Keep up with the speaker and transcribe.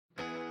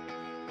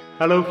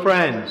Hello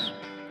friends,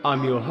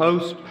 I'm your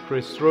host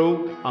Chris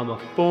Thrall. I'm a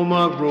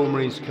former Royal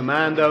Marines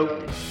Commando.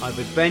 I've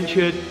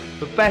adventured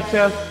for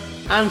better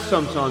and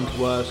sometimes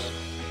worse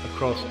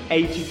across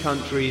 80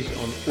 countries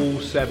on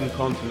all 7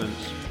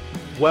 continents.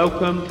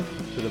 Welcome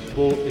to the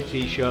Bought the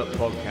T-Shirt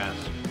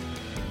podcast.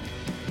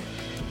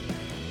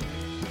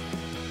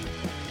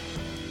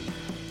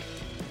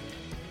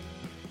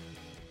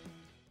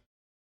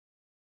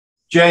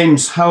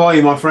 James, how are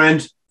you, my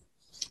friend?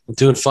 I'm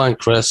doing fine,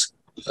 Chris.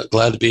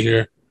 Glad to be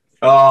here.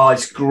 Oh,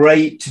 it's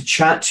great to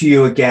chat to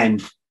you again.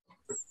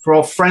 For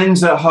our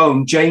friends at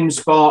home, James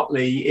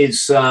Bartley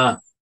is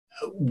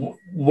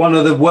one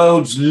of the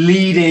world's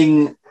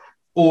leading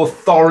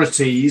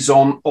authorities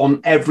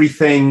on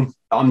everything.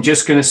 I'm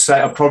just going to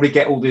say, I'll probably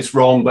get all this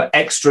wrong, but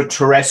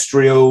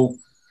extraterrestrial,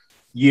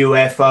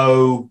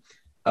 UFO,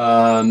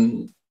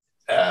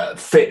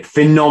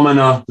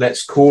 phenomena,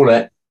 let's call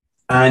it.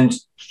 And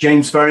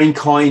James very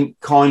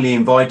kindly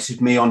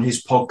invited me on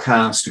his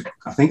podcast.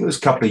 I think it was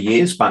a couple of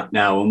years back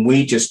now, and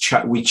we just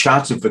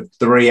chatted for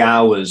 3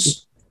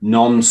 hours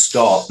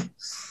non-stop.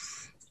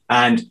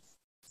 And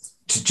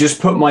to just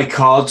put my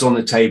cards on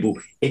the table,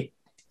 it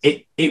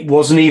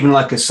wasn't even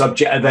like a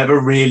subject I've ever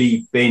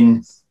really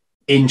been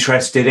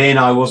interested in.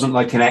 I wasn't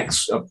like I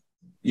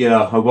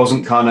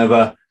wasn't kind of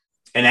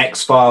an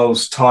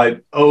X-Files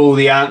type. Oh,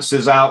 the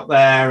answers out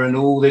there and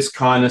all this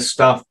kind of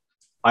stuff.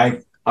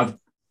 I've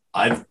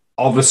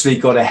obviously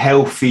got a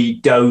healthy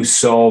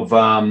dose of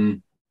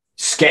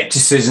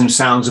skepticism.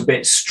 Sounds a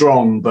bit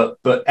strong, but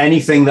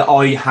anything that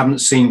I haven't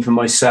seen for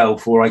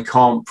myself, or I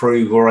can't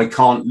prove, or I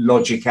can't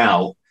logic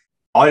out,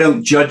 I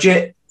don't judge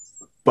it.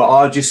 But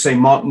I'll just say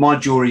my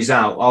jury's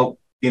out. I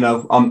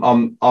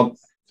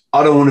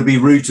don't want to be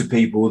rude to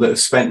people that have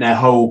spent their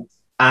whole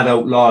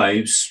adult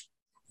lives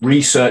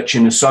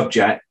researching a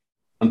subject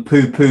and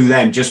poo-poo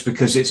them just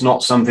because it's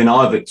not something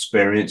I've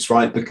experienced,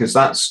 right? Because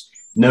that's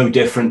no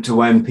different to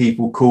when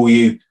people call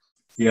you,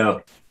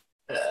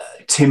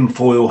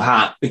 tinfoil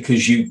hat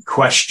because you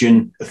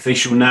question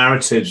official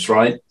narratives,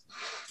 right?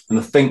 And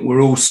I think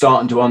we're all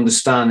starting to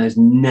understand there's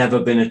never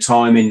been a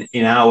time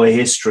in our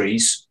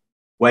histories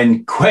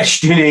when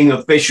questioning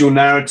official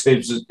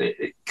narratives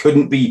it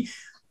couldn't be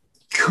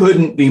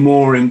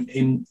more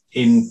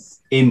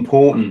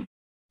important.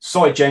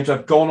 Sorry, James,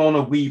 I've gone on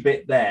a wee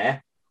bit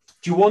there.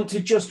 Do you want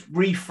to just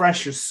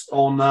refresh us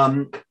on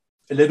a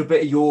little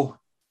bit of your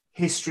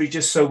history,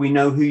 just so we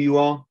know who you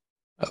are?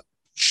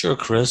 Sure,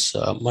 Chris.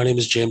 My name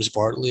is James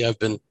Bartley. I've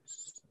been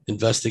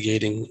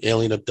investigating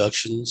alien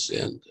abductions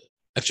and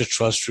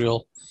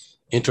extraterrestrial,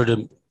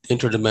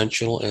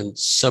 interdimensional, and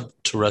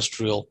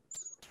subterrestrial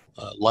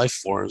life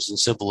forms and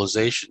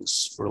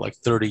civilizations for like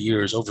 30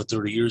 years, over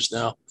 30 years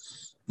now.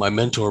 My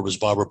mentor was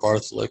Barbara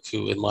Bartholick,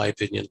 who, in my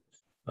opinion,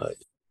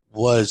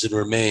 was and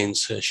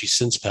remains, she's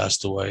since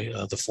passed away,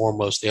 the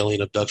foremost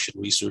alien abduction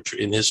researcher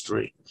in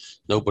history.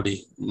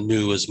 Nobody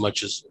knew as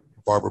much as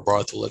Barbara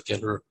Bartholick,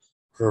 and her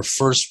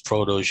first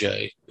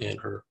protege and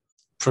her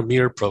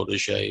premier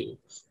protege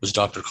was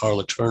Dr.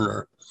 Carla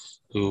Turner,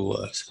 who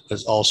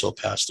has also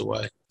passed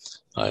away.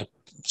 I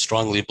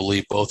strongly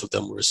believe both of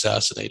them were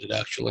assassinated,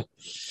 actually.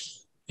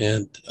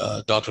 And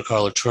Dr.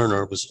 Carla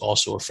Turner was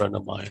also a friend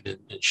of mine,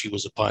 and she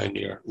was a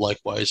pioneer,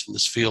 likewise, in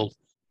this field.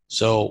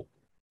 So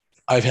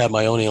I've had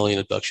my own alien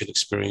abduction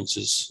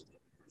experiences,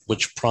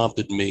 which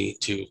prompted me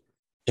to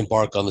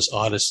embark on this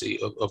odyssey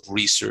of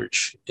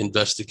research,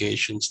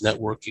 investigations,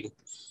 networking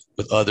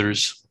with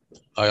others.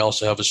 I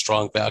also have a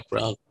strong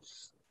background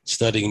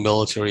studying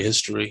military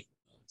history,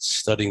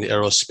 studying the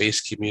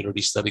aerospace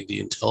community, studying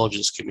the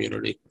intelligence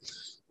community.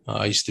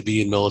 I used to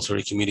be in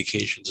military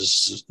communications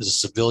as a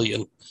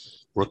civilian,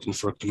 working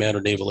for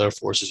Commander Naval Air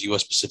Force's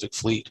U.S. Pacific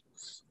Fleet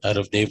out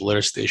of Naval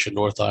Air Station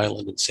North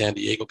Island in San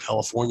Diego,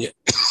 California.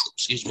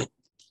 Excuse me.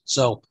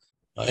 So,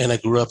 and I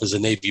grew up as a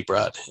Navy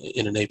brat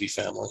in a Navy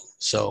family.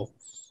 So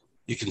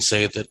you can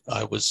say that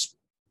I was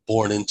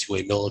born into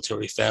a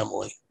military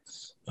family.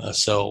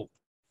 So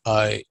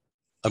I'm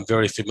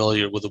very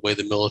familiar with the way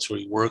the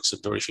military works.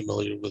 I'm very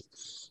familiar with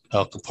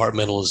how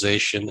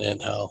compartmentalization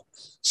and how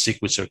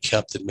secrets are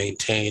kept and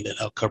maintained and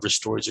how cover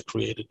stories are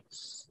created.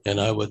 And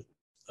I would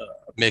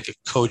make a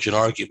cogent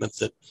argument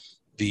that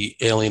the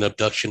alien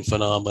abduction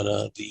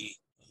phenomena, the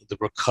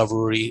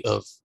recovery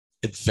of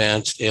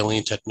advanced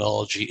alien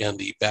technology and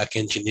the back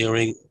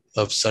engineering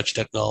of such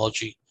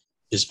technology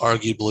is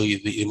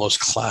arguably the most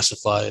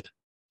classified,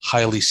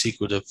 highly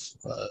secretive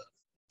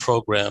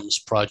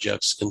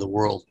projects in the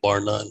world, bar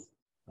none.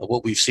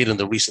 What we've seen in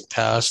the recent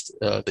past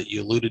that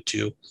you alluded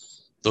to,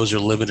 those are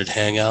limited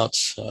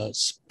hangouts.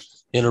 It's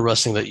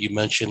interesting that you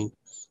mentioned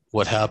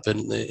what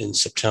happened in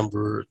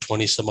September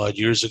 20 some odd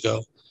years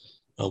ago.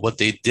 What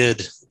they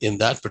did in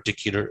that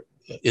particular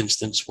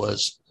instance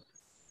was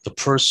the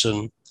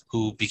person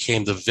who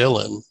became the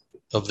villain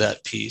of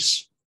that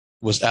piece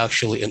was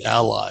actually an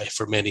ally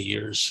for many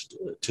years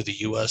to the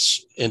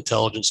U.S.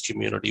 intelligence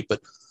community. But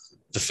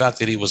the fact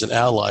that he was an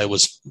ally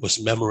was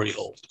memory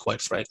hold,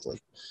 quite frankly.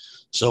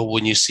 So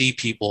when you see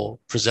people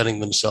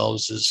presenting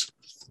themselves as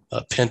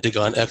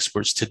Pentagon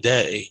experts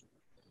today,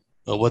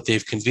 What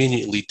they've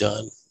conveniently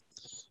done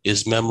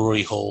is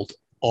memory hold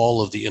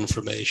all of the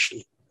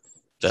information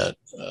that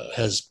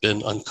has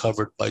been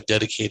uncovered by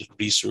dedicated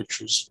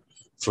researchers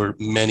for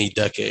many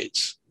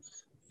decades.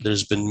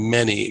 There's been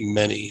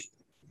many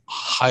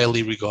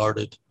highly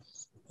regarded,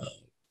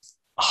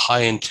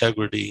 high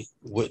integrity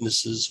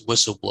witnesses,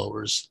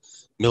 whistleblowers,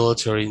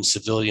 military and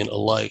civilian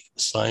alike,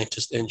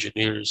 scientists,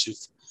 engineers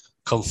who've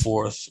come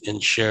forth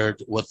and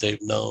shared what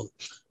they've known,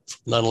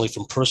 not only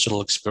from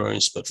personal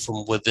experience, but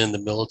from within the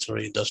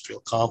military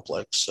industrial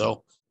complex.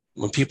 So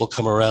when people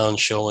come around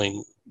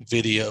showing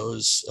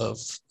videos of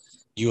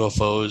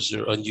UFOs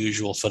or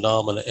unusual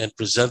phenomena and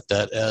present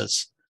that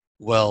as,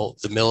 well,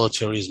 the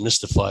military is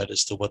mystified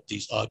as to what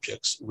these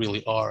objects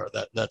really are,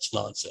 that's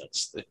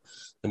nonsense.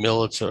 The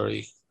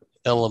military,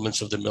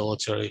 elements of the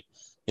military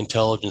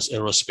intelligence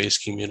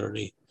aerospace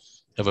community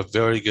have a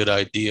very good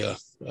idea,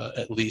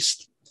 at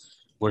least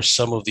where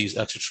some of these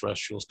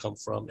extraterrestrials come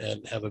from,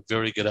 and have a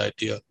very good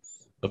idea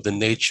of the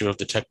nature of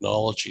the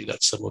technology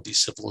that some of these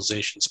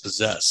civilizations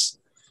possess.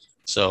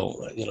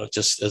 So,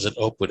 just as an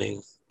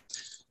opening,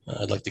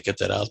 I'd like to get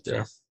that out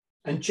there.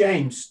 And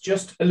James,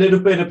 just a little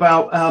bit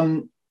about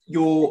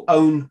your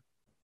own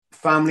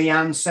family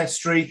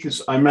ancestry,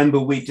 because I remember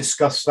we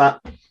discussed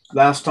that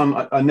last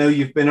time. I know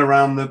you've been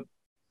around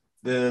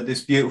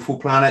this beautiful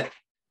planet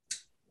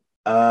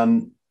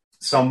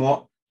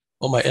somewhat.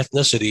 Well, my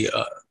ethnicity,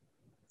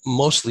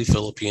 mostly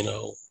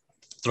Filipino,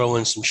 throw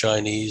in some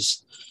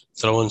Chinese,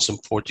 throw in some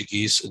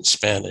Portuguese and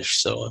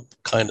Spanish. So I'm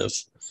kind of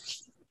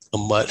a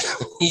mutt,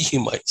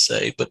 you might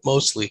say, but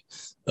mostly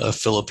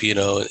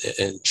Filipino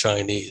and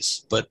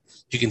Chinese. But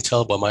you can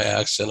tell by my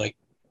accent, I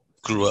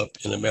grew up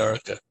in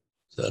America.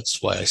 So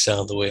that's why I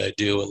sound the way I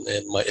do.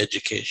 And my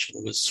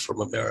education was from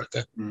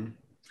America. Mm.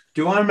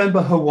 Do I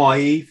remember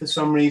Hawaii for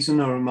some reason,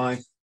 or am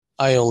I?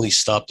 I only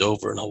stopped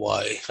over in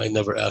Hawaii. I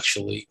never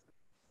actually,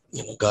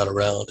 got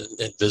around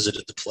and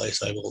visited the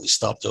place. I've only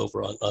stopped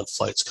over on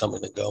flights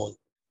coming and going.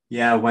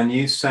 Yeah, when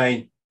you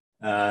say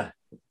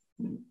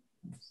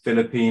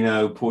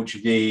Filipino,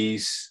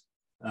 Portuguese,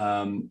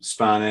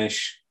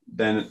 Spanish,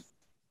 then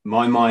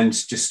my mind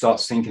just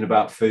starts thinking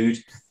about food.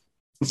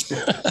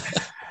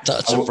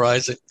 Not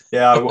surprising.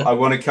 I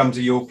want to come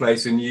to your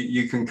place and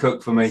you can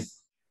cook for me.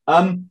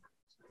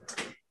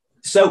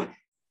 So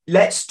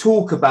let's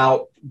talk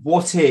about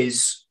what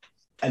is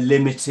a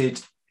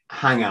limited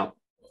hangout.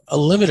 A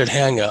limited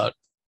hangout,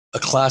 a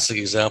classic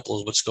example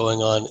is what's going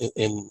on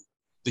in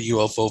the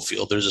UFO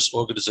field. There's this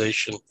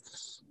organization,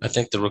 I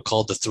think they were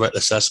called the Threat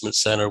Assessment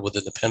Center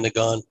within the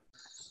Pentagon,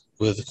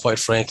 with, quite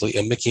frankly,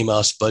 a Mickey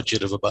Mouse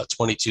budget of about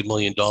 $22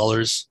 million,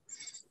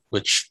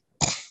 which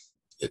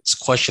it's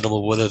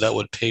questionable whether that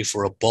would pay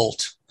for a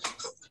bolt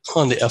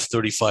on the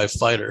F-35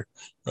 fighter,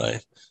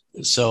 right?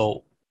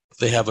 So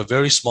they have a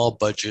very small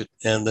budget,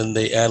 and then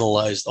they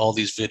analyzed all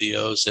these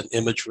videos and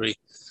imagery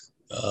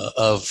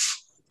of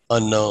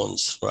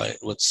unknowns, right?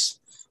 What's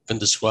been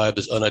described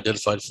as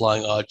unidentified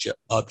flying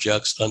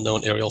objects,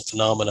 unknown aerial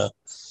phenomena,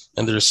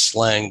 and there's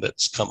slang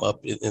that's come up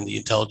in the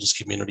intelligence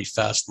community,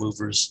 fast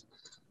movers,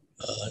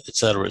 et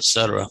cetera, et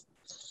cetera.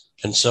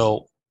 And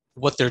so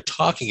what they're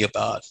talking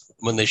about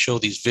when they show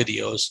these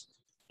videos,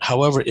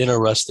 however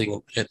interesting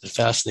and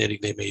fascinating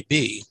they may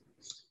be,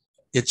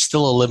 it's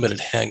still a limited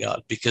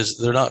hangout because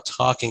they're not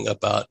talking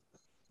about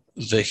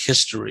the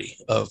history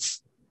of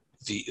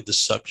the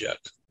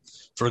subject.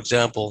 For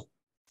example,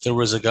 there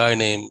was a guy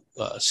named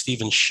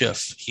Stephen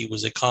Schiff. He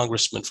was a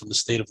congressman from the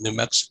state of New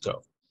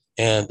Mexico,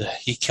 and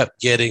he kept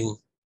getting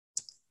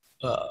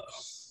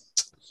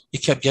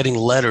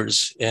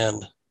letters,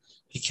 and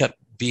he kept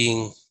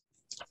being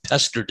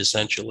pestered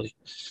essentially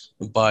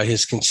by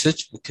his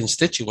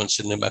constituents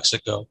in New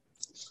Mexico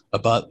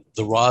about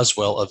the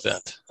Roswell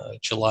event,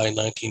 July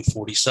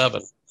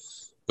 1947,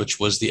 which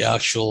was the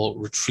actual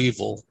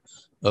retrieval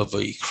of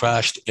a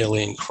crashed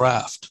alien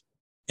craft.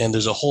 And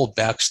there's a whole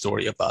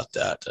backstory about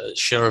that.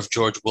 Sheriff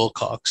George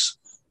Wilcox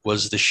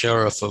was the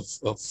sheriff of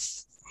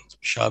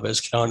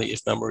Chavez County,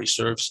 if memory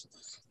serves.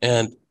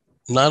 And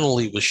not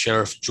only was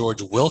Sheriff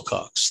George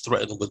Wilcox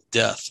threatened with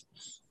death,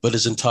 but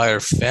his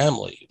entire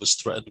family was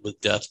threatened with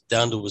death,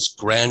 down to his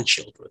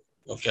grandchildren,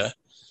 okay?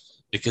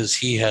 Because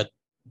he had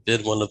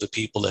been one of the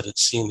people that had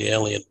seen the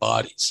alien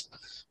bodies.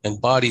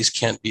 And bodies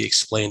can't be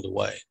explained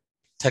away.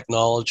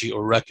 Technology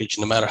or wreckage,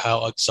 no matter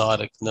how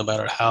exotic, no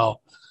matter how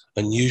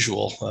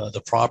unusual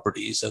the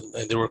properties, and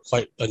they were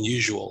quite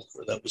unusual,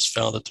 that was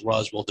found at the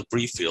Roswell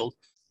debris field,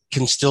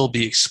 can still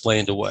be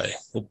explained away.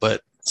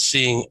 But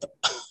seeing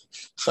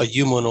a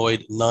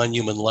humanoid,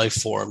 non-human life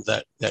form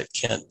that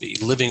can't be,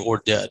 living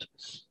or dead,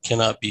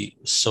 cannot be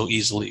so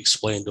easily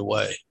explained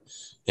away.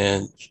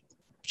 And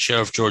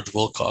Sheriff George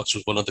Wilcox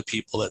was one of the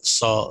people that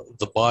saw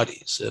the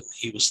bodies, and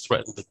he was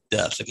threatened with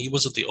death. And he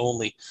wasn't the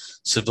only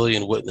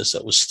civilian witness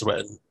that was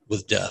threatened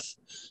with death.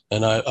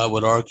 And I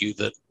would argue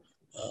that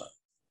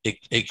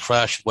a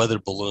crashed weather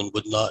balloon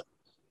would not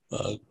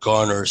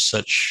garner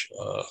such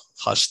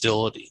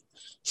hostility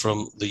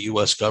from the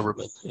U.S.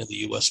 government and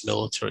the U.S.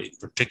 military in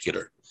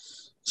particular.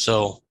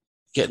 So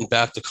getting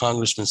back to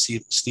Congressman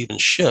Stephen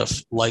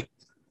Schiff, like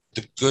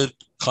the good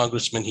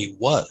congressman he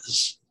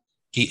was,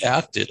 he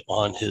acted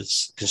on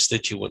his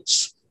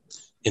constituents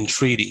in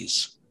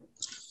treaties.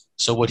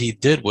 So what he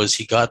did was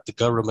he got the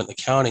Government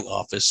Accounting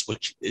Office,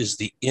 which is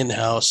the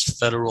in-house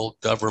federal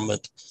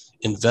government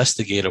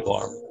investigative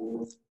arm,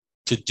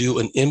 to do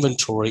an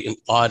inventory, an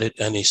audit,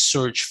 and a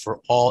search for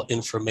all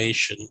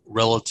information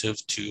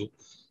relative to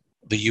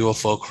the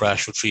UFO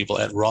crash retrieval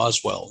at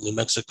Roswell, New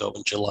Mexico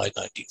in July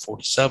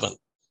 1947.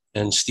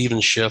 And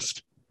Stephen Schiff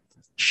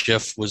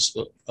was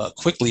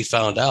quickly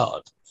found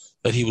out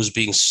that he was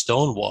being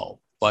stonewalled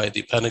by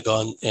the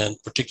Pentagon and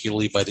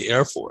particularly by the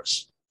Air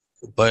Force.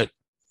 But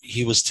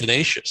he was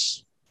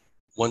tenacious.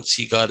 Once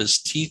he got his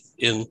teeth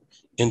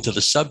into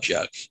the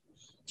subject,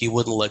 he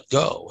wouldn't let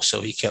go.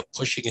 So he kept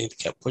pushing and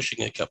kept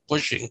pushing and kept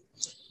pushing.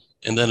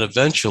 And then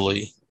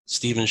eventually,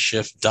 Stephen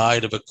Schiff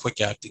died of a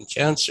quick-acting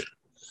cancer.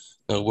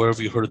 Now, where have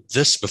you heard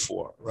this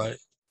before, right?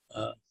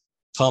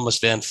 Thomas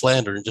Van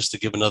Flandern, just to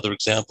give another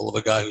example of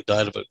a guy who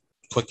died of a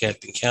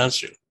quick-acting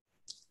cancer.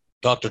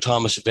 Dr.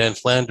 Thomas Van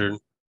Flandern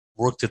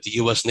worked at the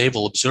U.S.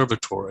 Naval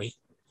Observatory,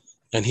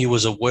 and he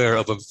was aware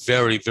of a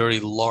very, very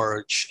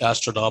large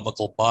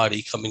astronomical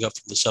body coming up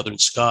from the southern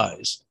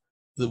skies,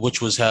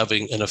 which was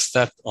having an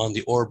effect on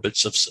the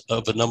orbits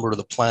of a number of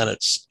the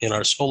planets in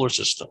our solar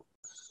system.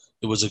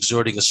 It was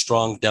exerting a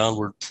strong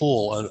downward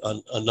pull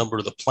on a number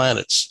of the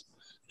planets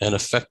and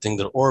affecting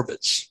their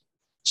orbits.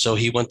 So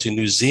he went to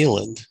New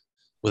Zealand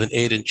with an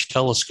 8-inch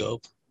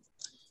telescope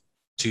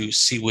to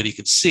see what he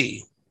could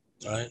see,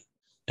 right?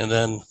 And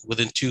then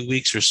within 2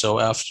 weeks or so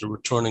after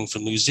returning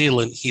from New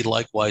Zealand, he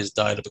likewise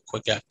died of a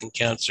quick-acting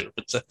cancer.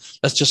 But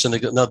that's just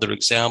another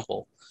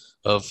example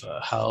of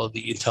how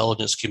the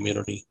intelligence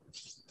community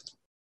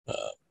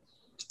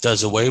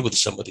does away with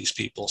some of these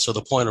people. So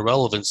the point of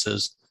relevance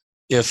is,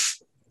 if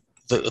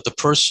the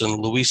person,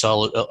 Luis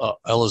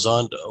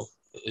Elizondo,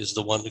 is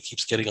the one who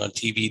keeps getting on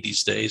TV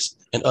these days,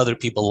 and other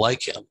people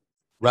like him,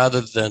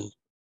 rather than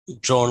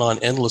drone on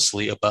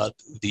endlessly about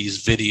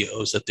these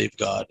videos that they've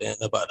got and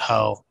about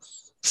how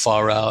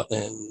far out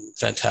and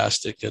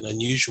fantastic and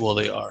unusual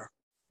they are,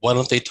 why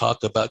don't they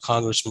talk about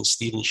Congressman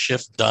Stephen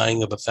Schiff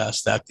dying of a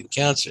fast-acting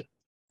cancer,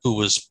 who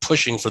was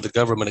pushing for the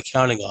Government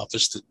Accounting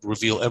Office to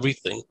reveal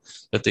everything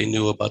that they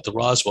knew about the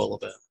Roswell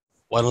event?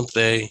 Why don't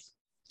they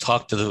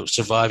talk to the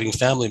surviving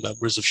family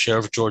members of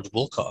Sheriff George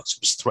Wilcox, who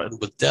was threatened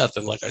with death?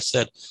 And like I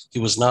said, he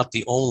was not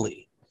the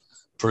only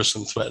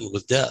person threatened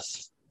with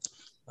death,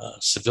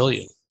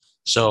 civilian.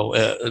 So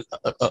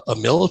a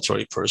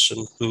military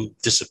person who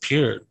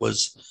disappeared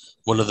was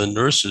one of the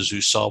nurses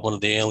who saw one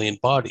of the alien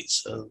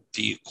bodies.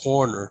 The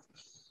coroner,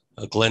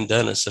 Glenn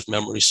Dennis, if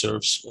memory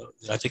serves,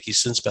 I think he's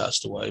since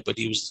passed away, but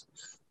he was,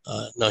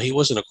 no, he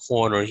wasn't a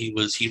coroner.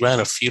 He ran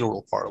a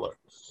funeral parlor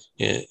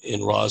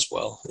in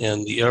Roswell,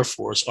 and the Air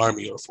Force,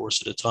 Army Air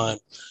Force at the time,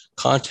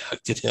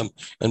 contacted him,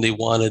 and they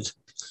wanted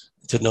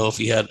to know if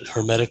he had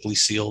hermetically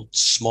sealed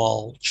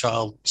small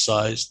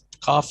child-sized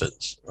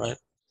coffins, right?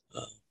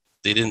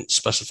 They didn't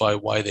specify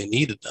why they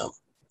needed them.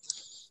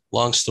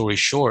 Long story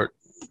short,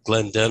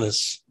 Glenn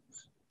Dennis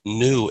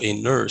knew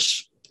a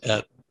nurse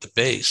at the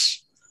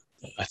base.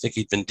 I think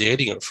he'd been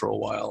dating her for a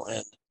while,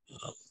 and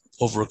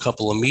over a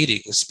couple of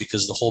meetings,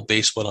 because the whole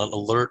base went on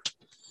alert,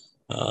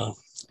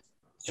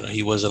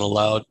 he wasn't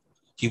allowed.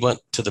 He went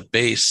to the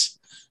base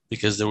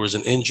because there was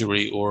an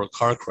injury or a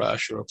car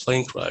crash or a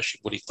plane crash,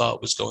 what he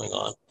thought was going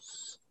on.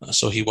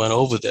 So he went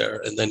over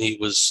there, and then he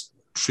was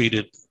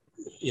treated,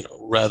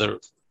 rather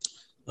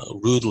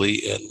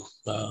rudely,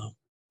 and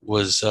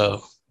was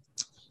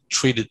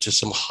treated to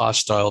some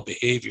hostile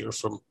behavior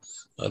from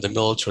the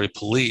military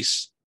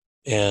police,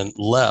 and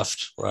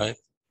left, right?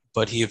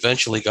 But he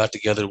eventually got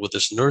together with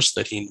this nurse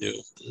that he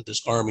knew,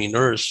 this Army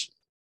nurse,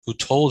 who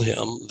told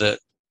him that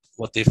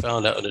what they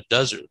found out in the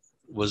desert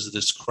was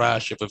this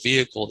crash of a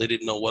vehicle. They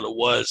didn't know what it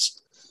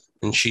was,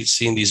 and she'd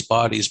seen these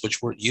bodies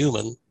which weren't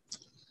human.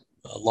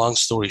 Long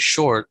story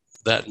short,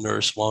 that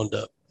nurse wound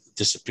up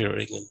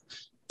disappearing and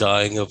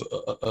dying of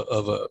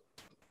a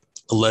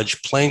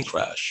alleged plane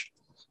crash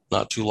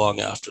not too long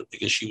after,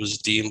 because she was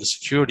deemed a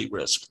security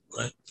risk,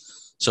 right?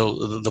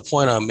 So the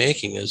point I'm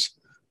making is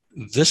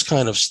this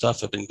kind of stuff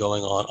had been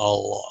going on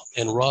all along,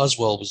 and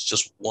Roswell was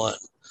just one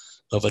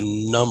of a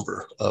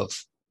number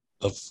of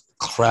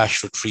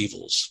crash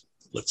retrievals,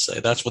 let's say.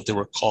 That's what they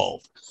were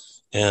called.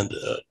 And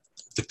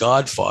the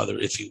godfather,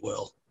 if you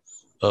will,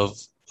 of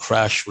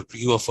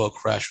UFO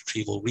crash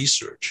retrieval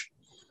research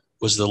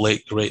was the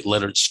late, great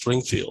Leonard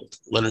Stringfield.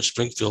 Leonard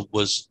Stringfield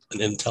was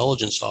an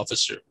intelligence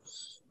officer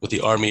with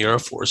the Army Air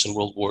Force in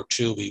World War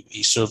II.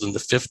 He served in the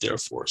 5th Air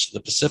Force in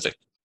the Pacific.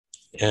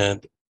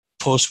 And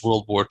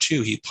post-World War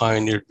II, he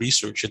pioneered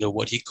research into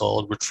what he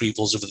called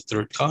retrievals of the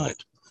third kind,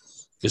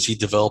 because he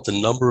developed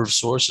a number of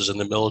sources in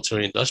the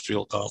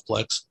military-industrial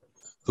complex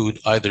who'd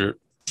either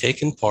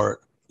taken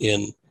part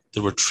in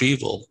the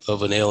retrieval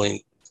of an alien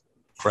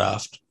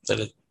craft that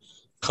had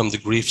come to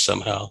grief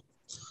somehow,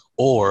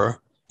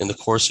 or in the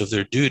course of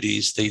their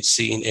duties, they'd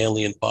seen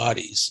alien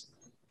bodies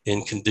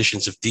in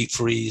conditions of deep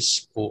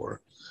freeze or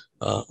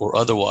or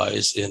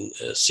otherwise in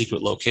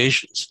secret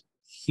locations.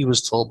 He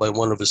was told by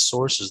one of his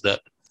sources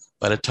that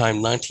by the time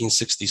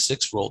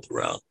 1966 rolled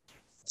around,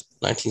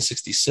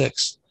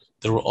 1966,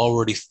 there were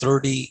already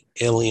 30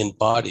 alien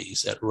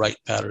bodies at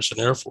Wright-Patterson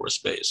Air Force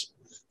Base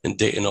in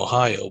Dayton,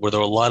 Ohio, where there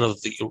were a lot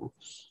of the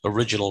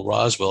original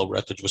Roswell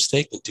wreckage was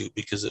taken to,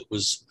 because it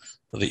was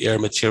the Air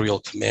Material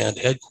Command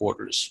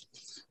headquarters,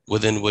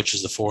 within which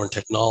is the Foreign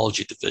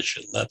Technology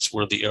Division. That's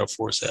where the Air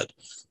Force had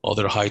all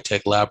their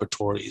high-tech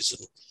laboratories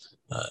and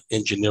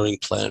engineering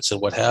plants and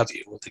what have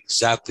you, with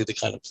exactly the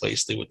kind of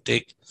place they would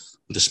take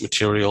this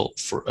material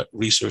for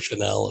research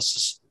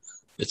analysis,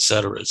 et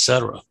cetera, et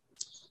cetera.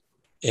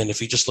 And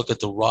if you just look at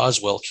the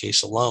Roswell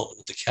case alone,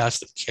 the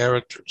cast of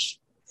characters,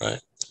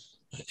 right?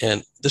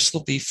 And this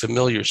will be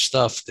familiar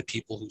stuff to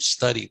people who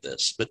study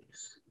this, but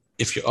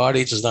if your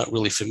audience is not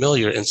really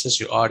familiar, and since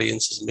your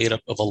audience is made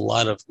up of a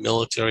lot of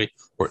military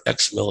or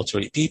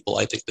ex-military people,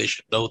 I think they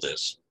should know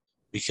this,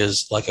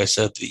 because like I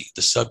said,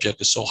 the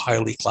subject is so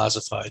highly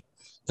classified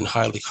and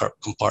highly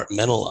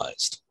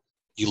compartmentalized.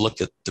 You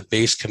look at the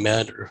base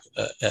commander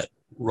at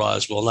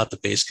Roswell, not the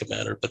base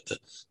commander, but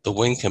the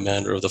wing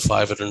commander of the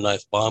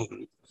 509th Bomb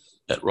Group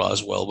at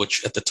Roswell,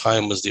 which at the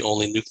time was the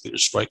only nuclear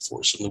strike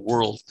force in the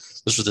world.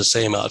 This was the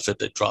same outfit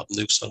that dropped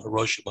nukes on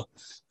Hiroshima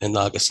and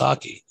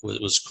Nagasaki.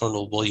 It was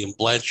Colonel William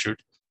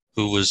Blanchard,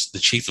 who was the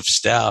chief of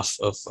staff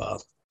of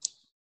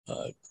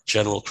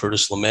General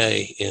Curtis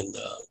LeMay in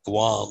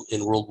Guam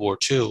in World War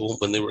II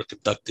when they were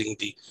conducting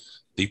the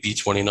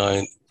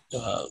B-29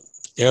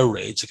 air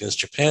raids against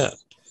Japan,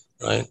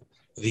 right?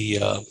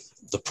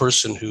 The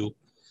person who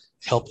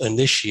helped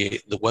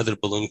initiate the weather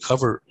balloon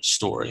cover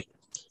story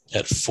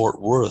at Fort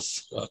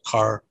Worth,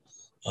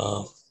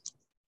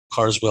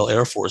 Carswell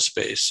Air Force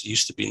Base,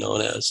 used to be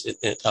known as,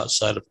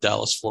 outside of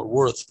Dallas, Fort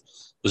Worth,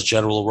 was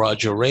General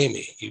Roger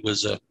Ramey. He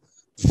was a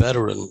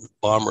veteran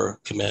bomber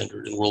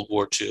commander in World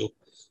War II,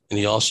 and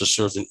he also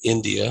served in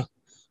India,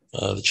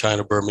 the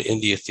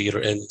China-Burma-India theater,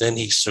 and then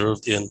he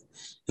served in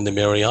the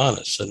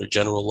Marianas under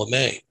General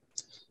LeMay.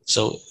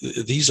 So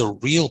these are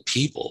real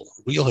people,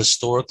 real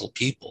historical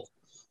people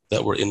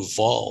that were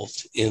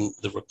involved in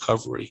the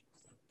recovery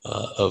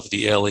of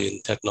the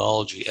alien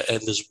technology.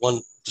 And there's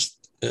one,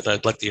 and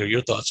I'd like to hear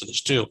your thoughts on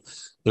this too.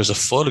 There's a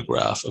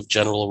photograph of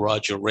General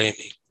Roger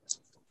Ramey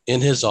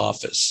in his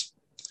office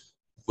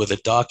with a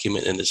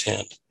document in his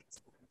hand.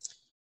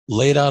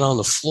 Laid out on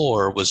the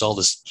floor was all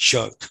this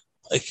junk,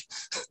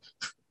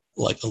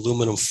 like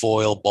aluminum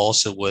foil,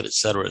 balsa wood, et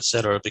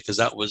cetera, because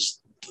that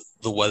was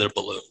the weather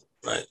balloon,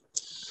 right?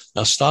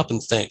 Now stop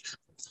and think,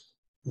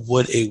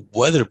 would a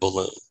weather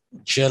balloon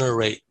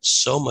generate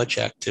so much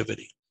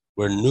activity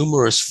where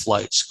numerous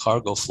flights,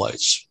 cargo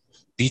flights,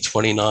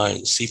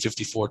 B-29,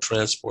 C-54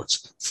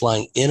 transports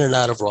flying in and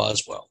out of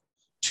Roswell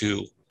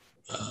to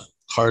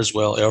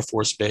Carswell Air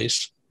Force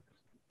Base,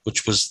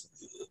 which was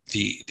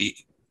the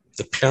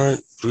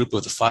parent group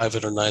of the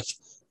 509th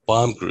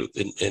Bomb Group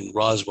in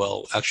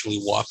Roswell, actually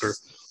Walker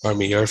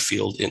Army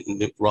Airfield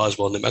in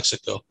Roswell, New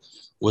Mexico,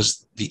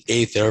 was the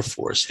 8th Air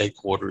Force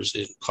headquarters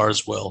in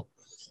Carswell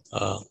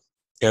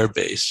Air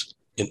Base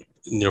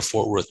near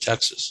Fort Worth,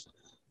 Texas.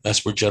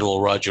 That's where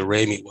General Roger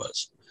Ramey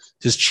was.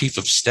 His chief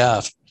of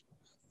staff,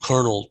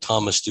 Colonel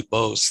Thomas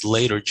Dubose,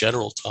 later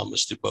General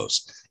Thomas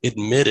Dubose,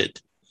 admitted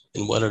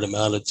in what had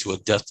amounted to a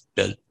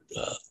deathbed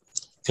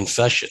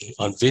confession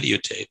on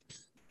videotape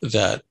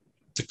that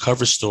the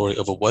cover story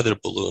of a weather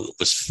balloon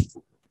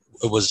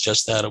was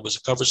just that. It was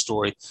a cover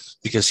story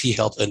because he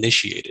helped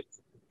initiate it,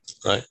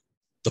 right?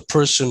 The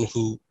person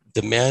who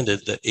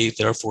demanded that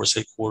 8th Air Force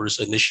headquarters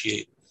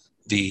initiate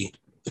the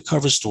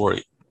cover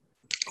story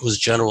was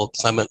General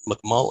Clement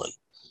McMullen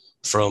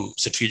from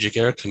Strategic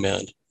Air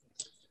Command,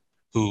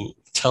 who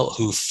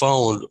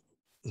phoned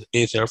the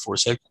 8th Air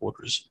Force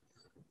headquarters,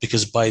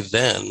 because by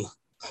then,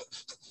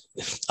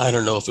 I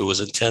don't know if it was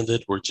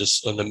intended or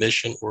just on the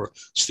mission or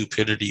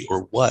stupidity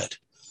or what,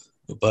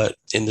 but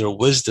in their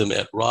wisdom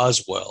at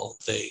Roswell,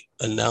 they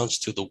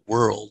announced to the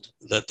world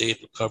that they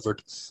had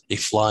recovered a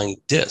flying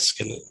disc.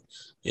 And,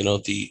 you know,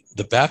 the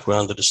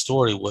background of the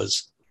story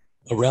was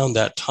around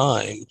that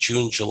time,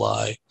 June,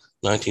 July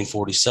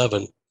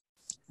 1947,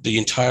 the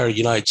entire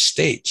United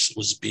States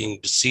was being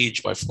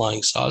besieged by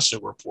flying saucer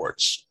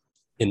reports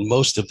in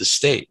most of the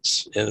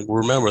states. And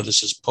remember,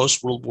 this is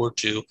post-World War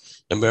II.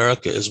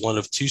 America is one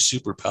of two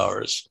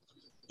superpowers.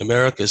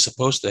 America is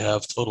supposed to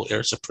have total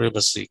air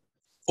supremacy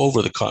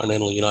over the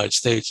continental United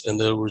States, and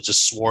there were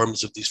just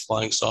swarms of these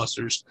flying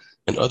saucers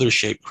and other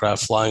shaped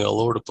craft flying all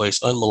over the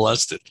place,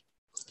 unmolested,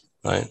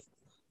 right?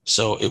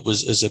 So it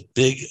was a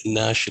big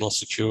national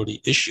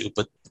security issue.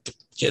 But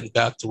getting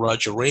back to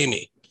Roger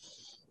Ramey,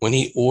 when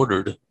he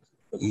ordered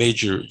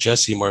Major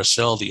Jesse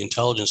Marcel, the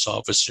intelligence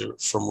officer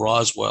from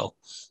Roswell,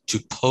 to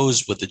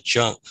pose with the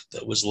junk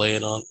that was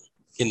laying on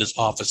in his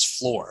office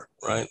floor,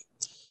 right?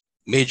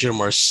 Major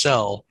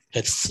Marcel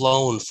had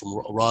flown from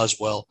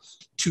Roswell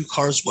to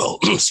Carswell,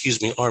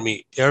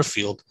 Army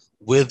Airfield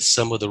with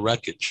some of the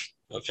wreckage,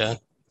 okay?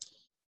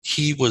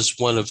 He was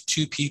one of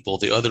two people.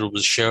 The other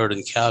was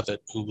Sheridan Cavett,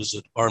 who was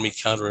an Army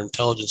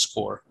Counterintelligence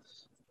Corps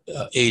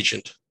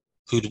agent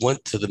who'd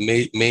went to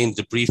the main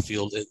debris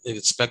field and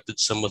inspected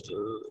some of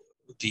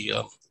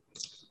the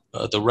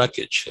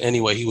wreckage.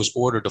 Anyway, he was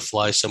ordered to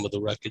fly some of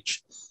the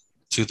wreckage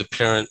to the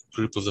parent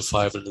group of the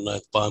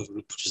 509th Bomb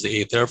Group, which is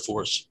the 8th Air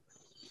Force.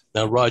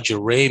 Now, Roger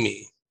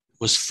Ramey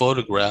was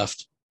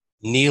photographed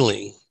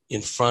kneeling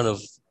in front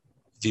of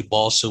the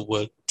balsa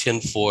wood,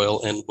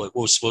 tinfoil, and what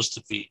was supposed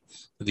to be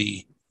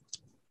the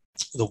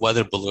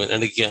weather balloon.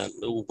 And again,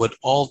 would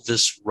all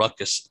this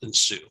ruckus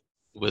ensue,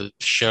 with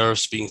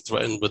sheriffs being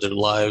threatened with their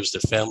lives,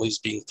 their families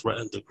being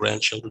threatened, their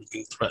grandchildren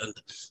being threatened,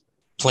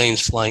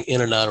 planes flying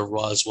in and out of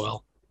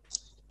Roswell,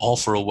 all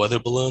for a weather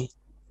balloon?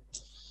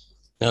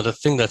 Now, the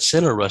thing that's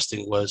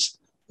interesting was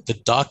the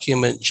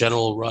document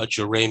General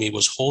Roger Ramey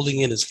was holding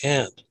in his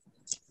hand.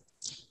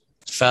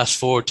 Fast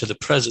forward to the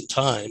present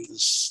time,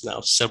 this is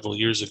now several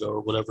years ago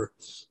or whatever,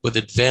 with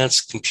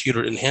advanced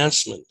computer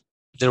enhancement,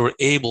 they were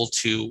able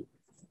to,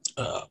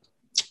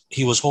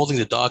 he was holding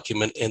the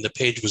document and the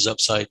page was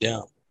upside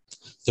down.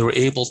 They were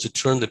able to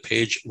turn the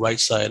page right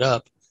side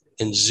up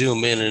and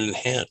zoom in and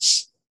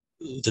enhance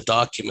the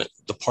document,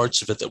 the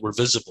parts of it that were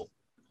visible.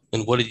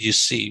 And what did you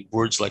see?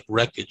 Words like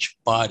wreckage,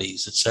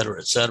 bodies, et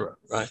cetera,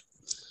 right?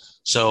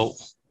 So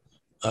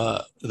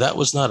that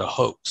was not a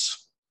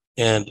hoax.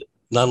 And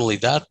not only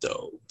that,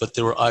 though, but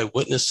there were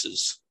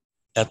eyewitnesses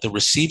at the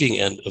receiving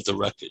end of the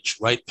wreckage,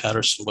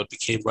 Wright-Patterson, what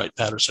became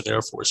Wright-Patterson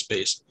Air Force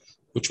Base,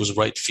 which was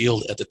Wright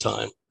Field at the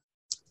time.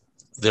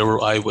 There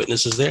were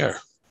eyewitnesses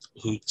there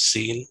who'd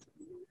seen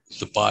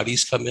the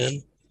bodies come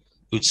in,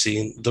 who'd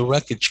seen the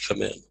wreckage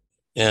come in.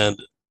 And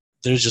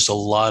there's just a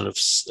lot of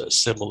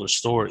similar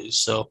stories.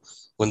 So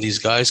when these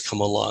guys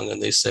come along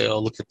and they say, oh,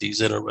 look at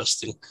these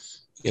interesting,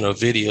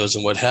 videos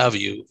and what have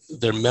you,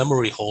 they're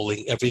memory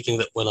holding everything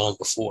that went on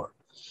before.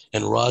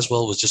 And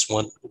Roswell was just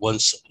one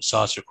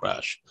saucer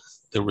crash.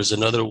 There was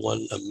another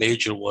one, a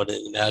major one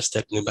in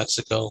Aztec, New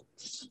Mexico,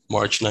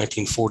 March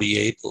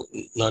 1948,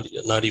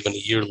 not even a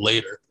year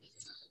later.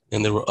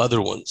 And there were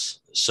other ones.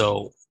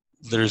 So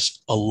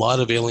there's a lot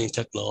of alien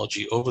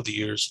technology over the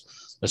years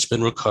that's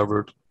been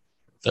recovered,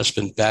 that's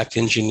been back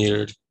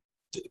engineered,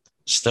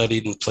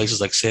 studied in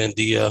places like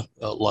Sandia,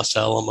 Los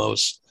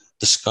Alamos,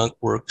 the Skunk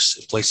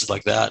Works, places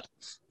like that,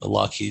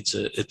 Lockheed's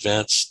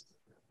Advanced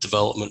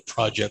Development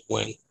Project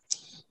Wing.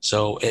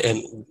 So,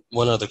 and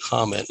one other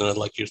comment, and I'd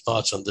like your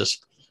thoughts on this.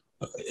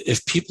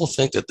 If people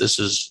think that this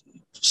is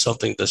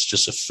something that's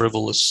just a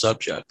frivolous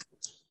subject,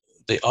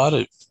 they ought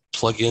to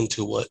plug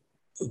into what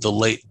the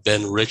late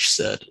Ben Rich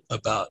said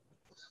about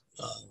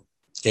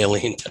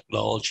alien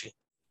technology.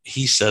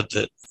 He said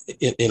that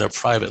in a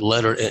private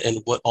letter,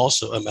 and what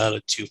also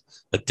amounted to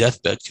a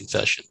deathbed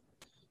confession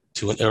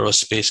to an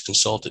aerospace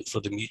consultant for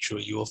the Mutual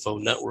UFO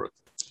Network.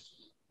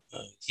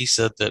 He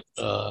said that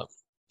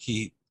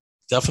he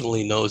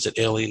definitely knows that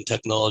alien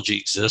technology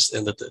exists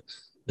and that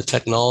the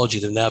technology,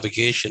 the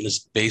navigation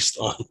is based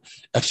on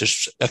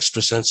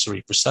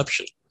extrasensory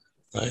perception,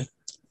 right?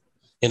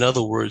 In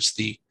other words,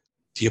 the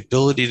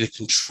ability to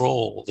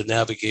control the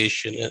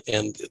navigation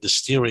and the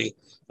steering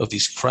of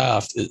these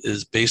craft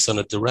is based on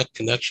a direct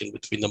connection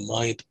between the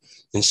mind,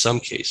 in some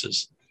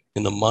cases,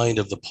 in the mind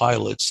of the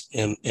pilots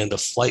and the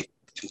flight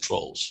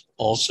controls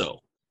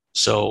also.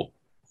 So,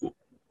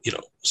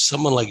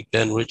 someone like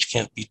Ben Rich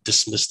can't be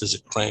dismissed as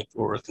a crank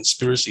or a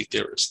conspiracy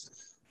theorist.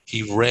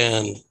 He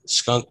ran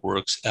Skunk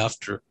Works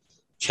after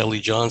Kelly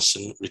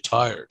Johnson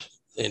retired,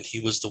 and he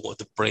was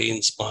the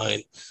brains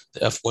behind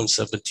the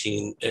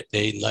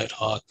F-117A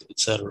Nighthawk, et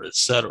cetera, et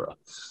cetera.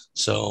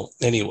 So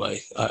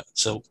anyway,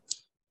 so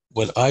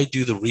when I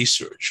do the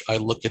research, I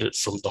look at it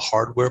from the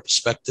hardware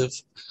perspective,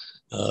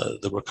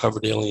 the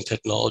recovered alien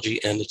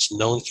technology and its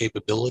known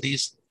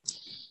capabilities,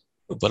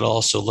 but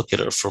also look at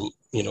it from,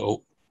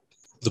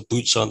 the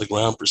boots on the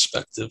ground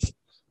perspective,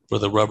 where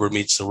the rubber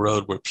meets the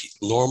road, where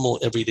normal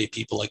everyday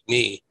people like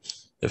me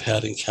have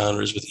had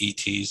encounters with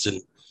ETs. And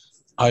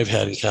I've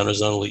had encounters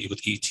not only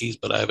with ETs,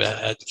 but I've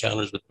had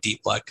encounters with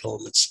deep black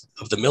elements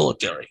of the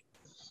military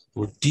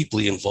who were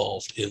deeply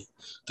involved in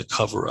the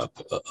cover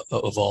up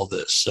of all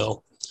this.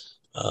 So,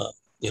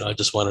 I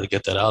just wanted to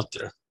get that out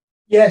there.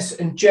 Yes.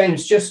 And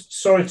James, just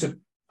sorry to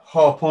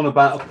harp on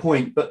about a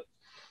point, but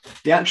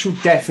the actual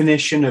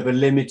definition of a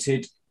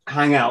limited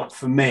hangout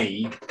for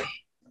me,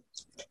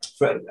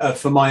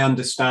 for my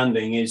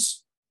understanding,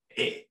 is,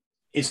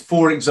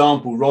 for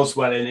example,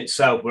 Roswell in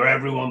itself, where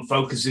everyone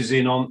focuses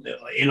in on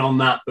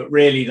that, but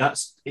really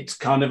it's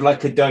kind of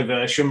like a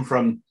diversion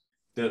from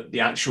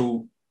the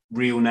actual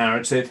real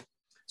narrative.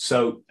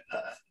 So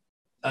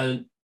a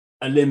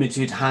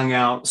limited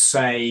hangout,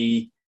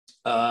 say,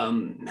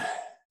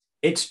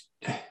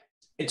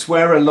 it's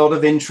where a lot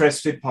of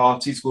interested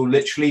parties will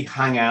literally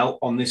hang out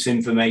on this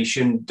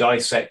information,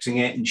 dissecting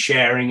it and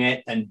sharing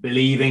it and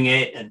believing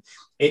it, and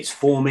it's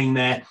forming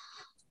there.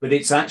 But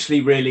it's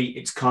actually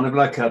it's kind of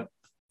like to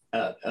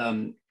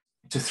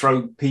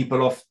throw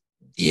people off.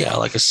 Yeah,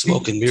 like a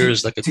smoke and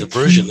mirrors, like a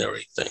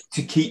diversionary thing.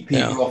 To keep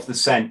people off the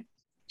scent.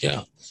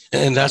 Yeah.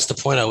 And that's the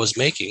point I was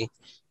making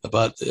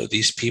about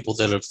these people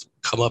that have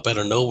come up out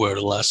of nowhere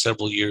the last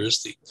several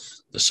years,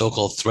 the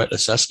so-called Threat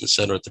Assessment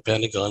Center at the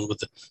Pentagon with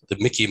the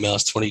Mickey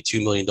Mouse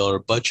 $22 million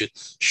budget.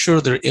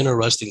 Sure, they're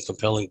interesting,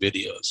 compelling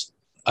videos.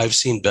 I've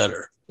seen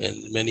better,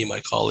 and many of my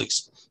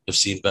colleagues have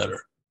seen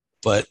better.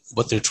 But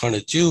what they're trying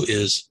to do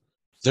is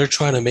they're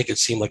trying to make it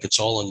seem like it's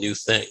all a new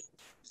thing,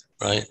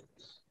 right?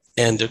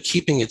 And they're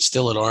keeping it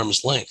still at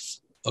arm's length.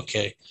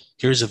 Okay,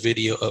 here's a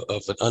video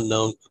of an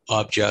unknown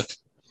object.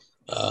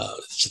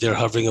 So they're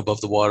hovering above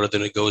the water,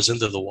 then it goes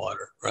into the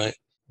water, right?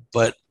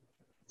 But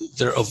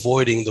they're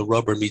avoiding the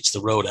rubber meets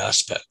the road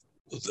aspect,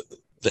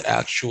 the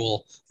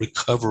actual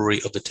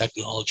recovery of the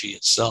technology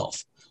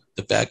itself,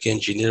 the back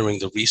engineering,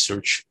 the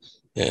research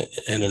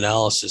and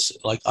analysis.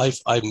 Like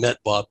I've met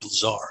Bob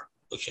Lazar,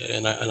 okay,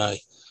 and I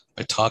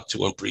talked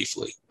to him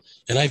briefly,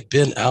 and I've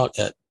been out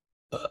at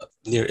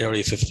near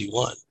Area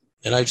 51,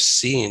 and I've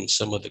seen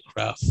some of the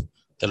craft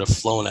that have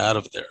flown out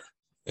of there.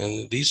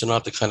 And these are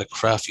not the kind of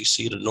craft you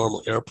see at a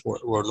normal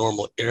airport or a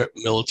normal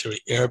military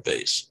air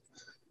base.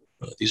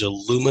 These are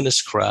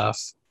luminous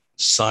craft,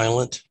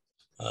 silent,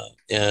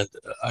 and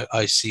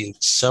I seen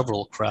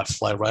several craft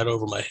fly right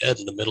over my head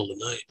in the middle of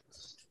the night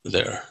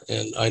there.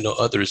 And I know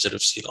others that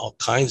have seen all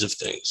kinds of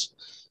things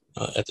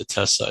at the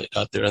test site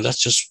out there. And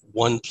that's just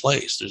one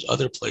place. There's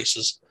other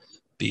places,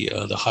 the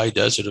high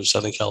desert of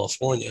Southern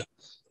California,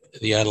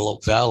 the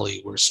Antelope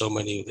Valley, where so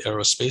many of the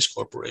aerospace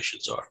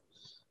corporations are.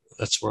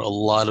 That's where a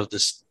lot of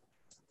those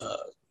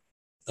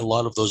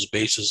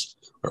bases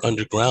are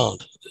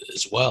underground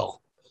as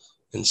well.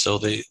 And so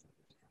they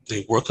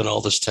work on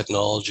all this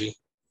technology,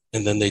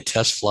 and then they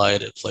test fly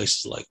it at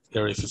places like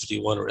Area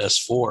 51 or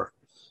S4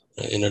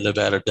 in the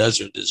Nevada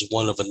desert is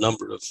one of a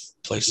number of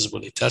places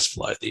where they test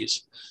fly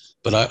these.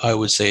 But I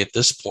would say at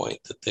this point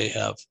that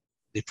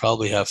they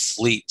probably have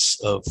fleets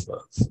of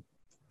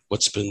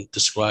what's been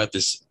described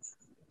as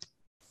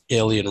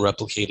alien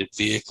replicated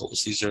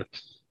vehicles. These are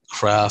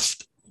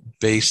craft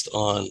based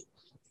on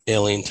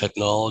alien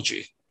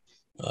technology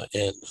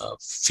and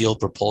field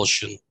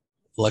propulsion,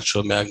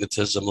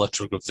 electromagnetism,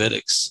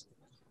 electrogravitics.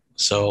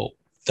 So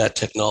that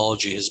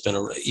technology has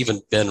been,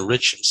 even Ben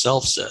Rich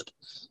himself said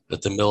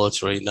that the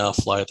military now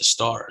fly the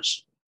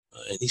stars.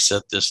 And he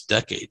said this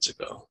decades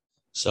ago.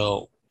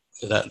 So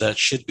that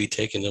should be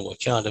taken into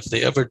account. If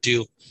they ever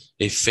do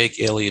a fake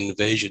alien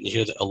invasion, you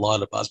hear a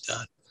lot about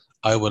that.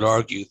 I would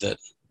argue that,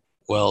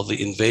 well,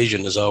 the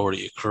invasion has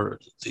already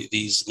occurred.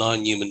 These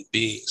non-human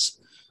beings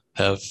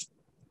have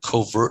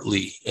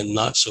covertly and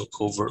not so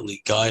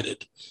covertly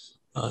guided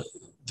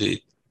the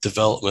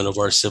development of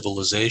our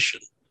civilization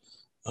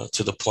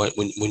to the point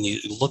when you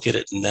look at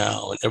it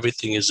now and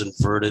everything is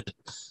inverted,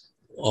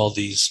 all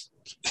these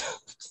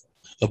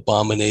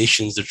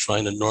abominations they're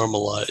trying to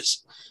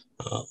normalize,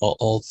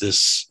 all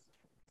this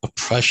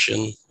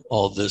oppression,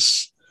 all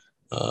this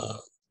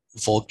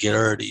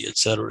vulgarity, et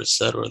cetera,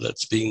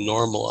 that's being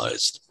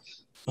normalized.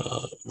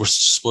 We're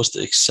supposed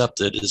to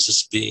accept it as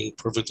just being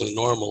perfectly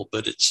normal,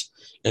 but it's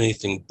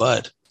anything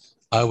but.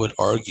 I would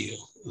argue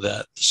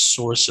that the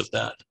source of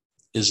that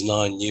is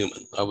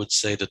non-human. I would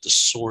say that the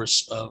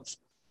source of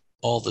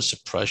all this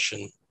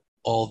oppression,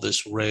 all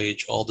this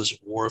rage, all this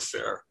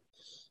warfare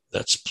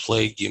that's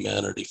plagued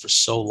humanity for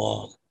so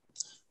long,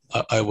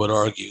 I would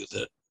argue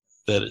that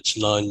it's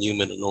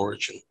non-human in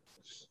origin.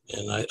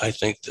 And I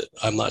think that,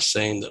 I'm not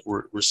saying that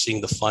we're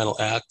seeing the final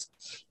act,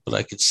 but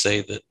I could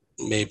say that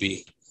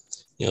maybe,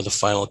 the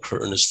final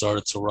curtain has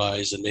started to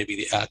rise, and maybe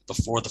the act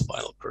before the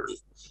final curtain,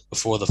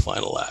 before the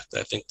final act.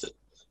 I think that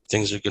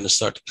things are going to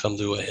start to come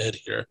to a head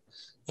here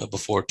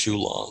before too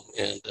long.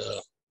 And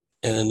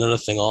another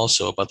thing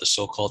also about the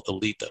so-called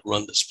elite that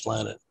run this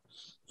planet,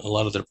 a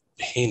lot of their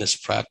heinous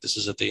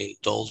practices that they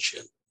indulge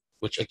in,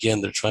 which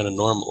again, they're trying to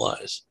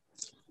normalize.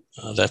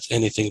 That's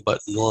anything but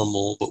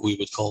normal, what we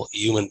would call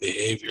human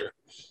behavior.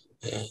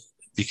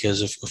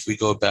 Because if we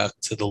go back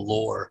to the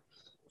lore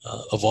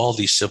of all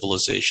these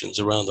civilizations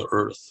around the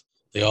earth,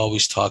 they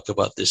always talk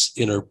about this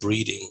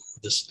interbreeding,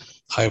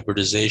 this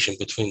hybridization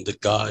between the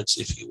gods,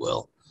 if you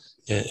will,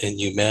 and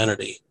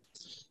humanity,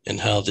 and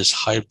how this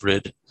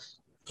hybrid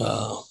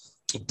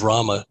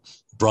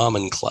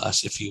Brahmin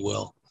class, if you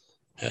will,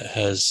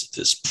 has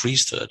this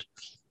priesthood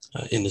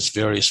in its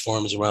various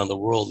forms around the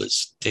world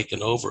that's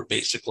taken over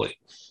basically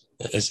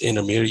as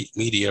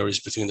intermediaries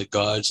between the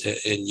gods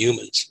and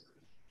humans.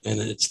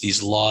 And it's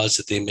these laws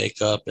that they make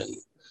up, and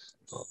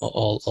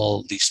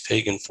all these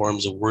pagan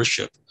forms of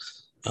worship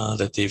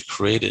that they've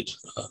created,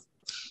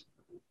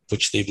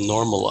 which they've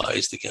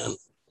normalized again.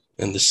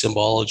 And the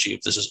symbology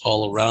of this is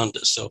all around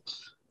us. So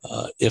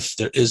if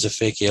there is a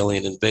fake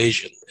alien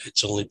invasion,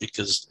 it's only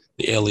because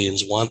the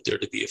aliens want there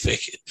to be a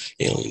fake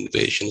alien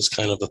invasion. It's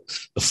kind of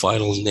the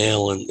final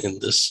nail in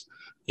this,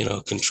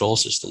 control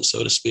system,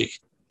 so to speak.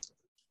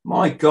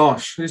 My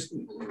gosh,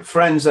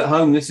 friends at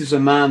home, this is a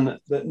man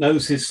that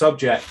knows his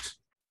subject.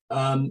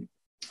 I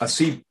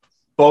see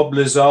Bob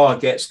Lazar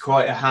gets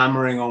quite a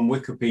hammering on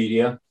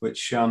Wikipedia,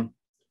 which I'm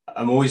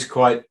always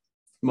quite,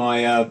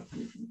 my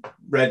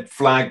red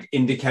flag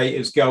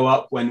indicators go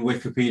up when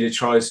Wikipedia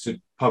tries to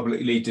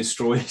publicly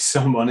destroy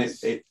someone.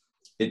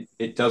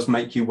 It does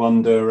make you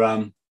wonder.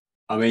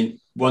 I mean,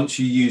 once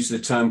you use the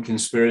term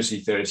conspiracy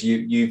theorist,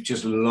 you've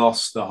just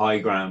lost the high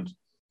ground.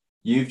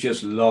 You've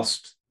just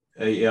lost.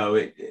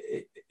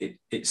 It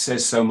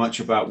says so much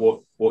about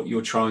what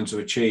you're trying to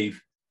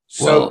achieve.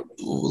 So,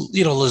 well,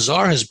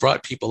 Lazar has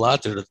brought people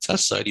out there to the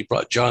test site. He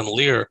brought John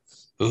Lear,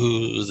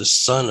 who was the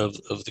son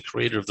of the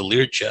creator of the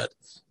Learjet,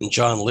 and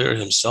John Lear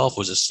himself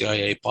was a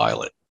CIA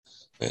pilot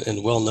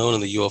and well known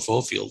in the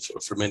UFO field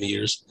for many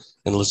years.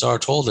 And Lazar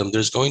told him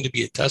there's going to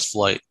be a test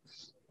flight,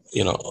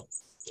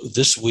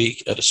 this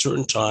week at a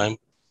certain time,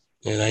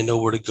 and I know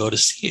where to go to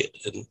see it.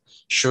 And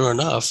sure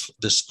enough,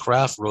 this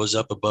craft rose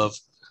up above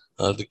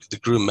the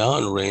Groom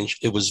Mountain range.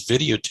 It was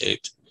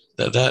videotaped.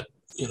 That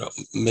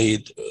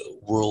made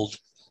world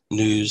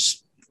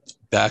news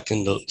back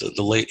in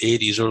the late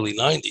 80s, early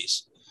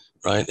 90s,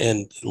 right?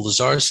 And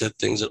Lazar said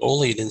things that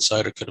only an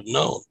insider could have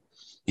known.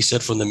 He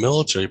said from the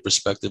military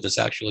perspective, it's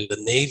actually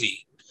the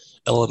Navy,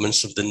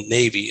 elements of the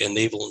Navy and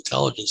naval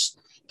intelligence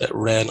that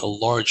ran a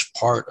large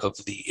part of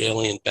the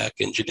alien back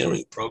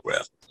engineering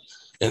program.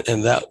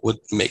 And that would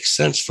make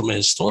sense from a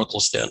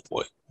historical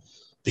standpoint,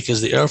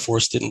 because the Air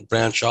Force didn't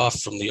branch off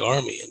from the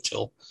Army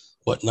until,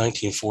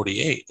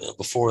 1948.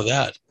 Before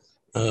that,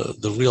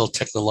 the real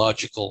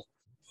technological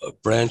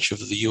branch of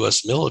the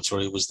U.S.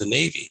 military was the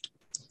Navy.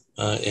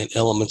 And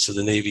elements of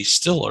the Navy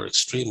still are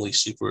extremely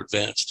super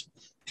advanced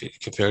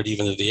compared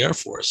even to the Air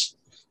Force.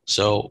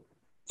 So,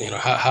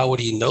 how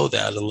would he know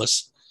that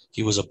unless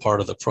he was a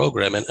part of the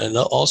program? And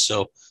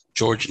also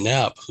George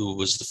Knapp, who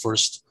was the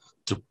first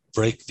to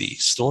break the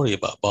story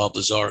about Bob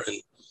Lazar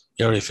in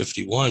Area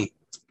 51.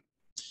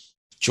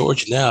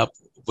 George Knapp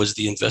was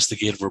the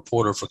investigative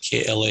reporter for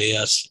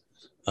KLAS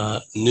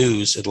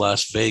News in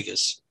Las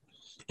Vegas.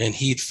 And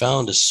he'd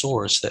found a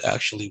source that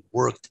actually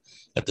worked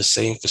at the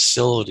same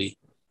facility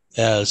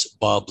as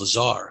Bob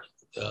Lazar,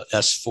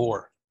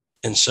 S4.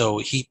 And so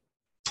he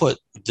put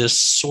this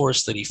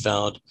source that he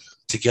found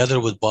together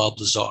with Bob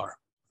Lazar.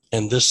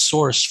 And this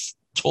source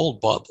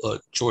told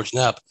George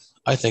Knapp,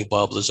 I think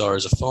Bob Lazar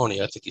is a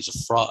phony. I think he's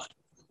a fraud,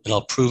 and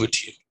I'll prove it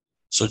to you.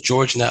 So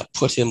George Knapp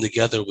put him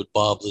together with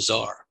Bob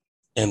Lazar.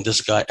 And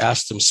this guy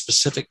asked him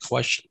specific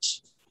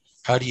questions.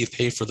 How do you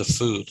pay for the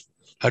food?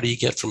 How do you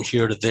get from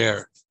here to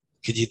there?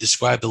 Could you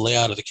describe the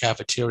layout of the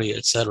cafeteria,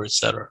 et cetera, et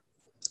cetera?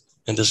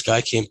 And this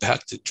guy came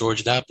back to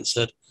George Knapp and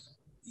said,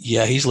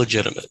 yeah, he's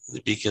legitimate,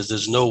 because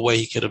there's no way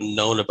he could have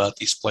known about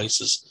these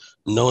places,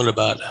 known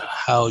about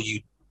how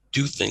you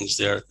do things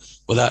there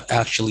without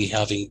actually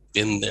having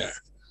been there.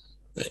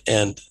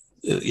 And,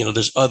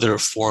 there's other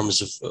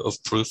forms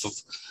of proof of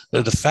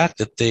the fact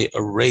that they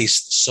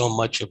erased so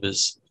much of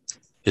his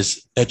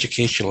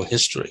educational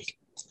history.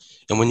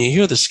 And when you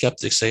hear the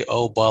skeptics say,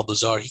 oh, Bob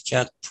Lazar, he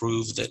can't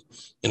prove that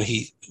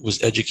he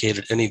was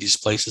educated at any of these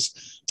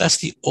places, that's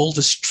the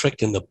oldest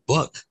trick in the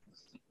book.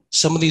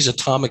 Some of these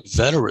atomic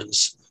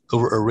veterans who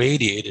were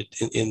irradiated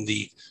in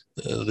the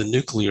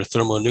nuclear,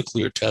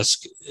 thermonuclear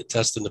test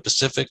in the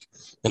Pacific,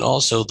 and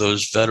also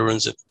those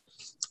veterans that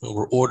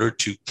were ordered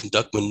to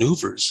conduct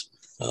maneuvers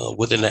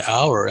within an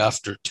hour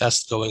after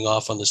tests going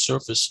off on the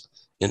surface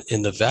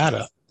in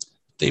Nevada,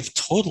 they've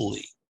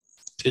totally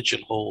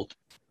pigeonholed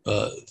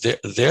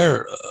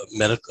their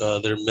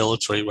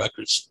military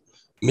records,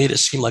 made it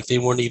seem like they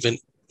weren't even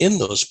in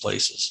those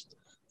places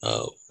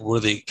where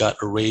they got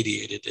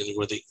irradiated and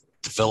where they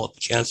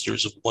developed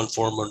cancers of one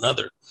form or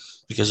another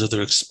because of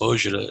their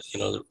exposure to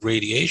the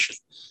radiation.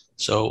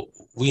 So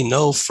we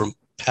know from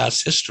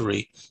past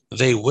history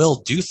they will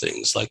do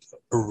things like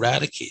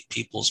eradicate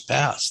people's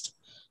past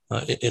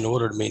in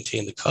order to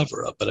maintain the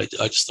cover up. But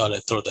I just thought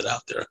I'd throw that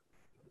out there.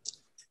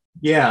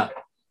 Yeah.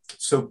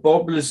 So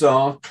Bob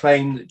Lazar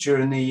claimed that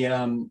during the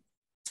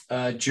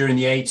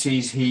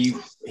 80s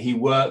he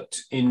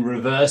worked in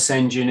reverse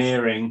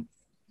engineering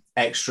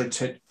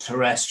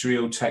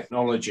extraterrestrial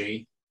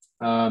technology.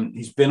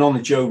 He's been on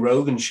the Joe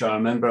Rogan show. I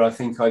remember, I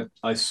think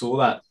I saw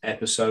that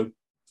episode,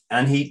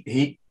 and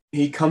he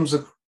comes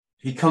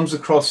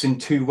across in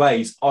two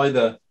ways: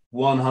 either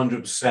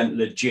 100%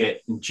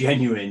 legit and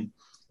genuine,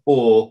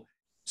 or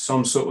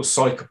some sort of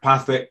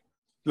psychopathic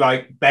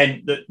like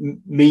bent that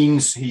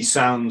means he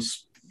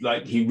sounds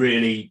like he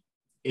really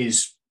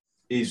is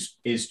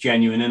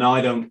genuine. And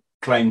I don't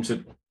claim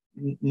to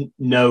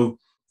know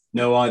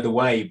either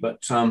way.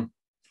 But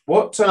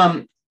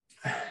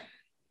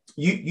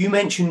you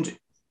mentioned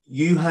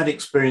you had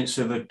experience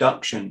of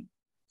abduction.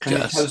 Can you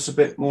tell us a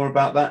bit more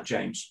about that,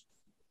 James?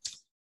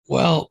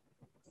 Well,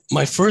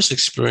 my first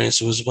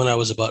experience was when I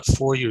was about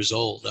 4 years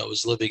old. I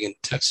was living in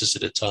Texas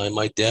at the time.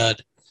 My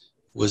dad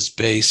was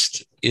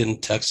based in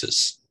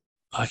Texas.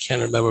 I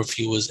can't remember if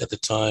he was at the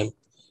time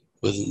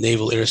with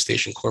Naval Air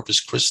Station Corpus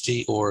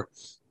Christi or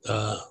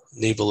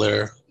Naval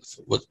Air,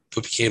 what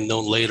became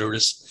known later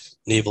as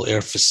Naval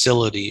Air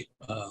Facility,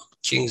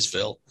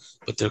 Kingsville,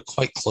 but they're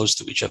quite close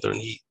to each other.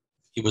 And he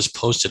was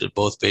posted at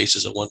both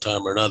bases at one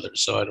time or another.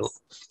 So I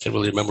can't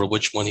really remember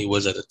which one he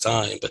was at the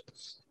time, but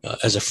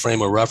as a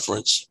frame of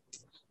reference,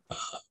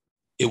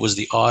 it was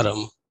the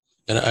autumn.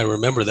 And I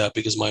remember that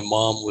because my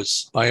mom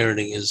was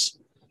ironing his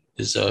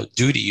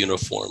duty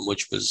uniform,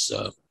 which was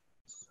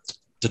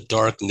the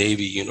dark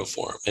navy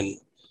uniform. And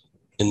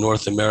in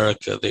North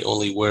America, they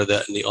only wear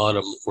that in the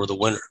autumn or the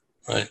winter,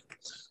 right?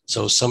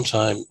 So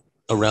sometime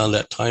around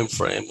that time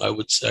frame,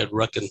 I'd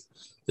reckon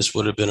this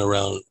would have been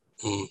around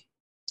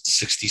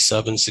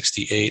 67,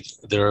 68,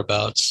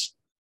 thereabouts.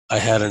 I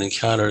had an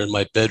encounter in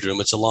my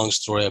bedroom. It's a long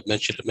story. I've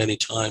mentioned it many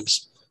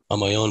times on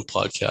my own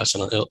podcast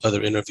and on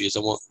other interviews. I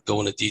won't go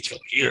into detail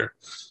here,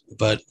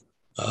 but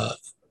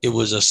it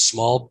was a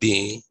small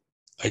being,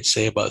 I'd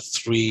say about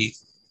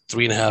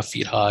 3.5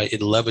 feet high.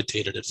 It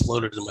levitated, it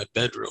floated in my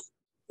bedroom.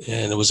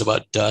 And it was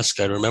about dusk.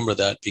 I remember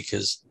that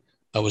because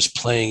I was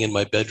playing in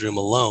my bedroom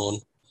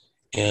alone,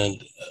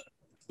 and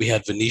we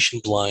had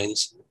Venetian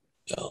blinds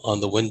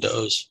on the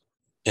windows,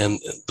 and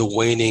the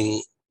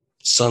waning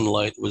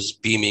sunlight was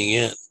beaming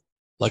in.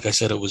 Like I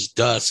said, it was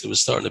dusk. It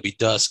was starting to be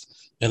dusk,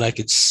 and I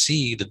could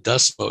see the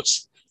dust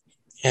motes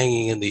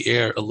hanging in the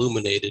air,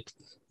 illuminated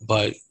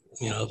by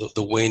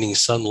the waning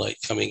sunlight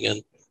coming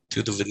in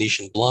through the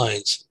Venetian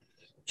blinds.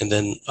 And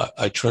then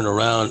I turn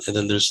around, and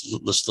then there's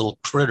this little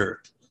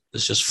critter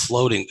that's just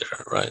floating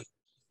there, right?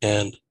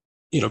 And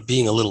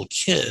being a little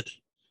kid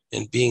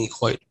and being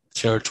quite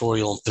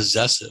territorial and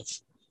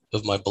possessive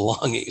of my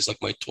belongings,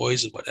 like my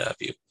toys and what have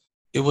you,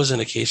 it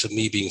wasn't a case of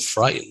me being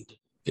frightened.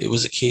 It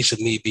was a case of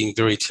me being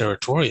very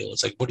territorial.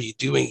 It's like, what are you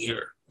doing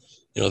here?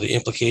 The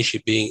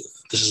implication being,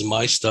 this is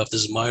my stuff,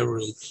 this is my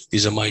room,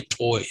 these are my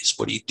toys.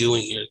 What are you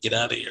doing here? Get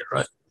out of here,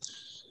 right?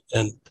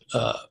 And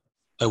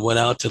I went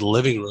out to the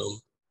living room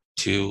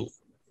to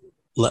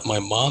let my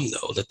mom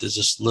know that there's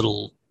this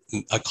little,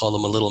 I call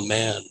him a little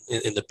man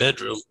in the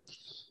bedroom,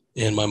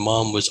 and my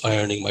mom was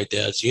ironing my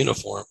dad's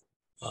uniform.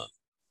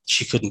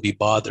 She couldn't be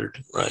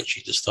bothered, right?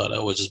 She just thought I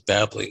was just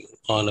babbling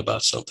on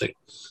about something.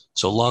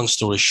 So long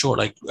story short,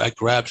 I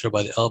grabbed her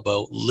by the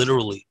elbow,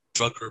 literally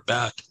drug her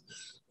back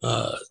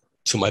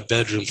to my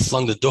bedroom,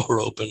 flung the door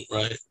open,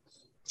 right?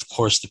 Of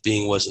course, the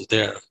being wasn't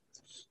there.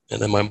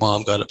 And then my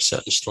mom got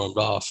upset and stormed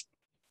off.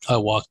 I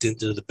walked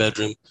into the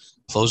bedroom,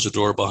 closed the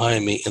door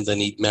behind me, and then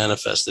he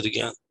manifested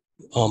again,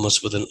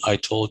 almost with an "I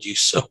told you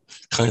so"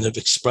 kind of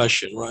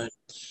expression, right?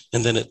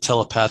 And then it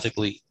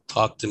telepathically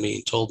talked to me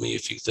and told me a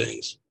few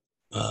things.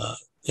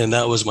 And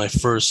that was my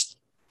first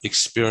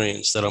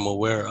experience that I'm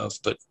aware of.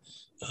 But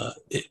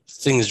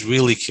things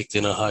really kicked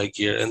in a high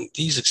gear. And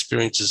these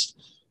experiences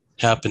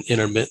happen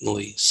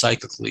intermittently,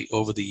 cyclically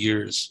over the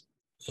years.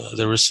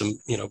 There were some,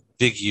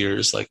 big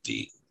years like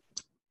the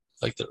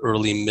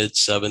early mid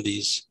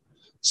 70s,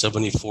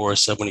 74,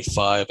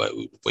 75. I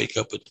would wake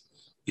up with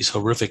these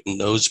horrific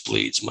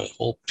nosebleeds. My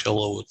whole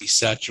pillow would be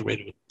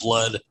saturated with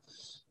blood.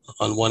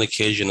 On one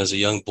occasion, as a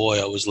young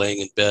boy, I was laying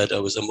in bed. I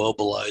was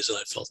immobilized, and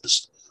I felt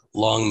this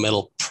long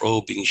metal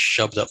probe being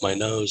shoved up my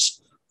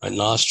nose, my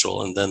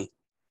nostril, and then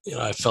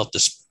I felt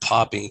this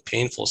popping,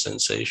 painful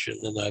sensation,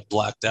 and I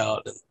blacked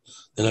out. And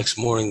the next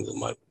morning,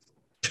 my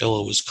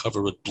pillow was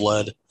covered with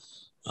blood.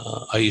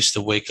 I used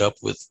to wake up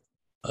with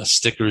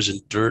stickers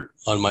and dirt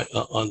on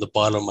the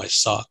bottom of my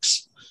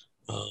socks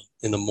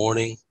in the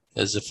morning,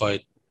 as if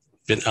I'd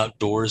been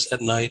outdoors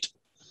at night.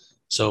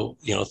 So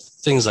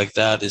things like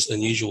that is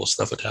unusual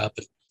stuff had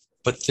happened.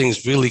 But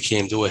things really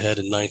came to a head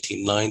in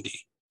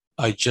 1990.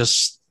 I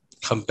just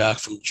come back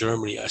from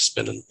Germany. I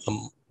spent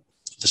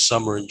the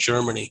summer in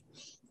Germany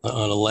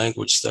on a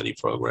language study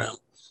program,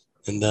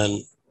 and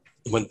then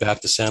went back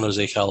to San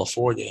Jose,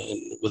 California.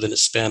 And within a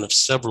span of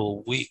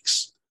several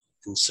weeks,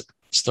 and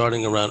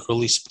starting around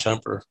early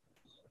September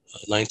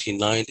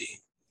 1990,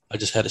 I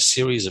just had a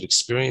series of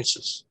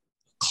experiences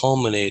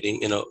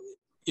culminating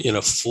in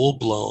a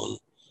full-blown,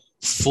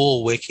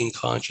 full waking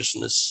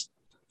consciousness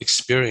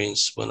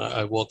experience when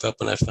I woke up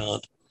and I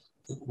found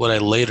what I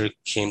later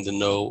came to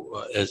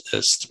know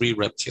as 3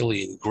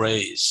 reptilian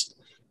grays.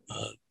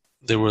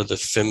 They were the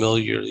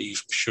familiar, I'm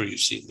sure you've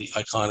seen the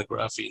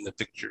iconography and the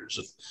pictures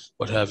and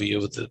what have you,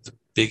 with the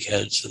big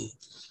heads.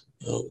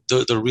 And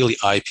they're really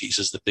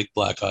eyepieces. The big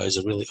black eyes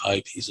are really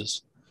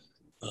eyepieces.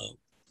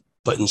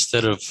 But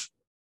instead of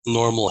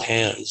normal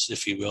hands,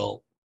 if you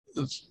will,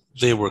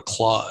 they were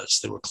claws.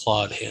 They were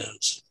clawed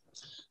hands,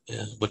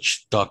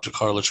 which Dr.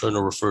 Carla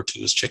Turner referred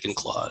to as chicken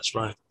claws,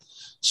 right?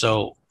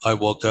 So I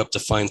woke up to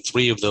find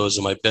 3 of those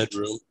in my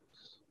bedroom.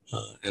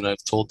 And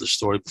I've told this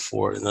story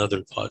before in other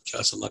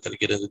podcasts. I'm not going to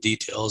get into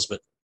details, but,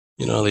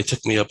 they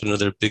took me up into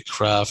their big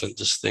craft, and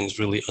just things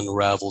really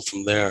unraveled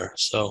from there.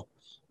 So,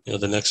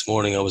 the next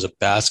morning I was a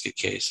basket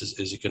case,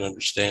 as you can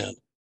understand.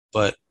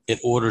 But in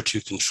order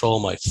to control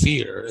my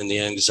fear and the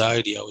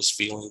anxiety I was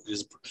feeling,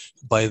 because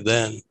by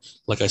then,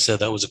 like I said,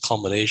 that was a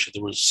culmination.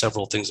 There were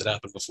several things that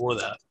happened before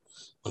that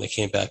when I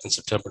came back in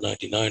September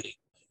 1990.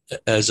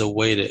 As a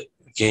way to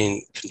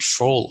gain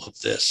control of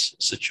this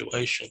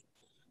situation,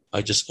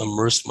 I just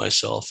immersed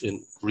myself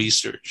in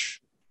research.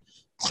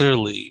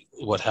 Clearly,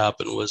 what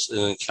happened was an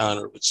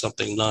encounter with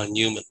something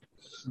non-human.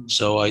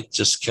 So I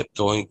just kept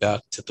going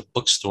back to the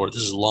bookstore.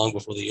 This is long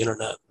before the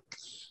internet.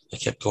 I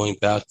kept going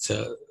back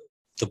to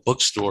the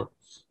bookstore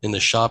in the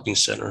shopping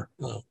center.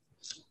 I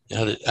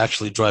had to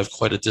actually drive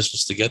quite a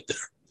distance to get there.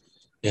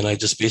 And I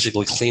just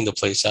basically cleaned the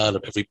place out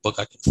of every book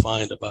I could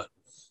find about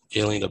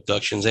alien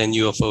abductions and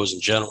UFOs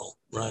in general,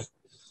 right?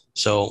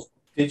 So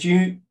did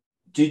you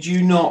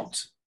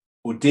not,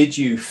 or did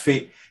you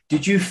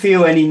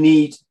feel any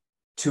need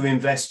to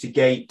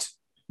investigate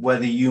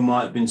whether you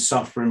might have been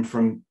suffering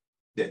from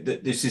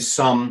that this is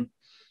some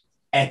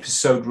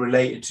episode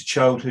related to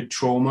childhood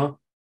trauma?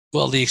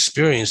 well, the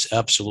experience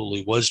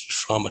absolutely was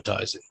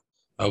traumatizing.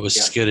 I was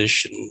Yeah.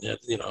 skittish and had,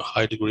 a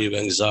high degree of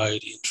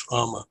anxiety and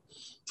trauma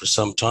for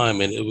some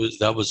time, and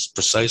that was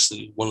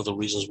precisely one of the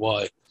reasons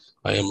why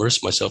I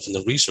immersed myself in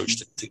the research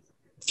to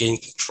gain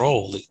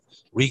control,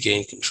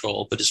 regain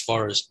control. But as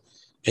far as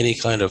any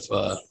kind of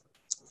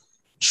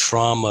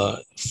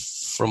trauma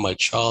from my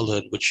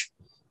childhood, which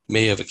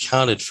may have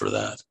accounted for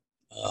that,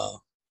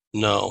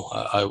 no,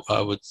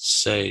 I would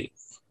say,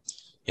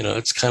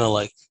 it's kind of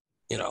like,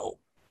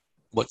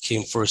 what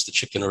came first, the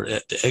chicken or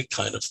the egg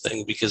kind of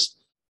thing. Because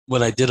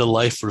when I did a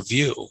life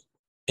review,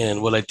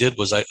 and what I did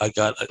was I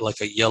got like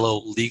a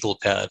yellow legal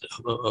pad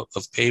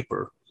of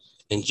paper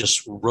and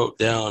just wrote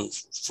down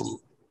from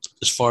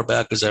as far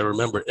back as I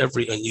remember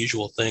every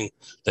unusual thing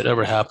that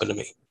ever happened to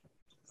me.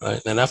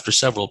 Right. And after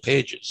several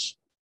pages,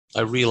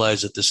 I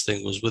realized that this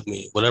thing was with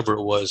me, whatever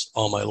it was,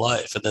 all my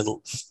life. And then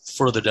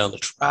further down the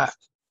track,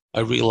 I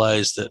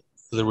realized that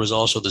there was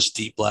also this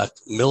deep black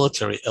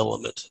military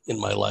element in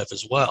my life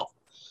as well.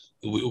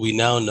 We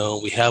now know,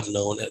 we have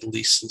known at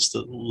least since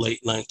the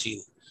late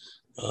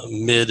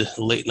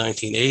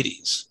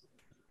 1980s,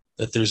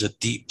 that there's a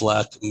deep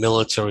black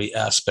military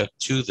aspect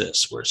to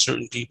this, where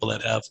certain people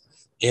that have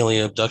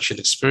alien abduction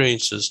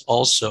experiences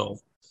also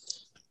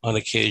on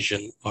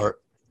occasion are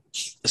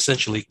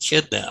essentially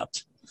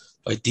kidnapped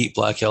by deep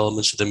black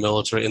elements of the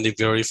military, and they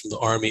vary from the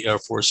Army, Air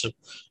Force,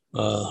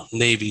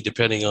 Navy,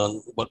 depending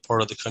on what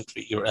part of the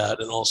country you're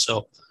at. And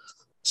also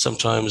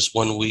sometimes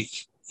 1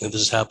 week, and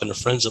this has happened to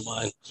friends of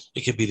mine,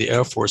 it could be the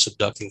Air Force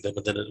abducting them,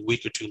 and then a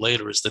week or two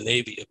later it's the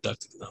Navy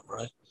abducting them,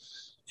 right?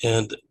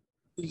 And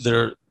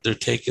they're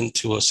taken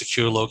to a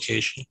secure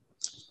location,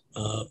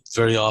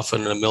 very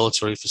often in a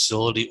military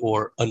facility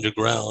or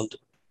underground,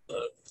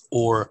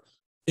 or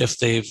if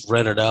they've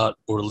rented out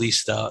or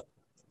leased out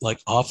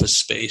like office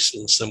space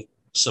in some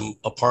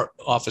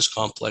office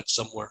complex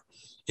somewhere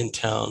in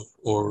town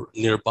or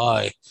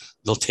nearby,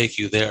 they'll take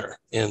you there,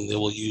 and they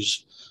will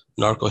use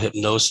narco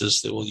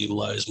hypnosis. They will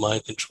utilize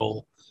mind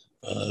control.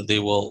 They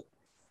will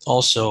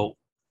also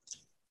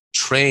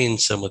train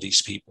some of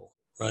these people,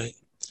 right,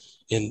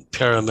 in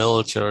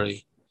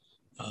paramilitary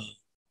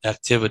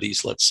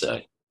activities, let's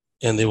say.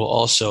 And they will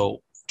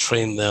also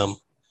train them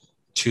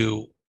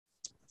to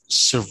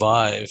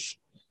survive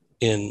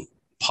in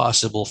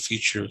possible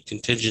future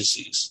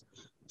contingencies,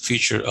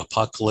 future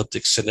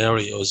apocalyptic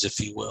scenarios, if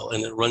you will.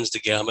 And it runs the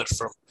gamut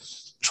from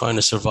trying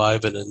to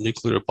survive in a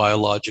nuclear,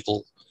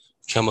 biological,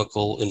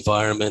 chemical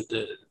environment,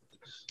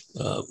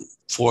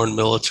 foreign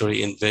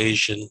military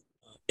invasion,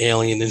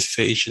 alien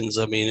invasions.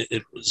 I mean,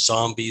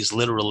 zombies,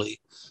 literally.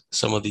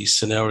 Some of these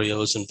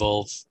scenarios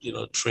involve,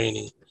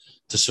 training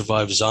to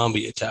survive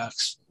zombie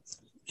attacks.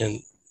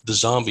 And the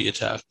zombie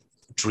attack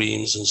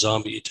dreams and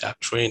zombie attack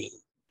training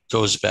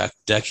goes back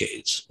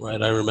decades,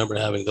 right? I remember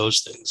having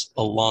those things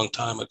a long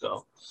time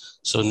ago.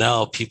 So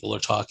now people are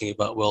talking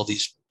about, well,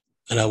 these,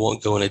 and I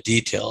won't go into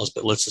details,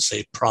 but let's just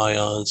say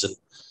prions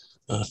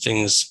and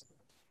things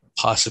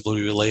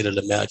possibly related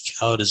to mad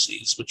cow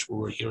disease, which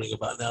we're hearing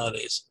about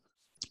nowadays.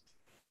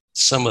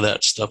 Some of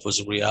that stuff was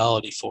a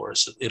reality for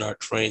us in our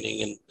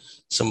training and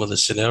some of the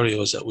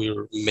scenarios that we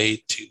were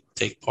made to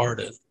take part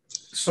in.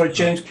 Sorry,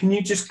 James, can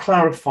you just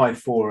clarify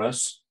for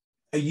us?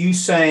 Are you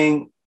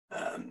saying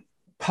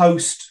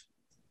post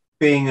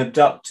being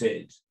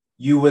abducted,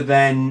 you were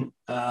then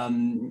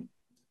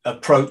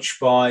approached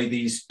by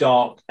these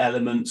dark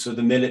elements of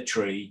the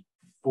military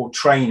for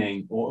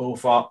training, or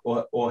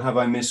have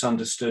I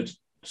misunderstood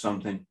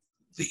something?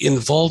 The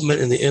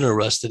involvement and the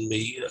interest in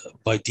me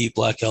by deep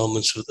black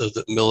elements of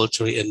the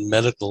military and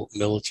medical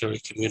military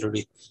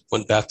community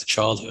went back to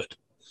childhood.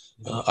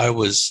 I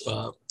was,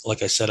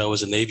 like I said, I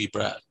was a Navy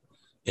brat,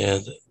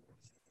 and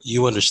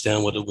you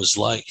understand what it was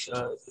like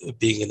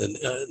being in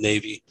the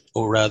Navy,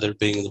 or rather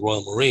being in the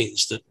Royal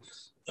Marines, that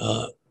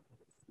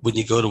when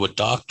you go to a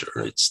doctor,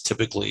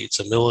 it's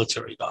a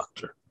military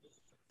doctor.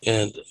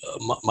 And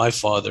my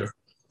father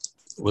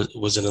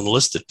was an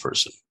enlisted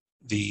person.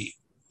 The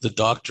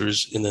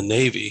doctors in the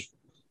Navy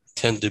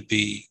tend to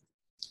be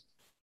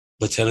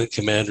lieutenant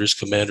commanders,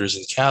 commanders,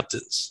 and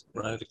captains,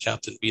 right? A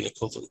captain being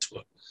equivalent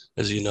to,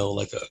 as you know,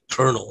 like a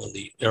colonel in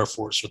the Air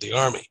Force or the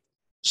Army.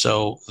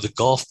 So the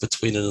gulf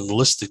between an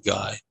enlisted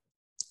guy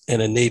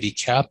and a Navy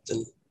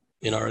captain,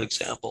 in our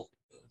example,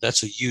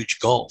 that's a huge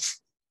gulf.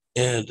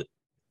 And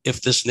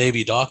if this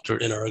Navy doctor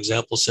in our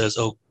example says,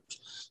 oh,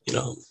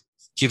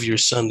 give your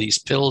son these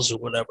pills or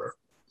whatever,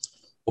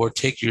 or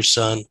take your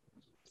son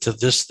to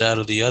this, that,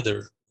 or the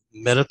other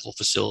medical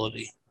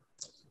facility,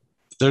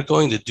 they're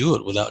going to do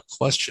it without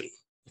question,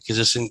 because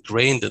it's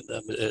ingrained in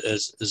them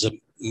as a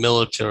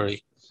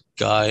military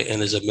guy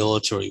and as a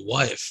military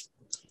wife.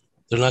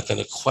 They're not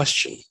going to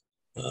question.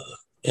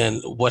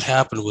 And what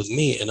happened with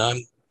me, and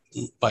I'm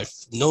by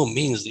no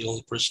means the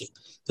only person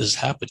this has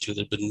happened to.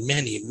 There have been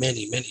many,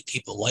 many, many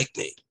people like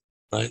me,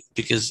 right?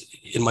 Because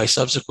in my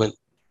subsequent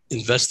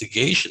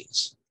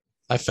investigations,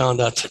 I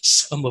found out that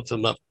some of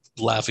them, not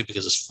laughing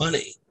because it's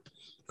funny,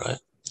 right?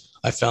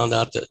 I found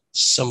out that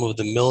some of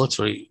the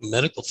military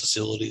medical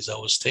facilities I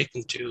was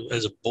taken to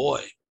as a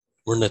boy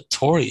were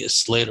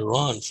notorious later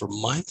on for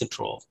mind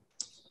control.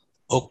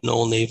 Oak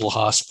Knoll Naval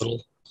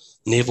Hospital,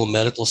 Naval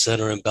Medical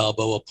Center in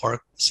Balboa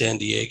Park, San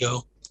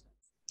Diego,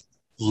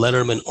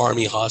 Letterman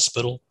Army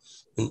Hospital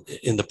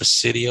in the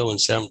Presidio in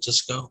San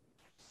Francisco.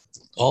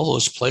 All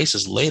those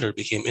places later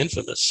became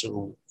infamous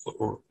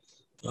or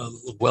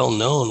well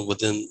known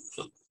within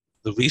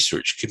the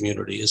research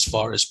community as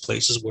far as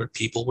places where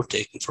people were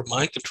taken for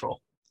mind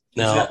control.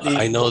 Now,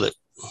 I know that.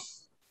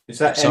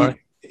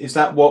 Is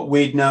that what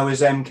we'd know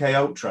as MK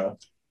Ultra?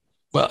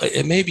 Well,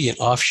 it may be an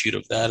offshoot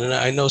of that. And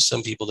I know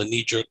some people, the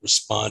knee-jerk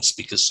response,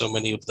 because so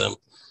many of them,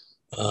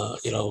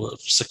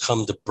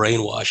 succumb to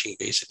brainwashing,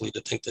 basically,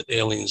 to think that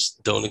aliens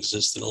don't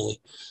exist and only,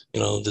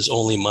 there's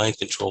only mind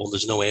control.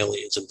 There's no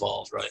aliens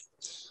involved, right?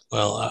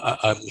 Well,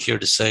 I'm here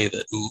to say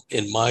that,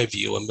 in my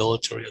view, a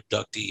military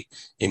abductee,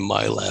 a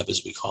MILAB,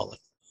 as we call it,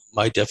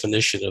 my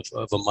definition of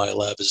a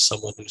MILAB is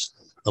someone who's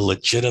a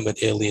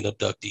legitimate alien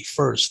abductee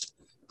first,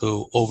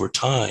 who over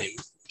time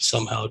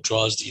somehow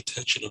draws the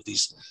attention of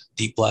these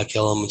deep black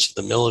elements of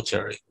the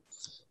military.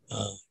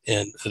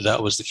 And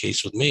that was the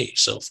case with me.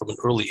 So from an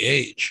early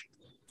age,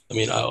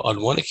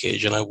 on one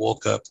occasion, I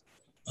woke up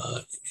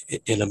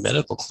in a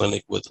medical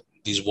clinic with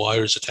these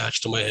wires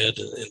attached to my head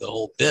and the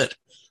whole bit,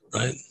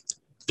 right?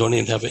 Don't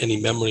even have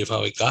any memory of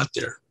how I got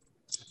there.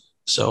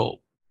 So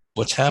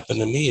what's happened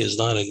to me is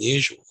not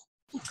unusual,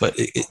 but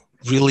it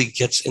really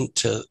gets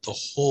into the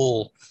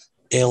whole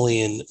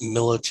alien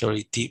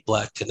military deep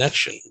black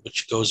connection,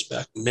 which goes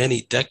back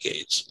many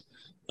decades,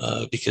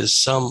 because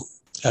some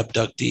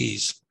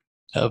abductees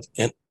have,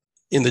 and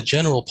in the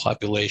general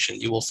population,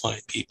 you will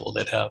find people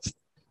that have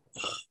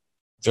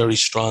very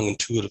strong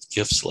intuitive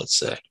gifts, let's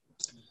say.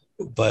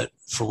 But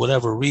for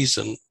whatever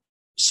reason,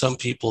 some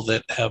people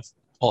that have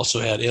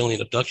also had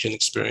alien abduction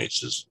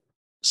experiences,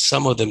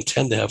 some of them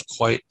tend to have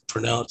quite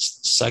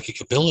pronounced psychic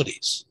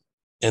abilities.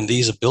 And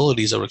these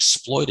abilities are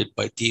exploited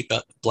by deep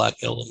black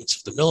elements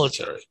of the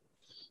military,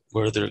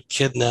 where they're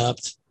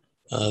kidnapped,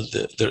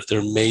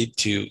 they're made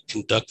to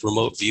conduct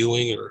remote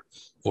viewing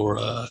or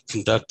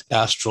conduct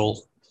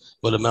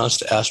what amounts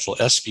to astral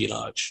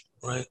espionage,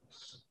 right?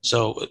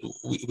 So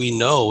we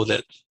know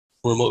that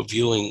remote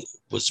viewing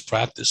was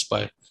practiced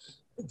by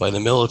the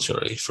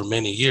military for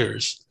many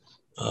years.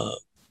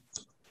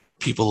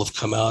 People have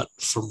come out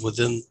from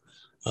within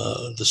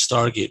the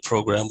Stargate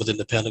program within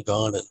the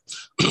Pentagon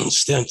and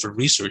Stanford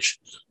Research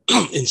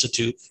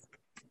Institute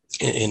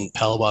in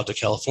Palo Alto,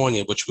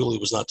 California, which really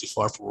was not too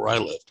far from where I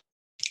lived.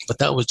 But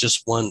that was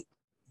just one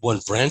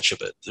branch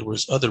of it. There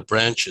was other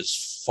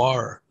branches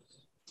far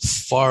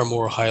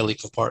more highly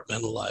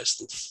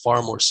compartmentalized and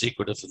far more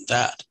secretive than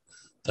that.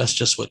 That's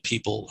just what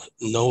people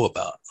know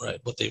about, right?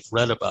 What they've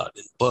read about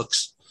in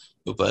books.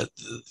 But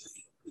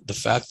the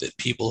fact that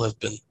people have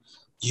been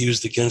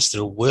used against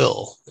their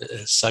will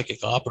as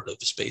psychic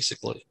operatives,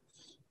 basically,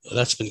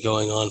 that's been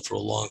going on for a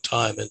long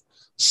time. And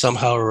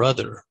somehow or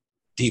other,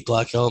 deep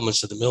black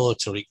elements of the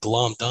military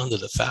glommed onto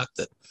the fact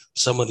that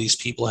some of these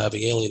people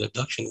having alien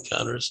abduction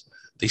encounters,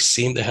 they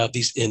seem to have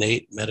these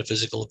innate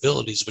metaphysical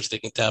abilities which they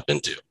can tap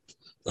into,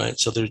 right?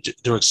 So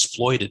they're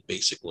exploited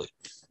basically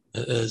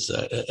as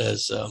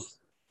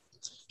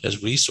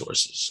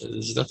resources.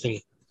 There's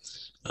nothing.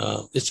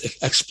 It's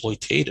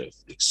exploitative,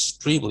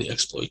 extremely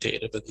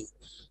exploitative, and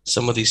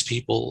some of these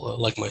people,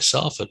 like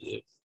myself, have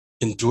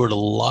endured a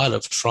lot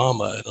of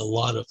trauma and a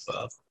lot of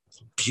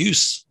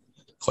abuse,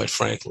 quite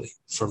frankly,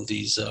 from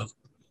these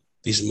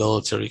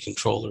military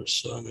controllers.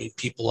 So,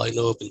 people I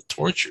know have been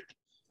tortured.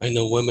 I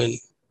know women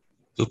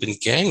who've been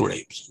gang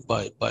raped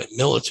by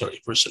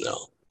military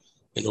personnel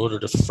in order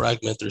to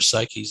fragment their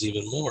psyches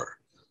even more.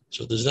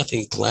 So there's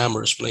nothing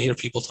glamorous. When I hear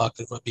people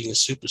talking about being a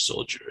super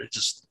soldier,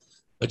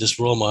 I just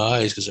roll my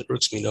eyes because it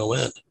irks me no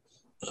end.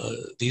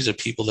 These are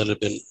people that have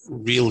been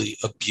really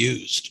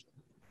abused,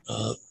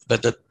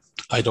 but that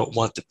I don't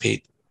want to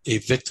paint a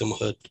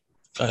victimhood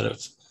kind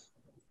of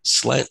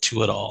slant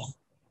to it all,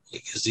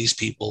 because these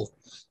people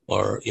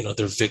are,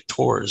 they're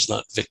victors,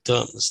 not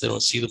victims. They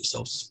don't see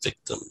themselves as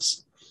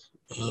victims,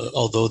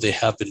 although they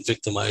have been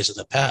victimized in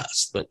the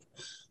past. But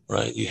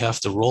right, you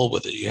have to roll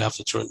with it. You have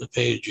to turn the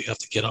page. You have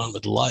to get on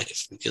with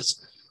life,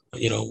 because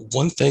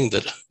one thing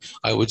that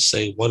I would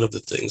say, one of the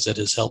things that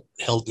has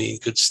held me in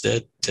good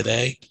stead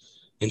today,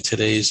 in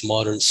today's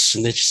modern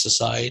snitch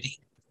society,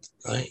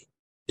 right,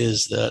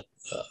 is that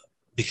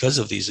because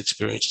of these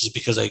experiences,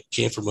 because I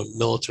came from a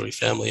military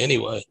family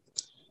anyway,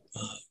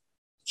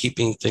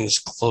 keeping things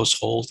close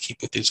hold,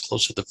 keeping things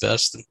close to the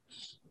vest, and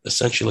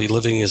essentially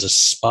living as a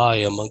spy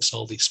amongst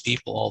all these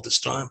people all this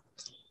time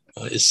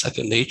is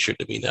second nature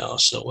to me now.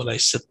 So when I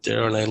sit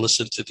there and I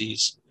listen to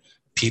these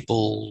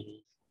people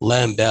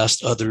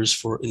lambast others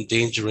for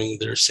endangering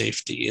their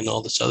safety and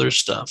all this other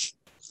stuff,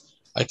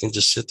 I can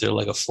just sit there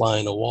like a fly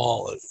in a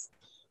wall. And,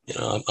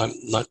 I'm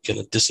not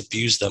going to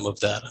disabuse them of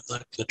that. I'm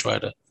not going to try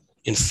to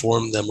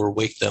inform them or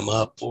wake them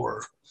up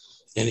or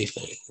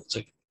anything. It's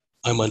like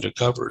I'm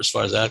undercover as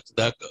far as that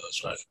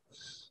goes, right?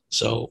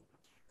 So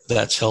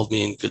that's held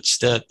me in good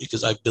stead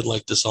because I've been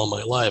like this all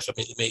my life. I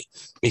mean, it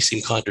may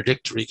seem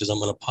contradictory because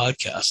I'm on a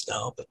podcast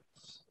now, but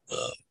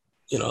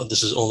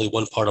this is only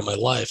one part of my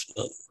life.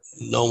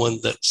 No one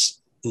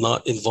that's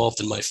not involved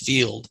in my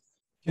field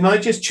Can I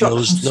just chuck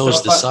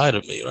knows the side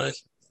of me, right?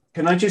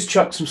 Can I just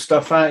chuck some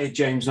stuff at you,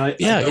 James? I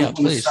don't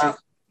please.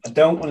 I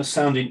don't want to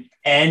sound in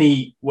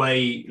any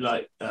way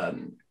like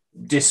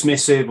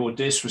dismissive or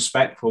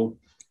disrespectful,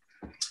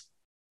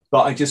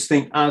 but I just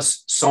think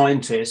as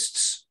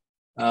scientists,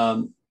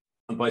 and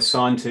by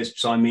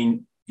scientists I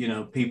mean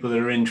people that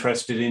are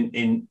interested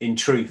in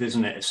truth,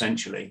 isn't it?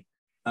 Essentially,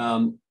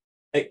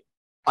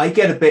 I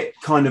get a bit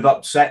kind of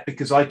upset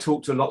because I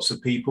talk to lots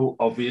of people,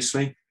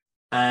 obviously,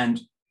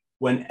 and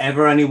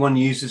whenever anyone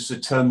uses the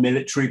term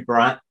military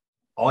brat,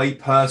 I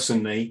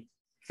personally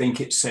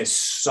think it says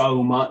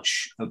so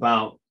much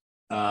about,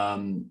 I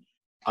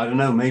don't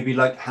know, maybe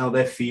like how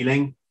they're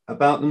feeling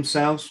about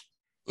themselves.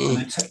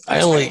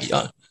 I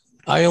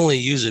only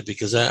use it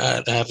because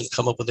I haven't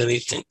come up with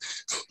anything,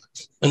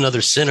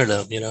 another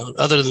synonym,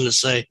 other than to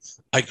say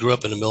I grew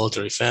up in a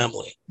military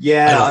family.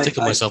 Yeah, I don't think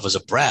of myself as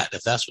a brat,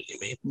 if that's what you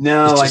mean.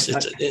 No, it's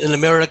an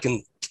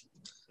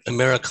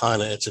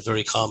Americana, it's a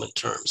very common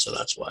term, so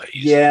that's why I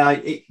use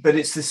it. But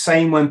it's the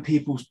same when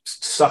people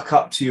suck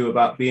up to you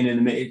about being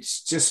in the.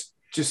 It's just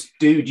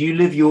dude, you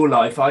live your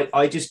life.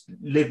 I just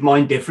live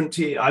mine different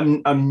to you.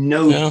 I'm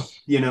no,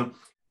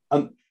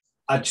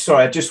 I'm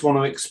sorry. I just want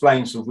to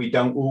explain so we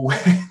don't all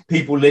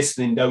people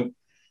listening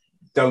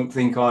don't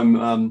think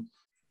I'm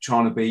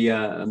trying to be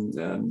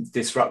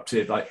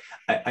disruptive.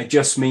 I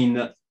just mean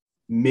that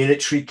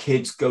military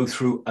kids go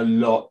through a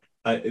lot.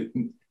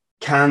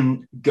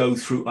 Can go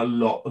through a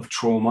lot of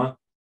trauma,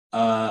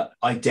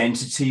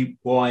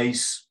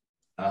 identity-wise,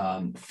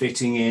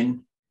 fitting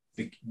in,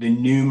 the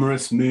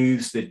numerous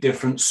moves, the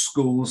different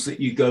schools that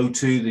you go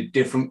to, the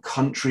different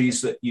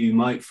countries that you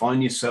might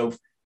find yourself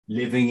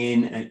living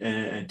in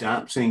and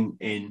adapting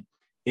in.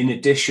 In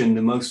addition,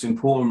 the most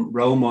important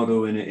role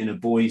model in a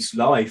boy's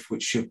life,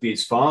 which should be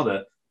his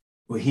father,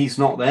 well, he's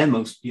not there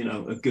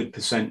a good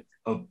percent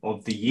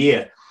of the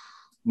year.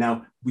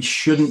 Now, we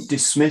shouldn't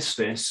dismiss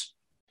this.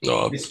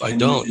 No, I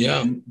don't.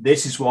 Yeah.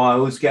 This is why I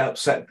always get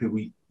upset with people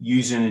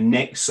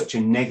using such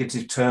a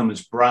negative term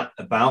as brat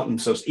about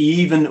themselves.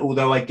 Even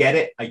although I get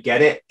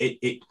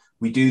it.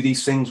 We do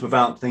these things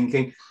without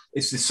thinking.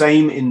 It's the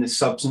same in the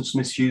substance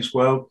misuse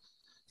world.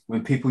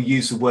 When people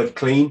use the word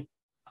clean,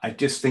 I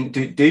just think,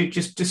 dude,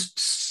 just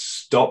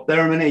stop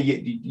there a minute.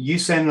 You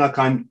saying like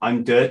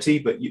I'm dirty,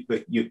 but you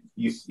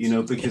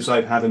because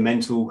I've had a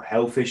mental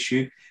health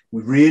issue.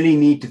 We really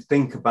need to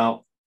think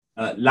about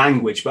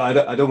language, but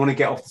I don't want to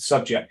get off the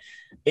subject.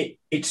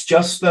 It's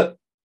just that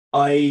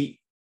I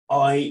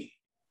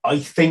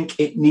think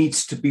it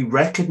needs to be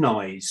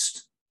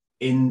recognized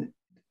in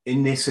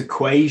this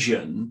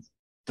equation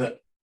that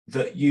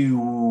you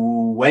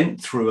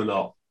went through a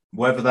lot,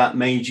 whether that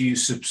made you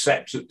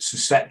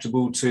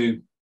susceptible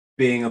to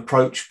being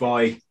approached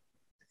by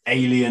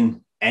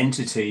alien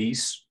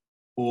entities,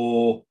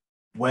 or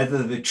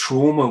whether the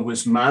trauma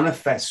was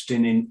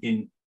manifesting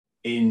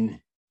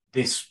in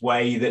this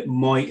way that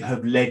might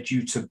have led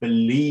you to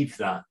believe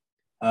that.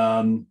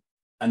 And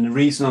the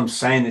reason I'm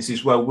saying this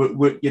is, well,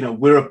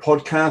 we're a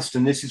podcast,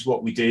 and this is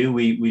what we do.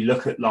 We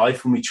look at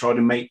life and we try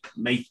to make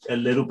a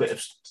little bit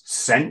of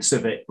sense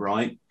of it,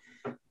 right?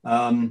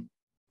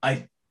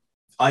 I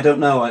don't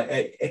know.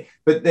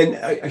 But then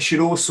I should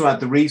also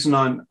add the reason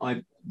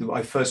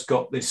I first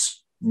got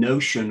this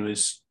notion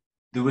was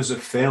there was a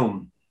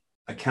film.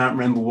 I can't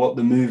remember what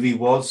the movie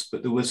was,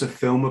 but there was a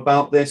film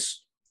about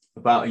this,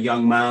 about a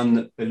young man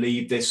that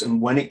believed this.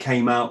 And when it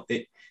came out,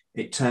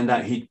 it turned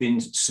out he'd been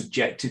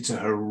subjected to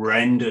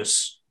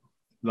horrendous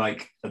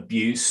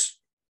abuse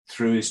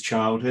through his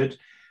childhood.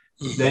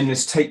 Mm-hmm. Then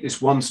let's take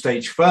this one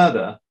stage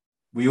further.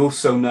 We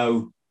also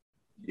know,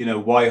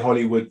 why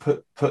Hollywood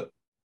put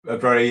a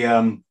very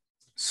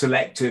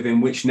selective in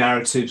which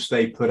narratives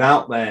they put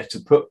out there to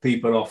put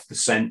people off the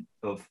scent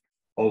of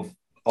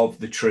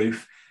the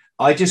truth.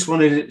 I just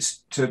wanted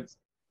to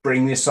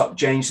bring this up,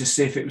 James, to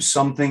see if it was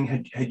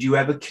something. Had you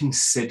ever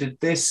considered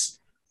this,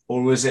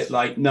 or was it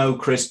like, no,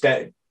 Chris,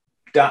 that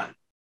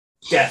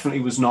definitely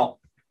was not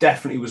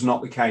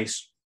the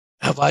case?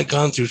 Have I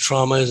gone through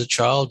trauma as a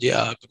child?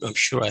 Yeah, I'm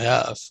sure I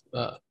have.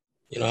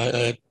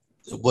 It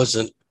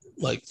wasn't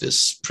like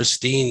this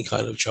pristine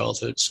kind of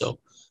childhood, so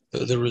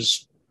there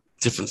was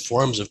different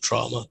forms of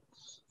trauma.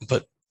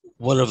 But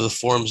one of the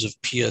forms of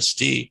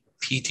PTSD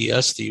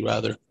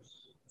rather,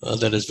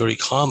 that is very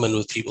common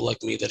with people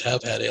like me that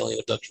have had alien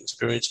abduction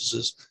experiences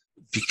is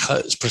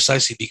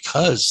precisely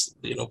because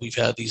we've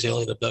had these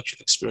alien abduction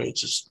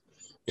experiences.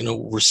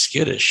 We're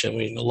skittish. I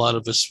mean, a lot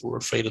of us were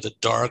afraid of the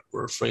dark.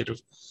 We're afraid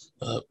of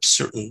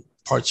certain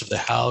parts of the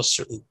house.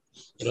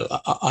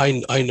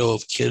 I know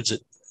of kids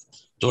at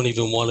don't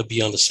even want to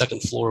be on the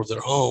second floor of their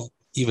home,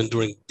 even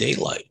during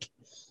daylight,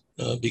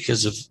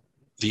 because of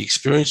the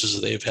experiences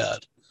that they've had.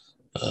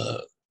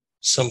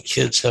 Some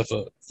kids have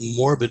a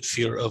morbid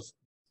fear of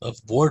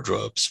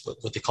wardrobes,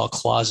 what they call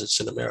closets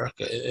in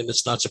America. And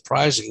it's not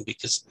surprising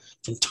because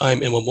from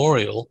time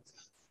immemorial,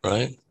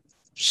 right,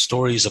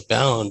 stories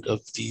abound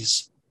of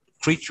these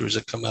creatures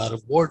that come out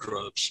of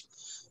wardrobes.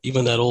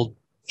 Even that old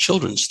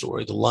children's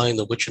story, The Lion,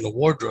 the Witch, and the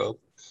Wardrobe,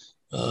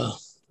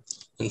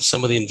 and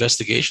some of the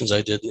investigations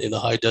I did in the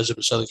high desert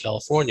of Southern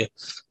California,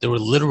 there were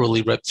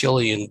literally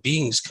reptilian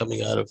beings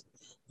coming out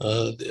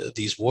of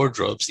these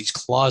wardrobes, these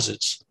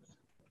closets,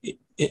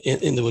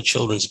 into a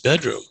children's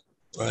bedroom,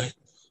 right?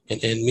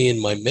 And me and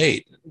my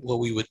mate, what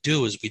we would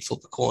do is we'd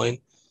flip a coin.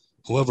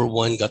 Whoever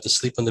won got to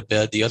sleep on the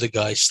bed. The other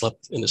guy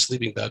slept in a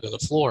sleeping bag on the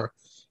floor.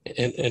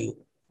 And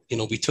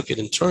we took it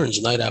in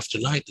turns night after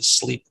night to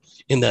sleep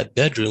in that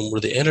bedroom where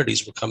the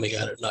entities were coming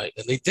out at night.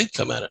 And they did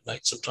come out at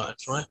night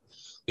sometimes, right?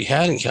 We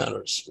had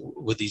encounters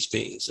with these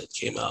beings that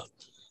came out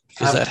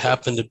because that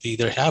happened to be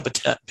their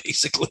habitat,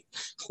 basically,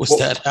 was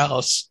that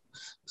house.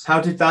 How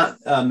did that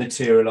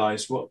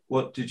materialize?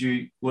 What did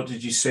you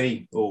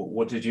see, or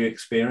what did you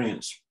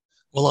experience?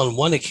 Well, on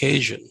one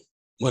occasion,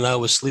 when I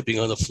was sleeping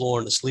on the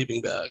floor in a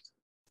sleeping bag,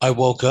 I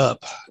woke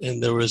up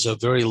and there was a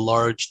very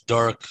large,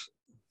 dark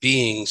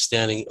being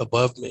standing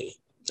above me.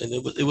 And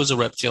it was a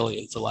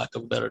reptilian, for lack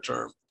of a better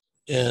term.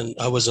 And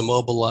I was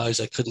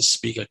immobilized. I couldn't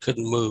speak. I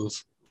couldn't move.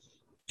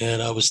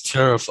 And I was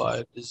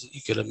terrified, as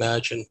you could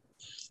imagine.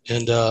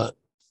 And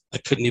I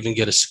couldn't even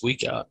get a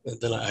squeak out. And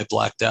then I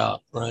blacked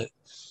out, right?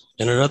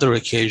 And another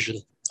occasion,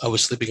 I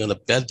was sleeping on a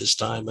bed this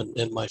time,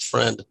 and my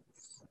friend,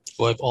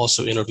 who I've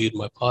also interviewed in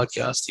my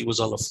podcast, he was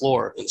on the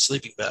floor in a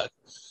sleeping bag.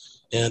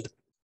 And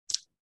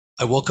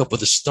I woke up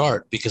with a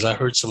start because I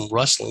heard some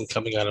rustling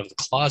coming out of the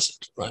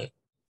closet, right?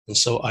 And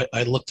so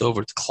I looked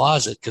over at the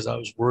closet because I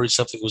was worried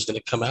something was going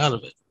to come out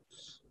of it.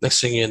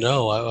 Next thing you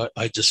know,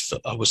 I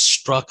was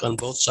struck on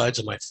both sides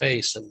of my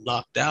face and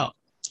knocked out.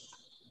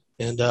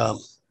 And,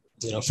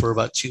 for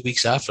about 2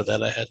 weeks after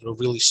that, I had a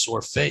really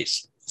sore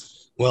face.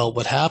 Well,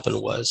 what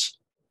happened was,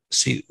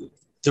 it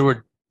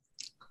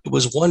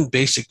was one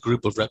basic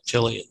group of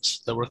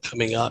reptilians that were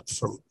coming out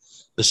from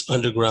this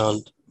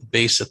underground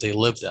base that they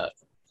lived at,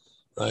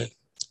 right?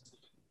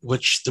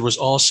 Which there was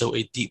also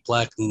a deep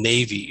black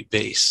Navy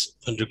base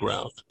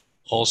underground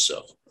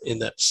also in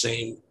that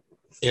same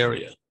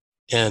area.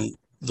 And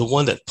the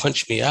one that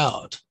punched me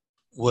out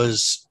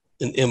was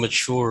an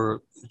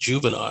immature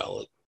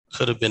juvenile. It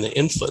could have been an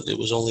infant. It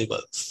was only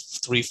about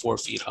 3-4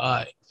 feet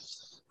high.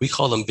 We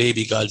call them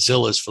baby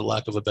Godzillas, for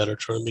lack of a better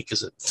term,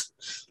 because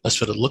that's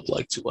what it looked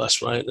like to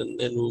us, right? And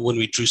when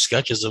we drew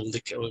sketches of them,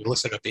 it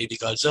looks like a baby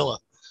Godzilla.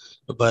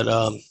 But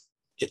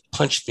it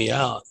punched me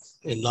out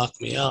and knocked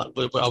me out.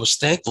 But I was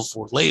thankful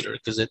for it later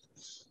because it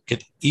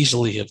could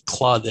easily have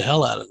clawed the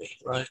hell out of me,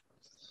 right?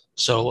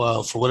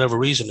 So for whatever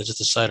reason, it just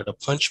decided to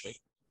punch me,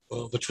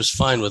 which was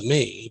fine with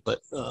me.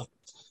 But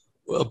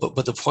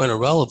the point of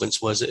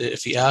relevance was,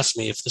 if he asked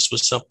me if this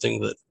was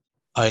something that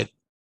I had,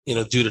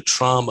 due to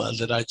trauma,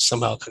 that I'd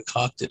somehow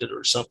concocted it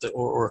or something,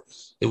 or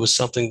it was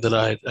something that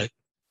I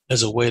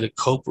as a way to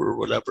cope or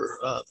whatever.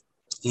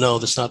 No,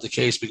 that's not the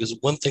case, because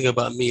one thing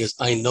about me is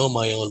I know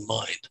my own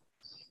mind,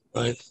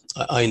 right?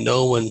 I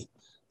know when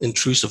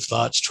intrusive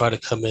thoughts try to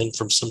come in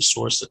from some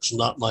source that's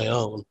not my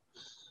own,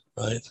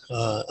 right?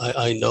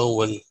 I know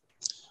when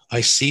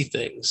I see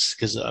things,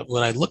 because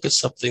when I look at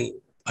something,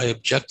 I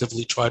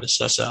objectively try to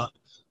suss out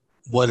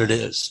what it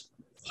is,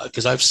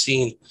 because I've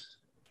seen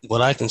what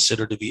I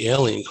consider to be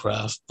alien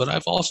craft, but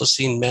I've also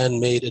seen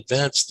man-made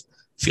advanced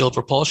field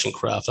propulsion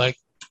craft. I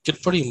could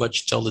pretty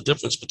much tell the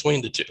difference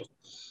between the two.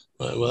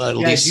 Well, at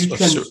least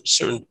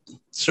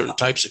certain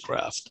types of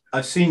craft.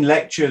 I've seen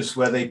lectures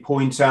where they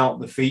point out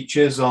the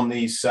features on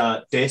these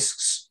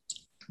discs,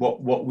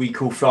 what we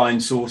call flying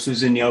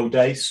saucers in the old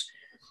days.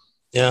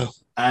 Yeah.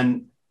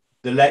 And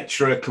the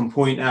lecturer can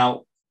point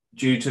out,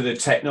 due to the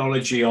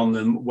technology on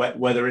them,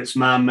 whether it's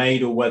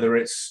man-made or whether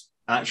it's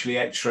actually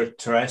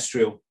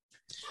extraterrestrial.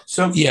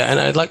 So yeah, and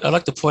I'd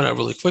like to point out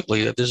really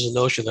quickly that there's a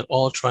notion that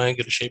all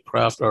triangular-shaped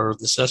craft are of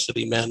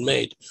necessity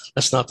man-made.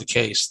 That's not the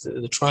case.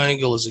 The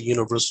triangle is a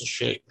universal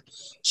shape.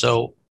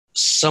 So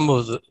some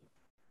of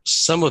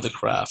the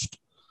craft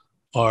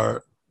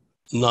are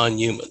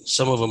non-human.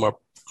 Some of them are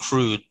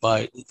crewed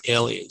by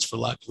aliens, for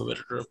lack of a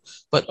better term.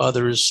 But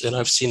others, and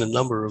I've seen a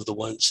number of the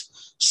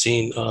ones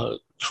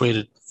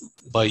created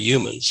by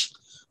humans.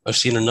 I've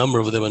seen a number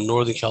of them in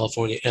Northern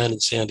California and in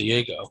San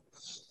Diego.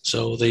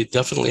 So they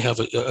definitely have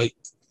a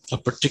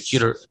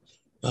particular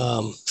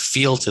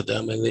feel to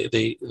them, and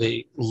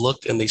they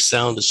look and they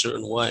sound a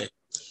certain way.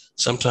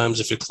 Sometimes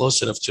if you're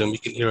close enough to them, you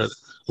can hear an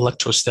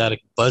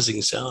electrostatic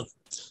buzzing sound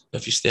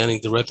if you're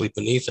standing directly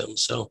beneath them.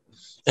 So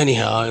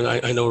anyhow,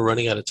 I know we're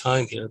running out of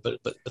time here, but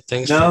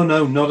thanks for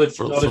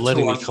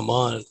letting me come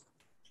on.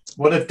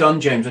 What I've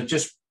done, James, I've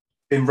just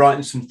been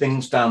writing some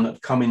things down that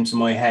have come into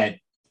my head,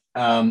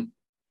 and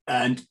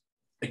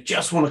I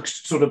just want to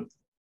sort of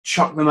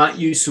chuck them at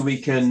you so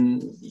we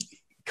can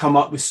come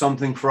up with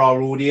something for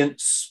our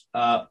audience.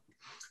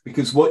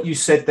 because what you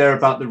said there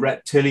about the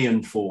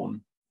reptilian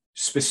form,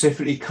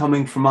 specifically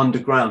coming from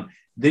underground,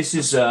 this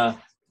is a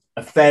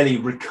fairly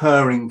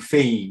recurring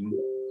theme.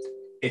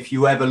 If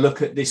you ever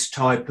look at this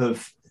type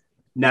of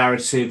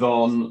narrative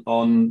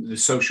on the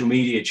social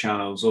media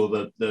channels or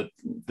the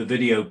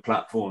video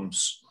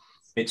platforms,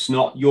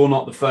 you're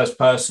not the first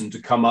person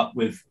to come up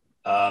with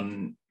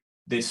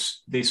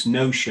this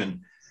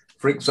notion.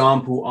 For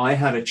example, I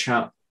had a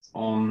chap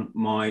on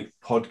my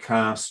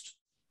podcast,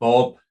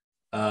 Bob.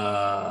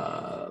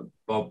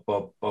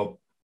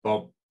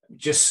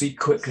 Just see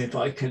quickly if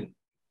I can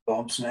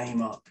Bob's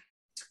name up.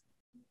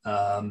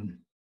 Oh,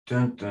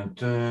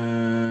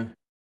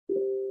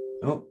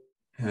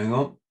 hang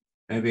on.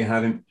 Maybe I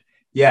had him.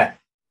 Yeah,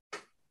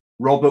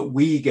 Robert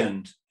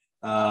Wiegand.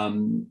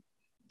 And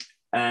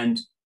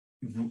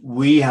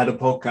we had a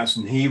podcast,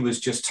 and he was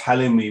just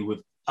telling me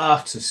with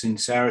utter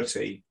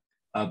sincerity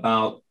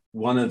about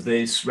one of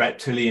these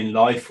reptilian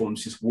life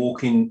forms just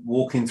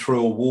walking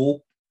through a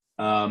wall.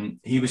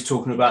 He was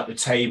talking about the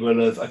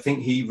table of, I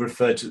think he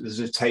referred to it as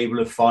a table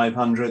of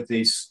 500,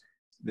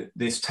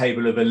 this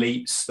table of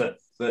elites that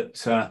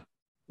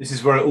this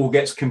is where it all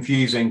gets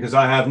confusing, because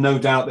I have no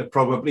doubt there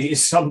probably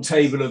is some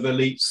table of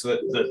elites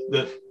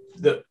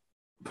that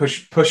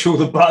push all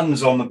the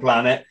buttons on the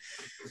planet.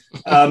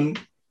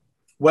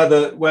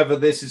 Whether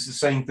this is the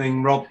same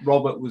thing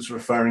Robert was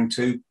referring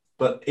to,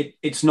 but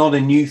it's not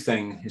a new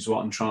thing, is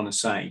what I'm trying to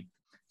say.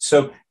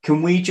 So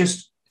can we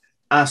just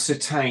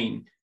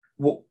ascertain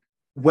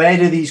where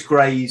do these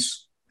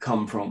greys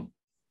come from?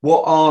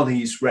 What are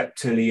these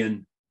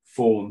reptilian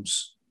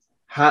forms?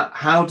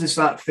 How does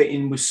that fit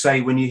in with,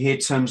 say, when you hear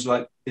terms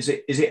like, is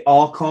it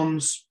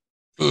archons,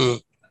 who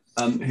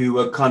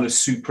are kind of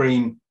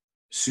supreme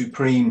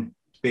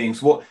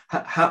beings?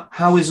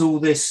 How is all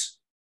this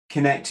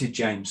connected,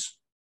 James?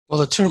 Well,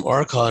 the term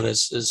archon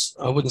is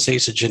I wouldn't say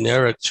it's a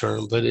generic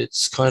term, but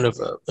it's kind of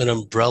an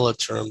umbrella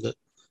term that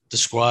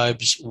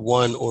describes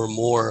one or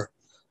more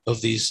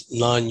of these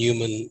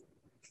non-human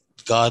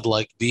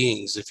godlike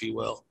beings, if you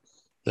will,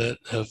 that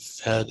have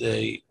had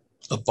a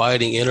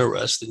abiding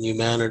interest in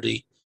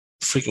humanity,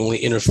 frequently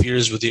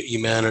interferes with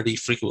humanity,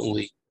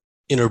 frequently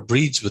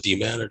interbreeds with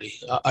humanity.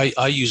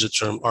 I use the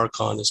term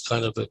archon as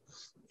kind of a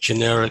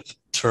generic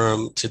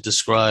term to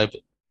describe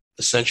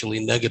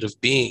essentially negative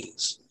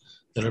beings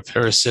that are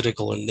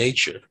parasitical in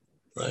nature,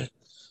 right?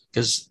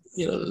 Because,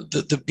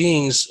 the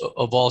beings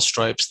of all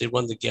stripes, they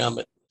run the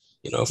gamut,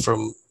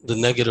 from the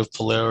negative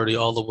polarity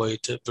all the way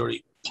to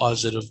very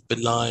positive,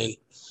 benign,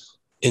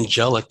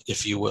 angelic,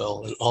 if you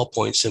will, and all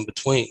points in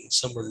between.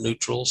 Some are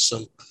neutral,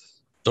 some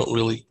don't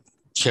really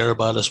care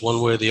about us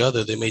one way or the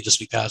other. They may just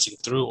be passing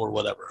through or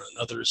whatever, and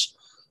others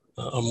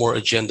are more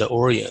agenda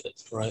oriented,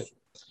 right?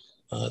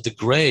 The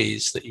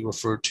grays that you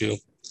referred to,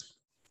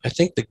 I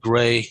think the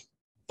gray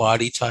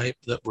body type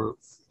that we're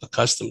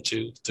accustomed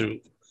to through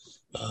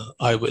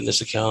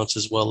eyewitness accounts,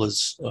 as well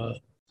as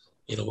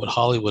what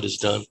Hollywood has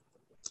done,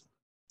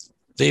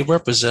 they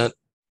represent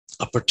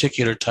a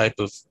particular type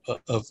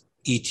of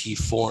ET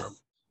form.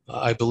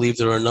 I believe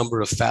there are a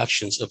number of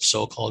factions of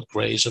so-called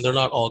grays, and they're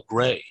not all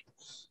gray.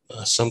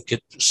 Some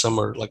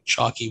are like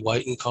chalky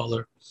white in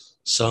color.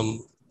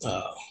 Some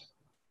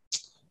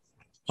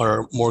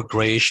are more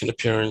grayish in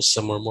appearance.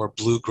 Some are more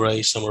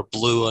blue-gray. Some are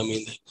blue. I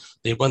mean,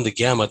 they run the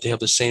gamut. They have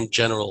the same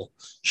general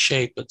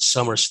shape, but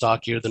some are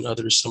stockier than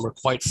others. Some are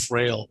quite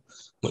frail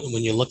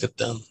when you look at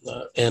them.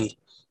 And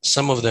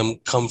some of them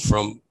come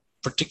from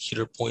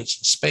particular points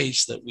in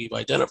space that we've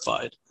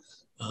identified.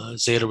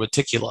 Zeta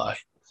Reticuli,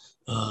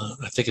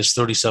 I think it's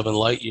 37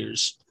 light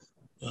years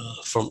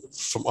from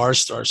our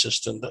star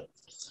system.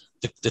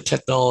 The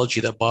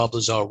technology that Bob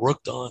Lazar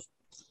worked on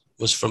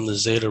was from the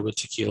Zeta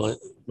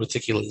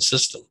Reticulan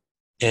system.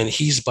 And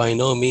he's by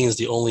no means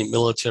the only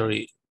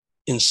military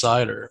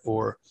insider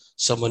or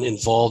someone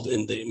involved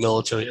in the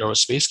military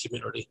aerospace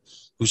community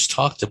who's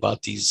talked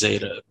about these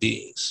Zeta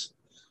beings.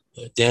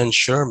 Dan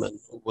Sherman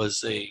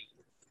was a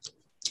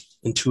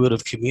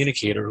intuitive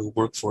communicator who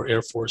worked for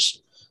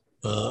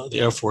the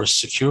Air Force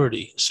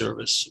Security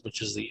Service,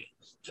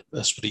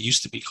 that's what it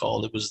used to be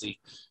called. It was the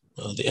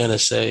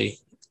NSA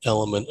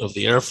element of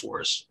the Air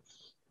Force.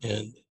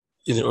 And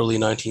in the early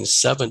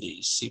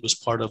 1970s, he was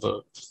part of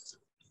a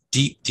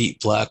deep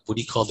black, what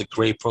he called the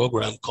gray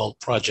program called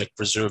Project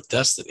Preserve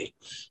Destiny.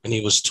 And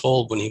he was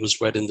told when he was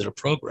read into the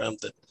program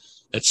that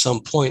at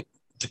some point,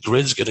 the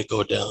grid's going to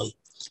go down.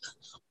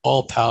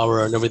 All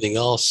power and everything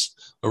else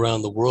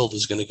around the world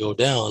is going to go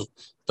down,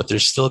 but they're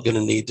still going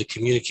to need to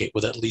communicate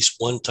with at least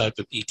one type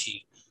of ET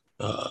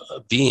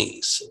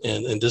beings.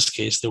 And in this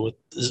case, there were,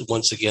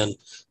 once again,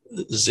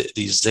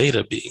 these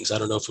Zeta beings. I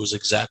don't know if it was the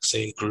exact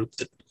same group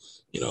that,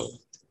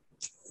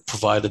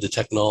 provided the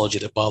technology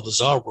that Bob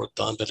Lazar worked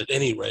on, but at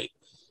any rate,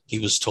 he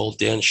was told,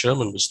 Dan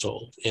Sherman was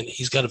told, and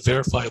he's got a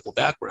verifiable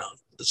background,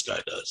 this guy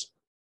does,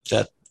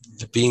 that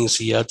the beings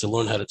he had to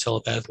learn how to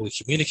telepathically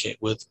communicate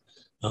with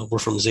were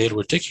from Zeta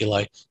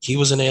Reticuli. He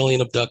was an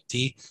alien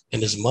abductee,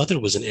 and his mother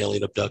was an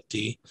alien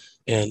abductee,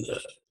 and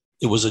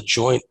it was a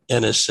joint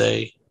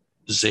NSA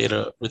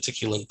Zeta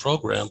Reticulan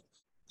program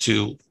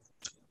to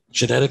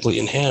genetically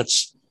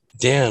enhance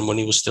Dan when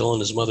he was still in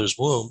his mother's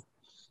womb,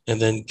 and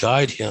then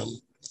guide him,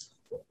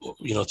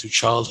 through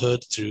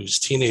childhood, through his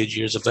teenage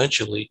years,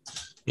 eventually,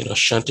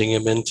 shunting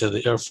him into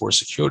the Air Force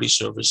Security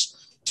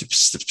Service to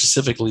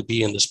specifically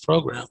be in this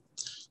program.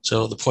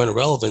 So the point of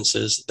relevance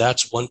is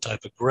that's one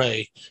type of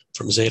gray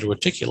from Zeta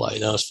Reticuli.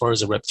 Now, as far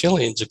as the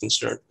reptilians are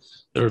concerned,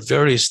 there are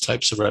various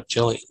types of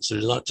reptilians.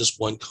 There's not just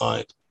one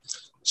kind.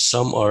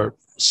 Some are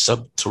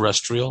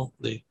subterrestrial.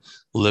 They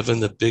live in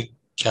the big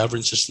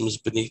cavern systems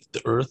beneath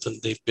the earth,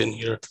 and they've been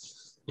here,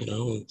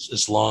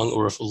 as long,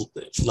 or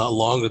if not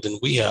longer than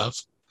we have.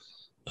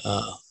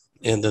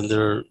 And then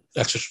there are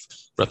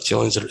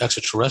reptilians that are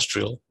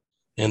extraterrestrial,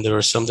 and there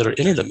are some that are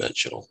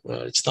interdimensional.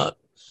 It's not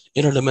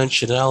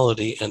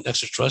interdimensionality and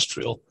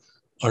extraterrestrial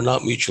are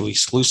not mutually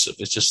exclusive.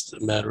 It's just a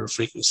matter of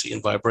frequency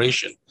and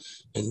vibration.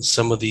 And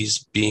some of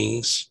these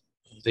beings,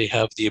 they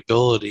have the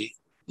ability,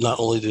 not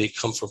only do they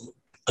come from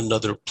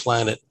another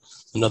planet,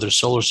 another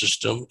solar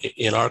system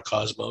in our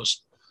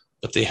cosmos,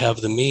 but they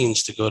have the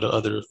means to go to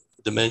other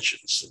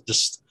dimensions.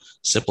 Just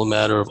simple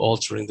matter of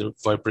altering their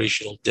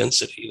vibrational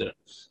density,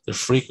 their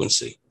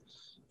frequency.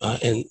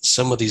 And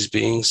some of these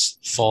beings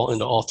fall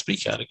into all three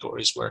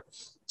categories, where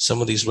some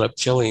of these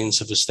reptilians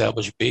have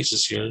established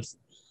bases here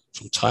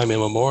from time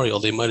immemorial.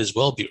 They might as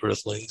well be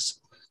Earthlings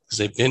because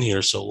they've been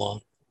here so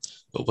long.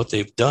 But what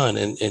they've done,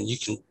 and you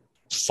can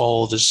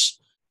follow this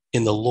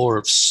in the lore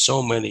of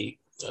so many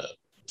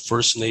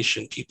First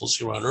Nation peoples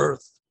here on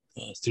Earth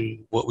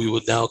through what we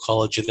would now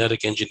call a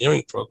genetic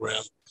engineering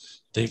program.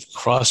 They've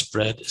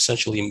crossbred,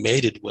 essentially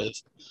mated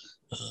with,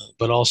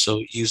 but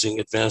also using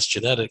advanced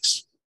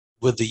genetics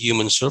with the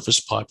human surface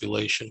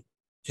population,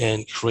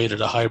 and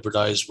created a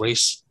hybridized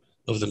race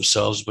of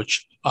themselves,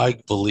 which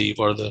I believe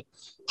are the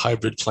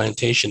hybrid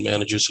plantation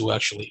managers who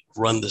actually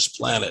run this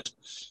planet.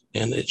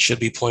 And it should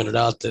be pointed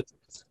out that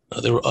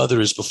there were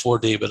others before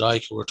David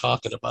Icke who were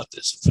talking about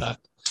this. In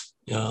fact,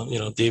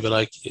 David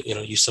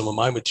Icke, used some of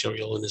my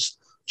material in his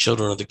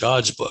Children of the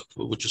Gods book,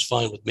 which is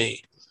fine with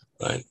me,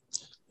 right?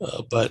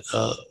 But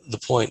the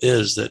point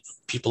is that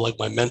people like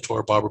my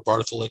mentor, Barbara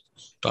Bartholick,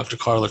 Dr.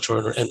 Carla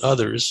Turner, and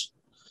others.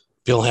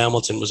 Bill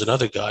Hamilton was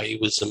another guy. He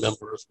was a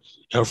member of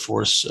Air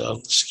Force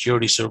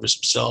Security Service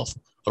himself,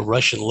 a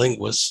Russian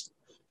linguist.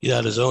 He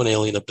had his own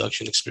alien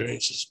abduction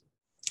experiences.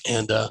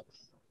 And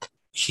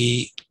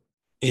he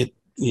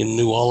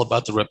knew all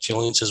about the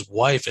reptilians. His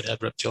wife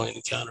had reptilian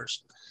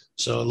encounters.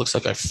 So it looks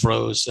like I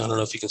froze. I don't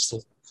know if you can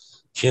still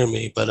hear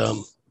me, but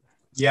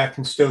yeah, I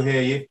can still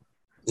hear you.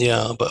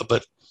 Yeah,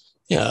 but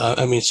yeah,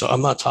 I mean, so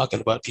I'm not talking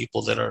about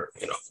people that are,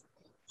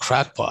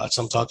 crackpots.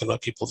 I'm talking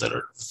about people that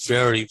are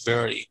very,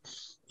 very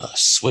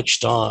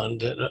switched on,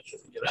 that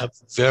have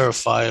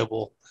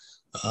verifiable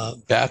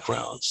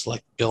backgrounds.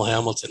 Like Bill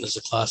Hamilton is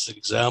a classic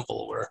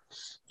example where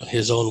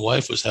his own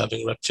wife was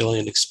having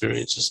reptilian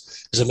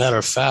experiences. As a matter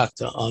of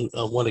fact, on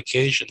one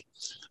occasion,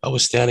 I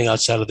was standing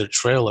outside of their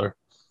trailer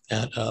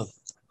at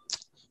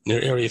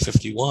near Area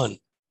 51.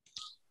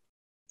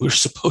 We were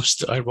supposed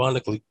to,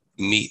 ironically,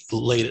 meet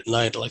late at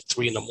night, like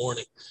 3 a.m,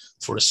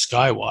 for a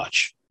sky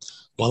watch.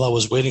 While I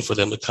was waiting for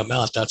them to come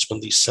out, that's when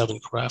these 7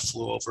 craft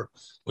flew over,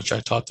 which I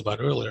talked about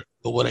earlier.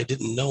 But what I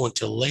didn't know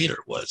until later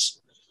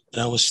was,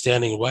 and I was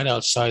standing right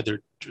outside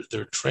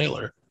their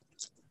trailer,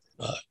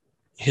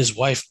 his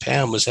wife,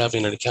 Pam, was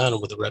having an encounter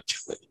with a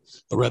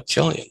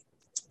reptilian.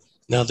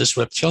 Now, this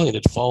reptilian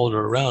had followed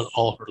her around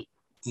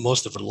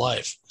most of her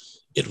life.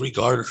 It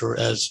regarded her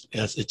as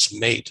its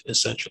mate,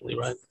 essentially,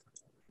 right?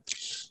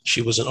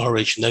 She was an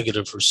Rh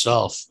negative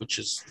herself, which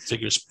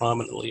figures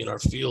prominently in our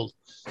field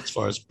as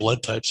far as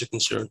blood types are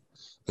concerned.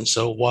 And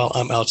so while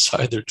I'm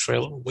outside their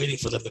trailer waiting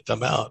for them to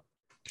come out,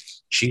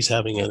 she's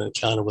having an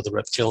encounter with a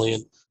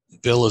reptilian.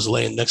 Bill is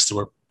laying next to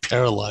her,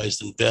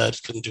 paralyzed in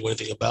bed, couldn't do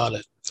anything about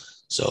it.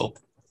 So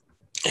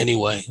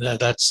anyway,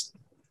 that's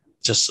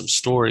just some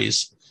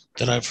stories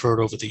that I've heard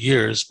over the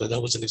years, but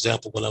that was an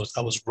example when I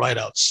was right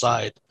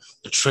outside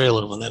the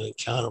trailer when that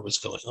encounter was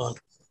going on.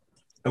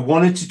 I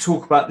wanted to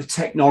talk about the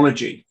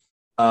technology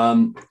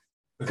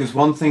because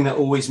one thing that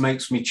always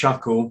makes me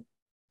chuckle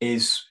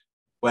is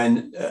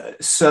when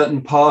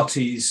certain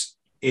parties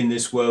in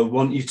this world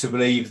want you to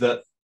believe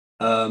that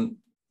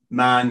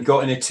man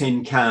got in a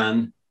tin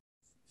can,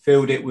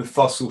 filled it with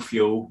fossil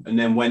fuel, and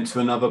then went to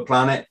another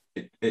planet.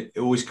 It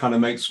always kind of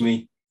makes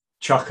me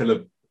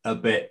chuckle a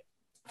bit,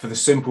 for the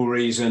simple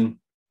reason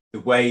the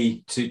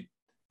way to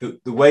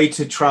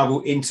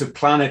travel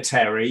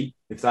interplanetary,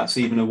 if that's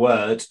even a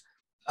word,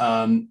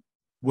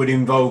 would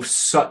involve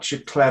such a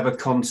clever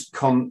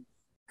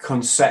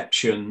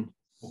conception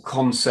or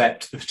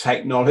concept of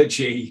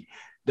technology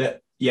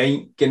that you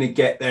ain't going to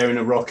get there in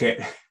a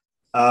rocket.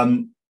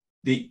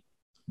 The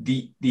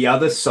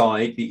other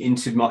side, the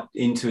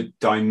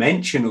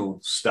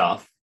interdimensional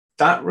stuff,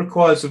 that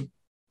requires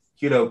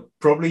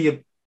probably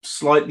a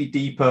slightly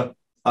deeper,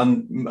 a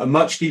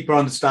much deeper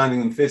understanding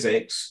than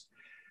physics,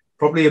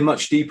 probably a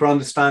much deeper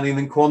understanding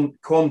than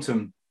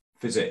quantum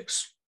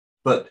physics.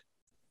 But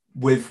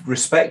with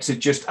respect to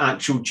just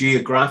actual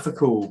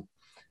geographical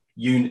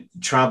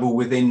travel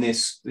within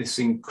this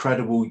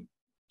incredible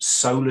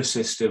solar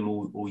system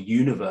or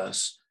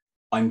universe,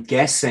 I'm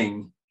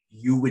guessing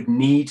you would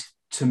need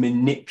to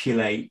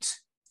manipulate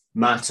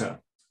matter,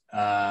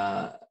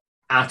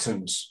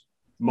 atoms,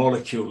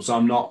 molecules.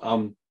 I'm not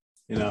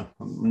a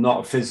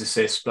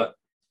physicist, but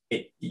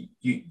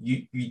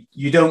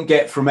you don't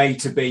get from A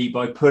to B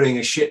by putting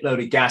a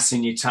shitload of gas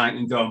in your tank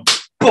and going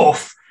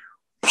boof,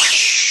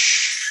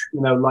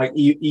 like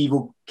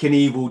Evil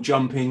Knievel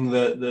jumping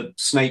the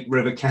Snake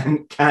River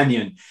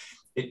Canyon.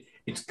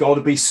 It's got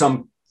to be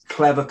some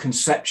clever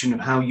conception of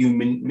how you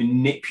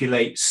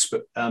manipulate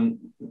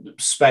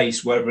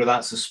space, whether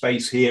that's a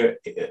space here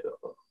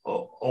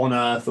on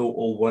Earth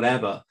or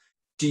whatever.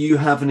 Do you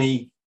have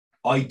any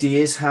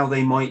ideas how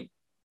it's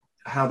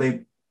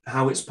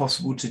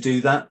possible to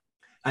do that?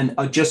 And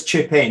I just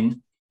chip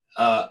in,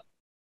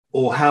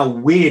 or how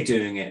we're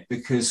doing it,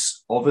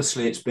 because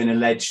obviously it's been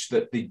alleged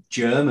that the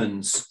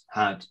Germans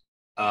had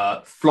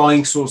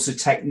flying saucer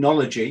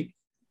technology.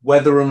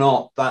 Whether or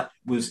not that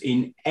was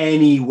in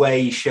any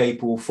way,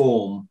 shape, or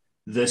form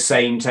the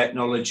same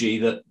technology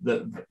that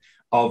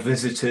our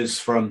visitors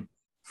from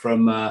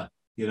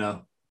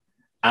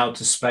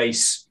outer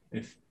space,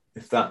 if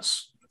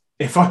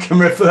I can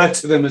refer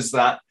to them as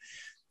that.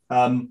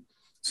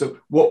 So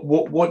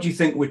what do you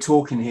think we're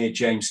talking here,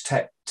 James,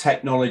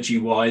 technology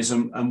wise,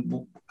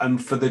 and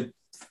for the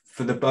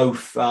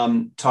both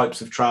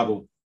types of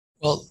travel?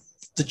 Well,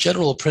 the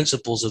general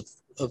principles of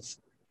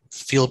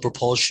field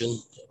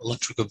propulsion,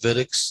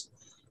 electrogravitics,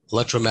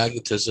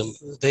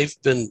 electromagnetism, they've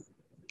been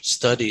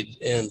studied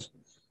and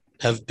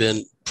have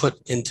been put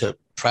into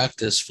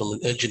practice from an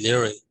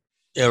engineering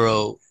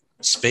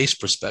aerospace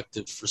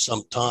perspective for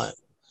some time.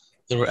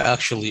 There were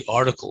actually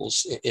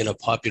articles in a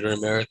popular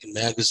American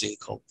magazine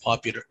called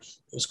Popular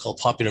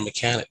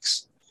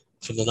Mechanics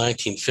from the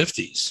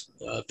 1950s.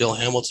 Bill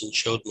Hamilton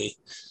showed me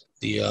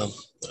the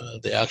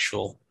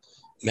actual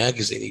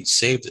magazine. He'd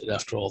saved it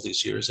after all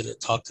these years, and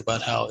it talked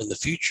about how in the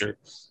future,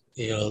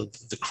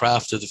 the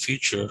craft of the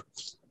future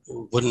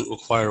wouldn't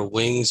require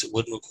wings, it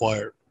wouldn't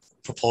require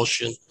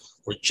propulsion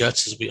or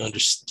jets as we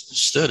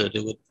understood it.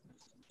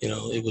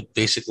 It would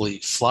basically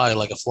fly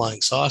like a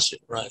flying saucer,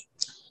 right?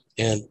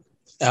 And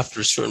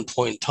after a certain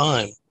point in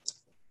time,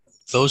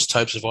 those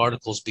types of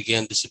articles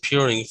began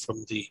disappearing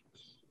from the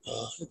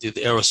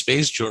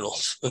aerospace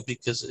journals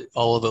because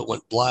all of it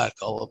went black,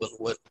 all of it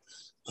went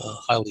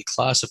highly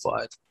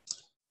classified.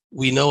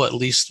 We know at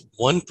least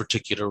one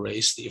particular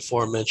race, the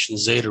aforementioned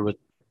Zeta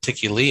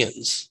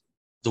Reticulians,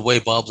 the way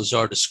Bob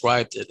Lazar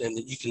described it, and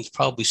you can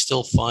probably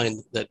still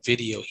find that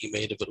video he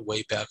made of it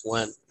way back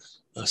when,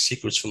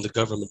 Secrets from the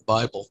Government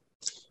Bible,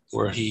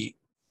 where he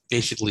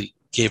basically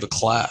gave a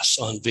class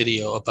on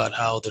video about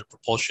how their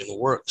propulsion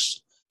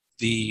works.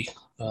 The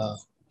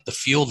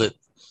fuel that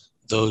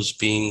those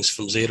beings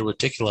from Zeta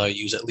Reticuli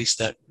use, at least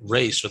that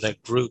race or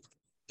that group,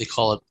 they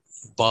call it,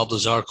 Bob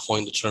Lazar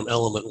coined the term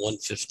element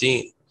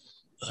 115.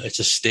 It's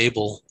a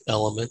stable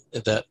element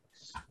that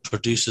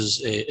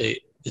produces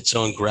its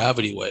own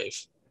gravity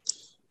wave.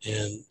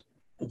 And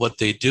what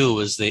they do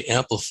is they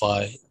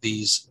amplify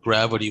these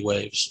gravity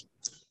waves,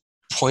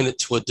 point it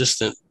to a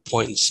distant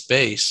point in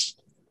space,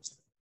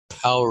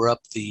 power up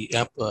the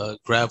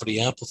gravity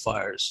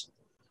amplifiers,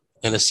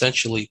 and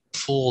essentially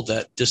pull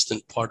that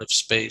distant part of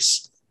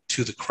space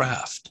to the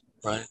craft,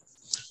 right?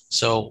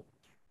 So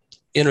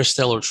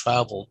interstellar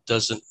travel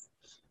doesn't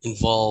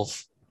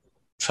involve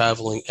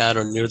traveling at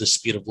or near the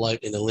speed of light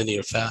in a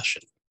linear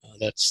fashion.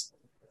 That's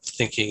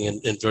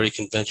thinking in very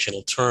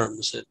conventional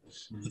terms.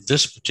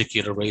 This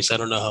particular race, I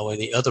don't know how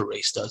any other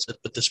race does it,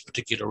 but this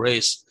particular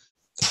race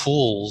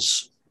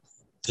pulls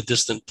the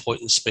distant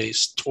point in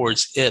space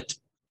towards it.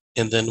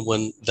 And then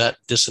when that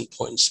distant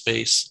point in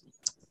space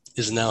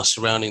is now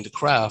surrounding the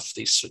craft,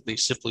 they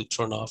simply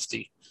turn off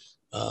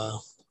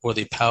or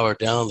they power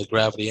down the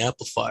gravity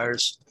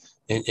amplifiers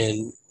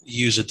and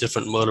use a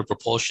different mode of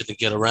propulsion to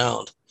get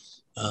around.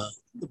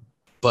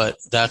 But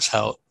that's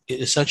how it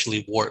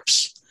essentially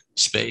warps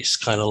space,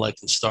 kind of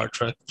like in Star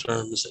Trek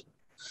terms,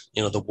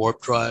 the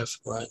warp drive,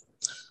 right?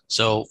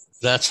 So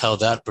that's how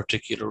that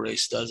particular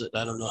race does it.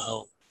 I don't know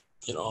how,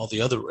 all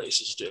the other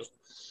races do.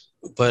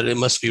 But it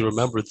must be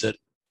remembered that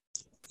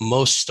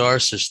most star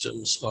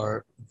systems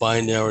are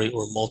binary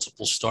or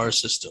multiple star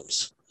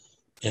systems.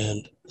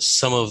 And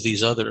some of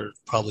these other,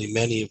 probably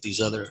many of these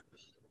other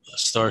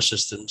star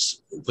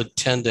systems would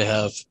tend to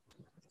have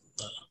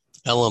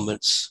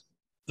elements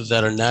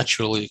that are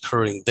naturally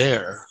occurring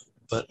there,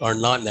 but are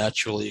not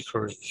naturally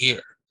occurring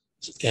here.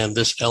 And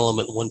this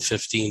element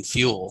 115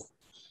 fuel,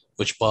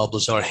 which Bob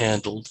Lazar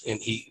handled, and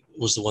he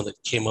was the one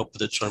that came up with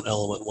the term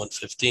element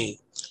 115,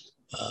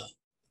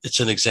 it's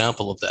an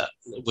example of that,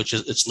 which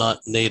is, it's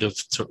not native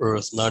to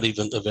Earth, not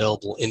even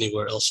available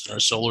anywhere else in our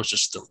solar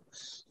system.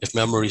 If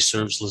memory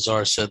serves,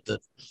 Lazar said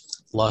that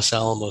Los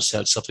Alamos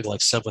had something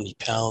like 70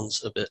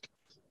 pounds of it,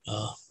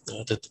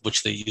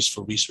 which they used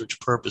for research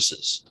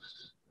purposes.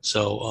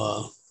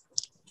 So,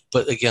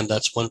 but again,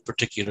 that's one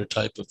particular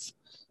type of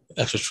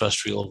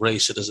extraterrestrial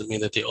race. It doesn't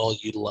mean that they all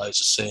utilize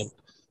the same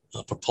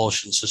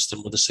propulsion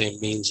system or the same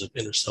means of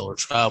interstellar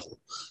travel.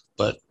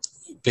 But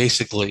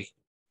basically,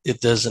 it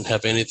doesn't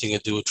have anything to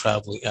do with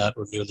traveling at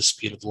or near the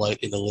speed of light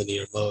in a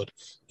linear mode.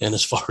 And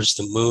as far as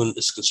the moon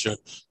is concerned,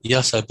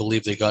 yes, I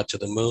believe they got to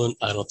the moon.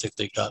 I don't think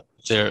they got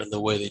there in the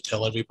way they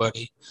tell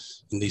everybody,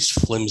 in these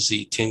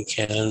flimsy tin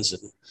cans,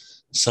 and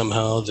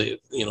somehow the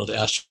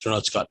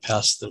astronauts got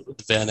past the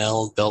Van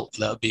Allen belt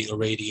without being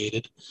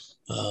irradiated,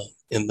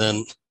 and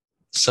then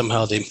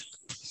somehow they.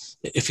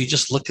 If you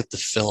just look at the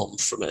film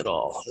from it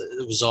all,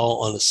 it was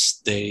all on a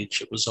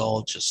stage. It was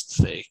all just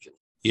fake.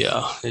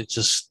 Yeah, it's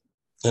just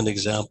an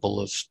example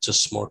of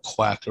just more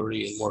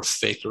quackery and more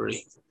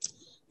fakery.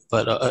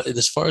 But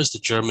as far as the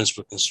Germans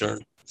were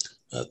concerned,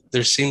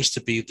 there seems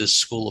to be this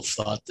school of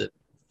thought that,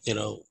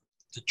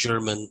 the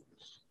German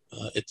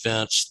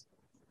advanced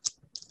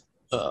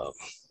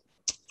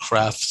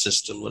craft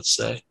system, let's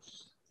say,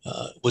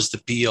 was the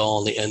be all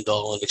and the end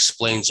all and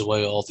explains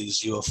away all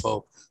these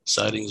UFO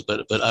sightings.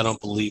 But I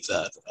don't believe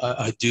that.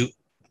 I do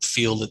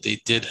feel that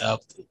they did have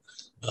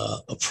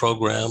a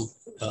program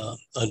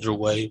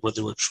underway where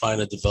they were trying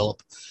to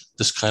develop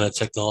this kind of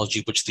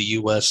technology, which the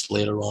US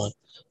later on,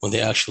 when they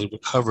actually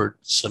recovered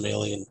some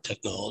alien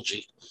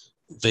technology,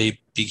 they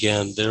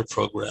began their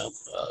program,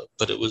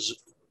 but it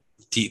was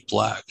deep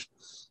black.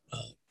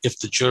 If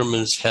the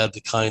Germans had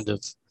the kind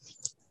of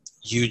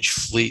huge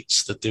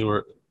fleets that they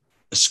were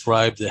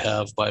ascribed to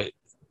have by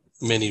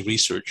many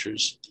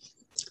researchers,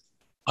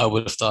 I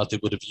would have thought they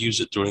would have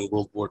used it during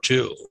World War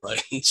II,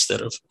 right?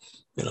 Instead of,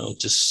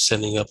 just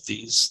sending up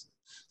these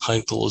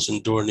Heinkels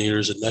and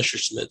Dorniers and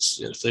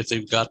Messerschmitts. If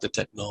they've got the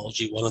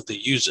technology, why don't they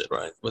use it,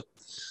 right? But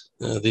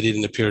they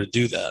didn't appear to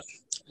do that.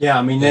 Yeah,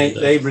 I mean,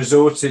 they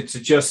resorted to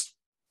just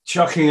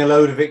chucking a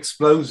load of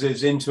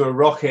explosives into a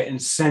rocket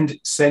and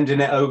sending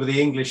it over the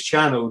English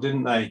Channel,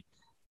 didn't they?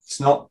 It's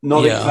not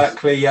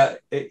exactly.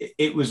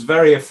 It was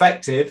very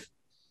effective.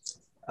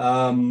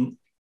 I'm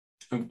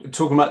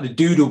talking about the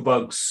doodle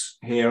bugs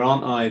here,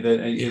 aren't I? They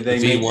made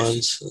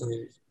V1s.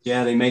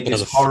 They made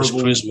this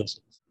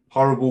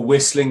horrible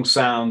whistling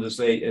sound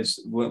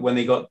when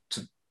they got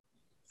to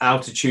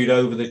altitude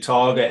over the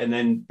target and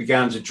then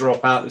began to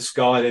drop out the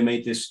sky. They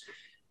made this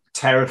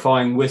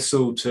terrifying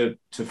whistle to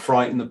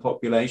frighten the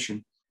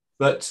population.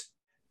 But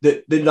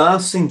the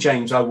last thing,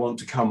 James, I want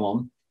to come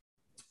on,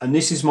 and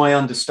this is my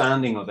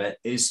understanding of it,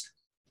 is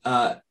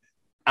out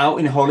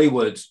in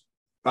Hollywood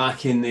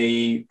back in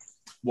the,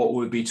 what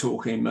would be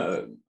talking,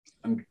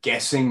 I'm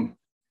guessing,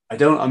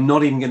 I'm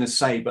not even going to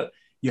say, but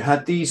you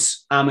had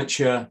these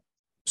amateur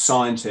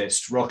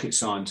scientists, rocket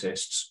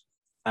scientists,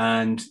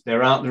 and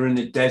they're out there in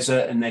the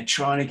desert and they're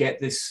trying to get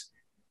this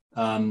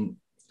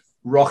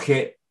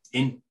rocket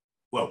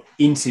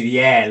into the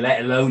air,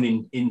 let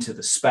alone into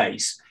the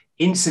space.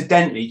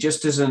 Incidentally,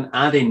 just as an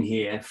add-in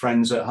here,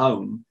 friends at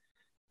home,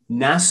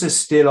 NASA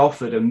still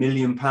offered £1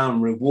 million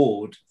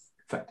reward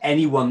for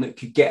anyone that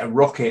could get a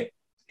rocket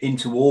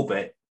into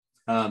orbit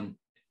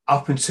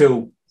up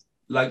until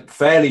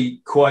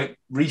fairly quite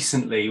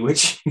recently,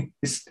 which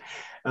is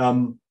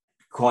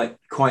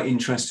quite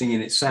interesting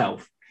in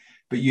itself.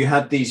 But you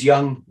had these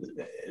young,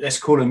 let's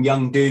call them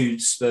young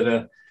dudes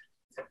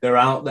they're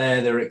out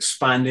there, they're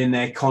expanding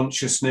their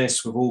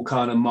consciousness with all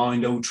kind of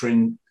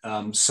mind-altering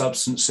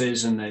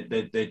substances, and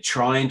they're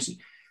trying to.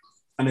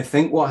 And I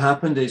think what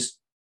happened is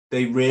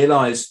they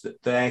realized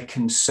that their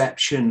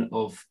conception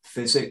of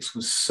physics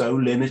was so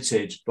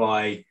limited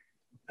by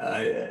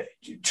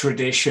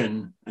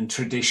tradition and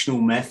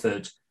traditional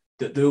method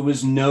that there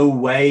was no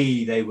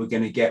way they were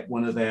going to get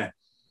one of their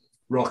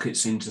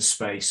rockets into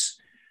space.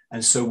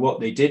 And so what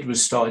they did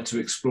was started to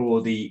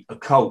explore the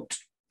occult,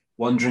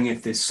 wondering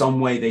if there's some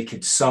way they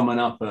could summon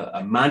up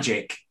a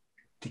magic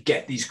to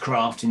get these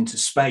craft into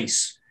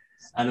space.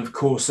 And of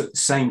course, at the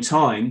same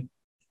time,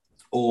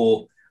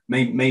 or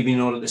maybe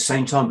not at the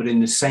same time, but in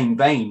the same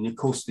vein, of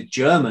course, the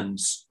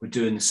Germans were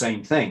doing the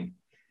same thing.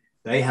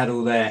 They had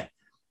all their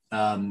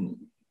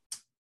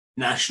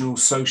National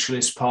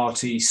Socialist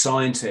Party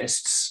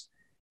scientists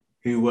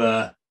who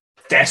were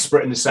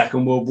desperate in the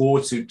Second World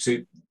War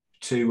to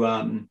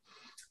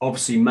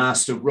obviously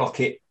master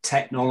rocket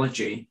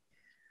technology.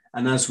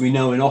 And as we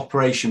know, in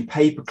Operation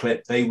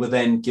Paperclip, they were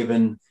then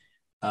given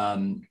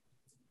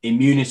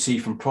immunity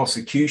from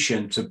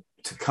prosecution to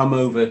come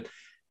over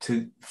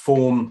to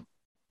form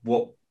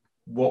what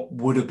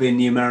would have been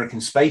the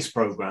American space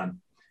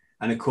program.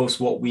 And of course,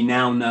 what we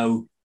now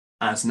know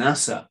as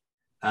NASA.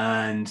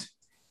 And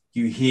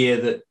you hear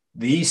that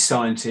these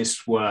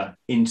scientists were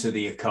into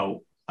the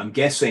occult, I'm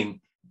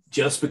guessing,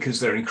 just because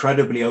they're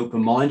incredibly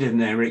open-minded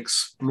and they're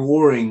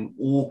exploring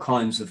all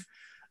kinds of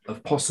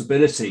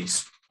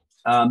possibilities.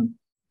 I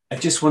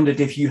just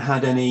wondered if you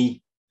had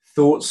any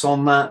thoughts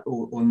on that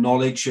or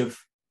knowledge of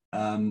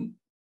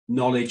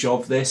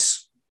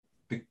this,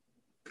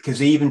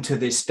 because even to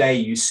this day,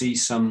 you see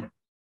some,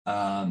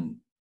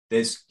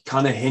 there's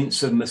kind of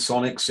hints of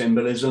Masonic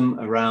symbolism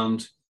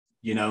around,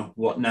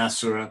 what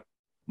NASA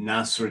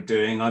are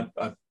doing. I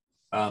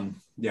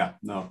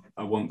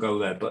won't go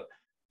there, but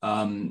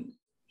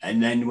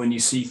and then when you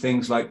see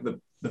things like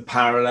the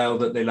parallel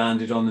that they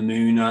landed on the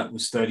moon at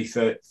was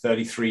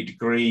 33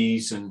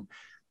 degrees.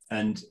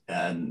 And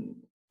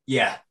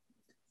yeah,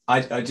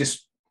 I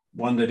just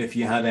wondered if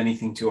you had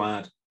anything to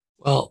add.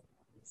 Well,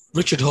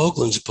 Richard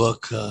Hoagland's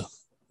book,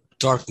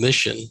 Dark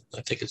Mission,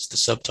 I think it's the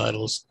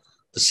subtitles,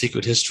 The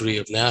Secret History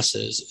of NASA,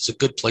 is a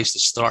good place to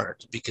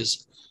start,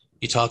 because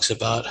he talks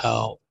about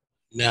how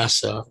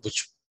NASA,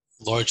 which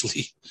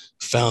largely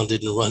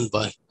founded and run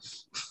by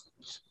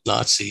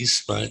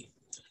Nazis, right,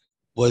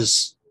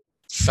 was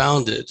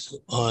founded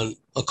on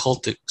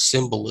occultic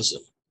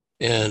symbolism.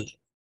 And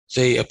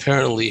they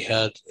apparently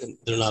had, and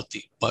they're not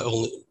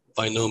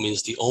by no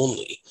means the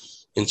only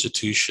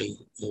institution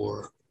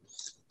or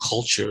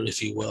culture,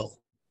 if you will,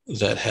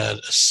 that had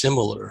a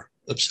similar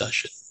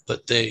obsession.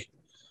 But they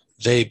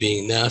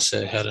being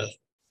NASA, had a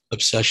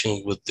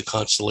obsession with the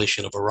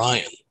constellation of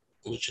Orion,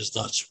 which is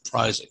not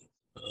surprising.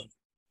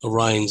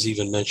 Orion's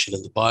even mentioned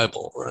in the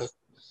Bible, right?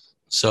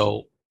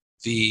 So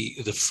the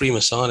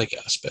Freemasonic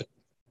aspect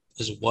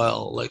as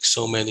well, like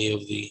so many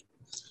of the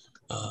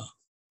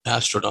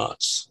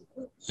astronauts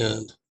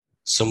and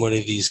so many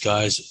of these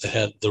guys that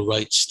had the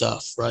right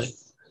stuff, right?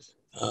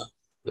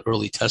 The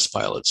early test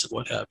pilots and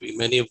what have you,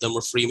 many of them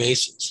were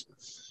Freemasons.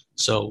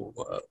 So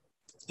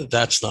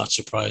that's not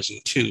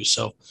surprising too.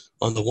 So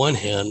on the one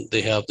hand,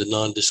 they have the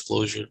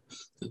non-disclosure,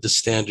 the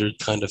standard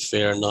kind of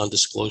fair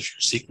non-disclosure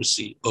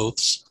secrecy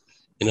oaths.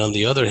 And on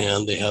the other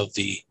hand, they have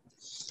the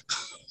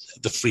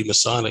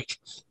Freemasonic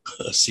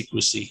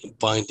secrecy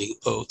binding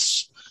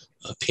oaths,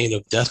 pain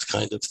of death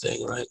kind of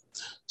thing, right?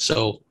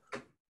 So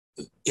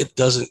it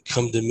doesn't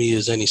come to me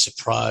as any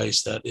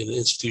surprise that in an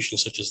institution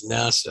such as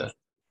NASA,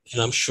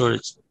 and I'm sure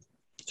it's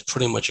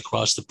pretty much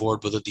across the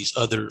board with these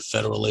other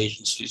federal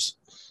agencies,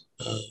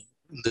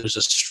 there's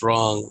a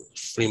strong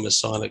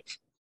Freemasonic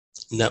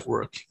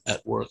network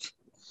at work,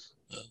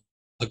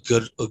 a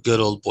good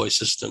old boy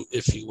system,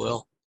 if you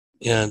will.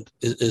 And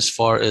as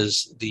far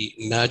as the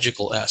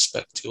magical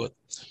aspect to it,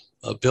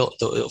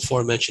 the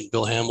aforementioned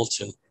Bill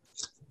Hamilton,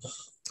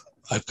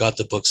 I've got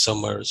the book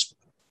somewhere.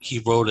 He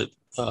wrote it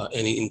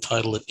and he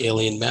entitled it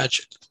Alien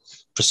Magic,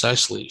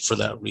 precisely for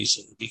that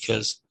reason,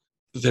 because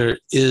there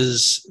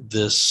is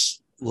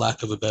this,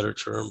 lack of a better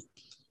term,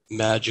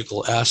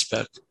 magical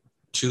aspect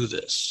to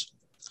this.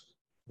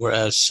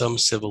 Whereas some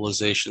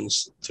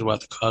civilizations throughout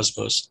the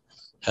cosmos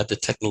had the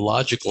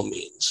technological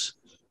means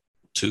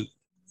to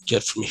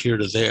get from here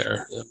to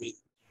there. I mean,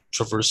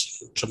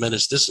 traversing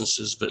tremendous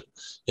distances, but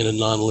in a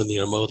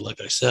nonlinear mode, like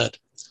I said.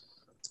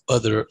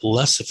 Other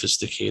less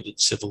sophisticated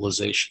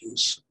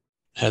civilizations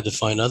had to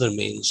find other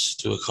means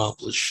to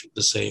accomplish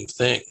the same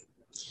thing.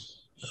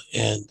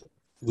 And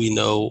we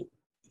know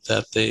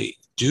that they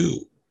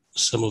do,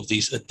 some of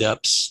these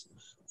adepts,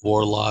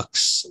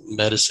 warlocks,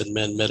 medicine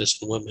men,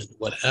 medicine women,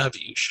 what have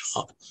you,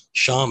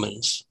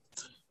 shamans,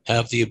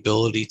 have the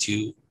ability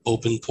to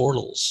open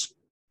portals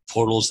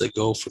that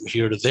go from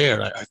here to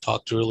there. I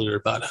talked earlier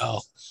about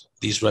how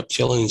these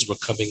reptilians were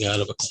coming out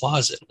of a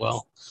closet.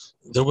 Well,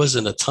 there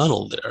wasn't a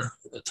tunnel there,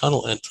 a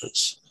tunnel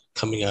entrance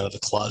coming out of the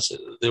closet.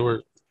 There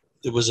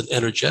was an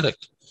energetic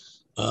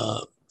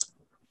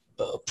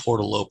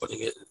portal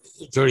opening.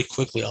 Very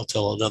quickly, I'll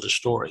tell another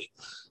story.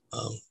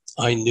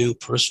 I knew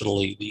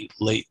personally the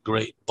late,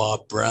 great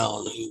Bob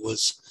Brown, who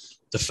was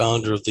the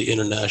founder of the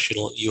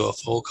International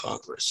UFO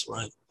Congress,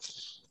 right?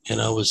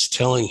 And I was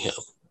telling him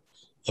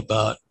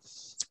about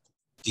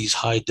these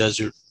high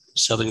desert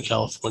Southern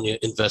California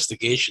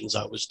investigations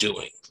I was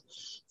doing,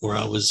 where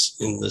I was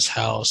in this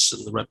house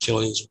and the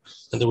reptilians,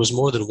 and there was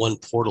more than one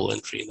portal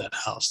entry in that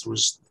house. There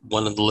was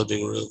one in the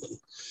living room and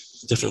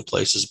different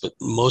places, but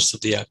most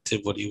of the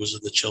activity was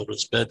in the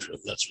children's bedroom.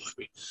 That's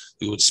why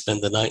we would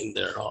spend the night in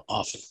there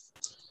often.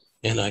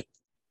 And I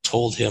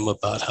told him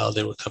about how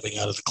they were coming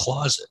out of the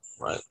closet,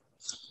 right?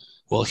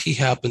 Well, he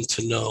happened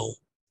to know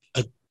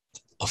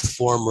a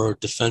former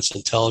Defense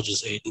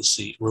Intelligence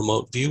Agency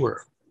remote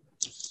viewer,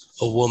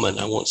 a woman,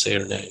 I won't say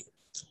her name.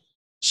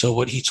 So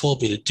what he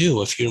told me to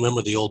do, if you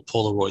remember the old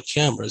Polaroid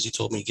cameras, he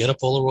told me, get a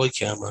Polaroid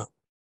camera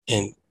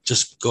and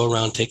just go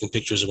around taking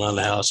pictures around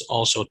the house.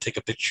 Also take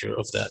a picture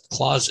of that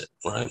closet,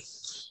 right?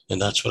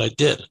 And that's what I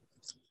did.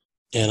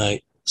 And I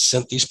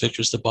sent these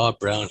pictures to Bob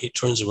Brown. He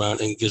turns around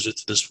and gives it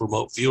to this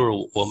remote viewer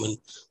woman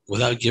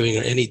without giving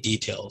her any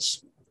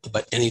details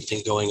about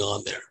anything going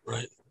on there,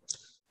 right?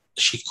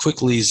 She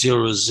quickly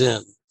zeroes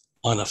in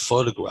on a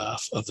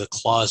photograph of the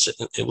closet.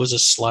 It was a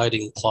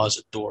sliding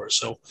closet door.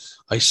 So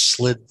I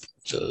slid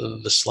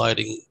the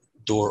sliding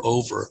door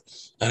over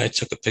and I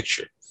took a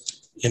picture.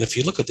 And if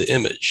you look at the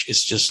image,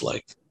 it's just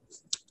like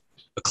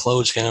a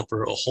clothes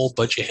hamper, a whole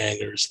bunch of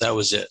hangers. That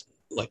was it.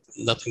 Like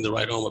nothing to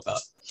write home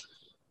about.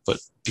 But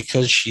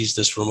because she's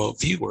this remote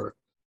viewer,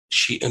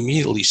 she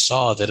immediately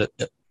saw that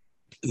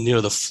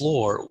near the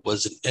floor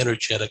was an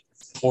energetic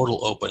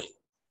portal opening.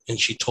 And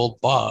she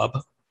told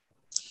Bob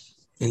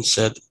and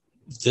said,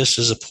 this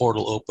is a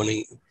portal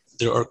opening.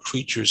 There are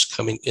creatures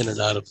coming in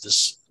and out of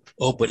this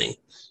opening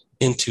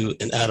into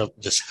and out of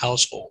this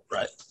household,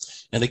 right?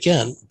 And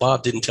again,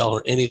 Bob didn't tell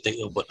her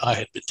anything of what I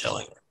had been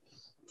telling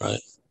her,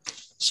 right?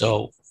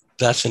 So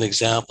that's an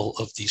example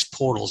of these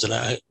portals. And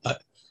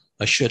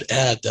I should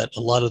add that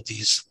a lot of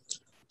these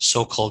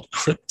so-called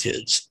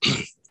cryptids,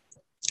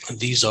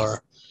 these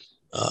are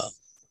uh,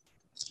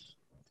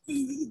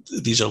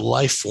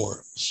 life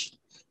forms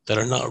that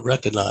are not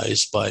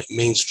recognized by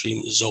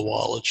mainstream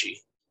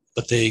zoology,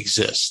 but they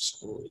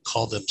exist. We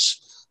call them,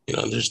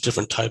 there's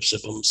different types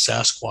of them.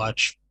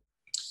 Sasquatch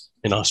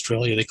in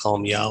Australia, they call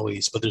them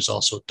yowies, but there's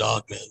also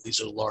dogmen. These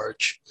are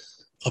large,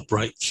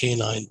 upright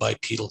canine,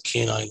 bipedal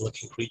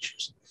canine-looking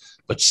creatures.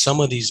 But some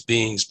of these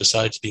beings,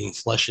 besides being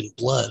flesh and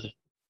blood,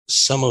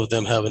 some of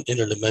them have an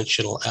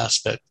interdimensional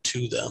aspect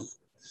to them.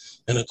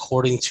 And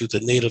according to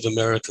the Native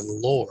American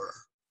lore,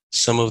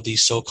 some of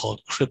these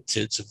so-called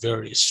cryptids of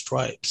various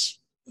stripes,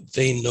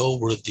 they know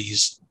where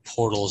these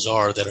portals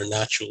are that are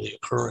naturally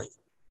occurring.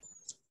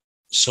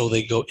 So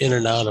they go in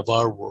and out of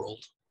our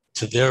world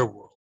to their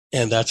world,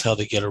 and that's how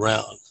they get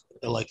around.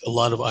 Like a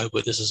lot of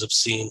eyewitnesses have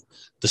seen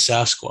the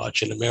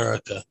Sasquatch in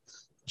America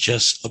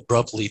just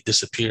abruptly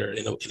disappear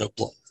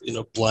in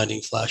a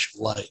blinding flash of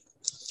light.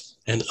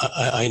 And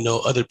I know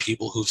other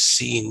people who've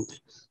seen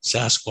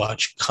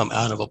Sasquatch come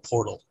out of a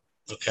portal,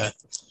 okay,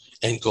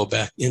 and go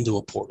back into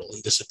a portal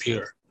and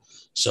disappear.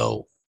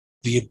 So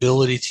the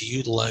ability to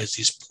utilize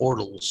these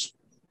portals,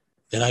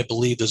 and I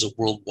believe there's a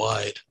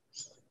worldwide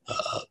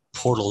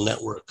portal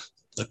network,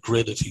 a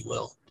grid, if you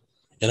will.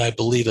 And I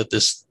believe that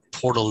this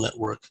portal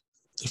network,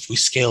 if we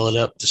scale it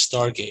up to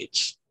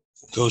stargates,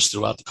 goes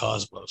throughout the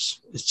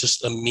cosmos. It's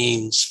just a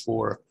means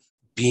for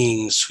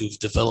beings who've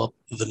developed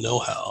the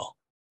know-how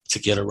to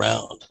get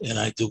around. And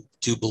I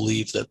do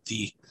believe that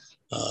the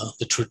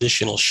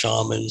traditional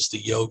shamans, the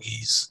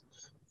yogis,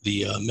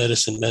 the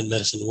medicine men,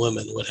 medicine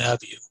women, what have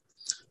you,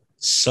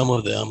 some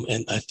of them,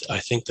 and I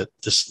think that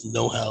this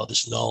know-how,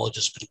 this knowledge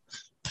has been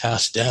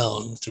passed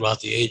down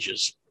throughout the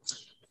ages.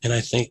 And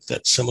I think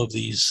that some of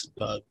these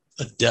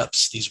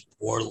adepts, these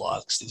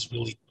warlocks, these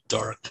really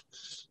dark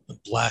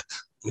black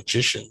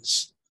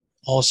magicians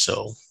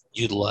also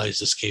utilize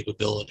this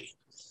capability,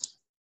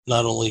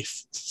 not only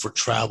for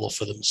travel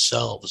for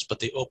themselves, but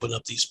they open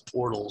up these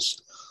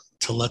portals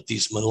to let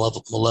these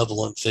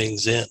malevolent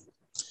things in.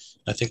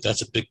 I think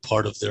that's a big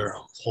part of their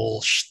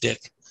whole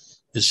shtick,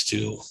 is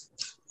to,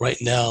 right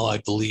now, I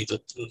believe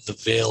that the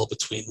veil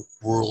between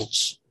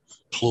worlds,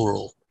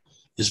 plural,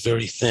 is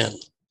very thin.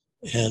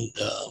 And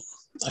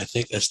I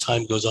think as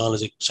time goes on,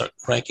 as they start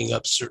cranking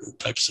up certain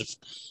types of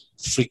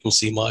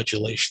frequency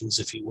modulations,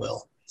 if you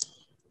will,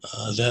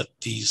 that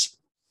these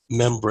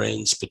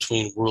membranes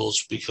between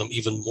worlds become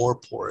even more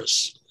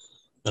porous.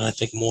 And I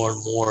think more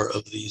and more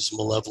of these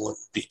malevolent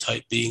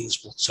type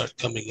beings will start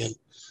coming in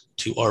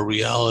to our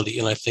reality.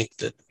 And I think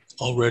that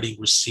already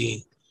we're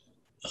seeing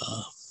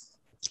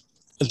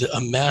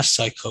a mass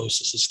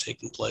psychosis is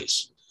taking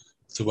place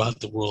throughout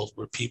the world,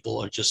 where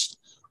people are just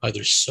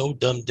either so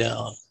dumbed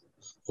down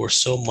or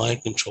so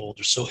mind controlled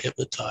or so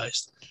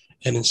hypnotized.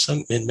 And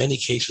in many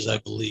cases, I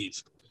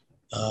believe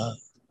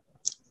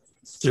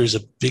there's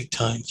a big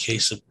time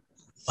case of,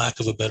 lack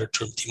of a better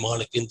term,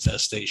 demonic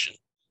infestation.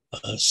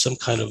 Some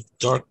kind of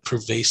dark,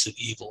 pervasive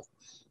evil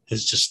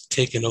has just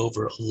taken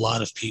over a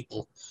lot of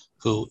people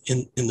who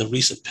in the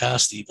recent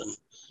past even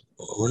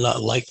were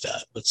not like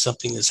that, but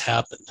something has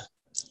happened.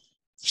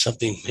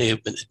 Something may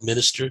have been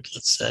administered,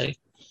 let's say,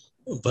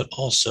 but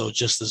also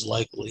just as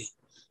likely,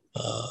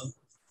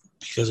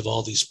 because of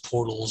all these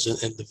portals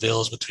and the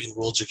veils between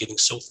worlds are getting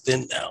so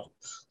thin now,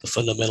 the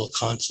fundamental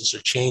constants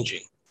are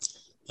changing,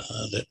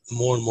 that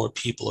more and more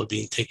people are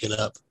being taken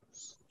up,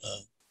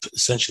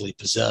 essentially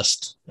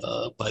possessed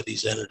by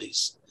these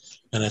entities.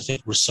 And I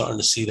think we're starting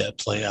to see that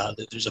play out,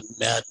 that there's a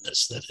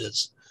madness that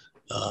has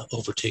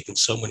overtaken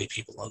so many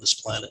people on this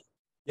planet.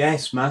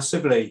 Yes,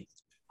 massively.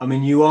 I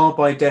mean, you are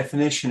by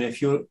definition,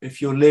 if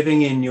you're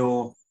living in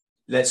your,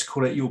 let's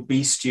call it your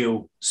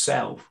bestial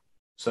self,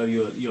 so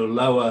your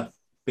lower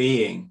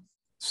being,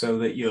 so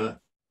that you're,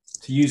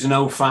 to use an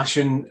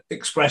old-fashioned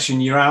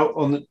expression, you're out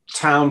on the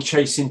town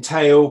chasing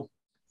tail,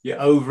 you're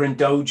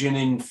overindulging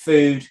in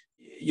food,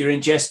 you're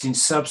ingesting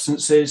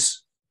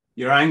substances,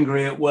 you're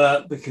angry at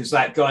work because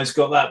that guy's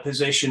got that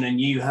position,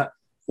 and you have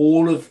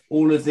all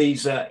of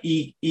these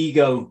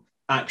ego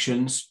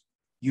actions.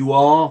 You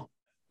are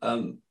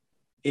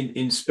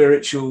in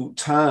spiritual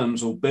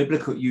terms or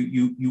biblical,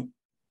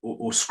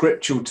 or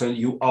scriptural terms,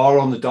 you are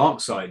on the dark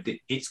side.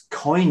 It's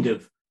kind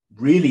of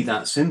really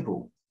that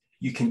simple.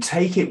 You can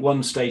take it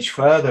one stage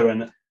further,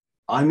 and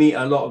I meet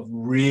a lot of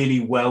really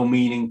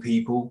well-meaning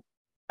people,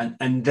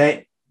 and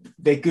they're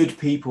good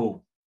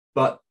people,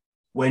 but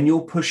when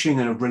you're pushing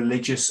a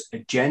religious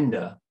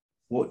agenda,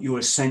 what you're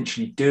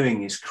essentially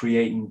doing is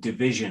creating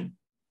division.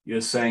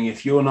 You're saying,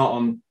 if you're not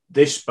on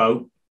this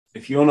boat,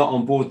 if you're not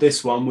on board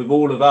this one with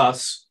all of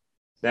us,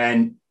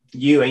 then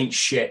you ain't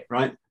shit,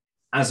 right?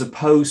 As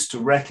opposed to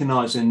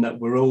recognizing that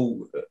we're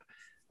all,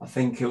 I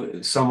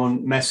think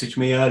someone messaged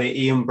me earlier,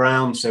 Ian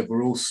Brown said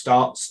we're all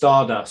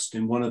stardust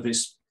in one of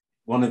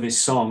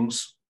his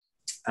songs.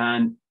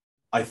 And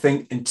I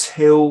think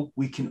until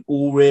we can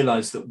all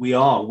realize that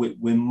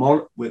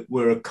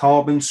we're a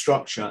carbon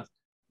structure,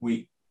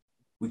 we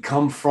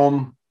come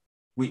from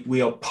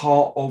we are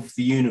part of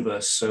the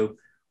universe. So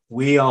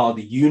we are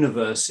the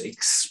universe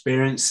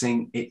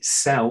experiencing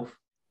itself.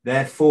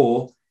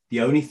 Therefore,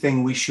 the only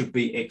thing we should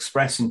be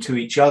expressing to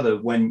each other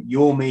when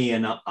you're me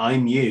and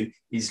I'm you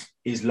is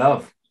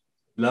love,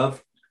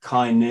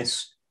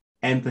 kindness,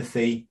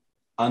 empathy,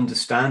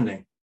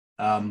 understanding.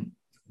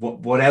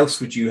 What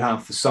else would you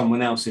have for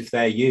someone else if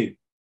they're you?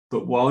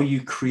 But while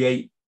you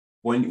create,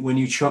 when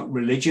you chuck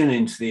religion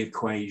into the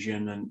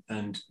equation,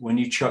 and when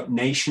you chuck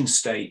nation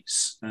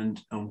states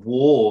and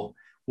war,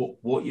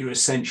 what you're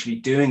essentially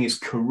doing is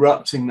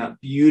corrupting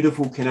that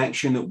beautiful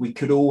connection that we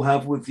could all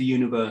have with the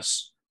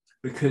universe.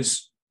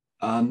 Because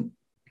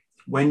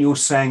when you're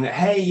saying that,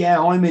 hey,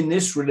 yeah, I'm in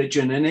this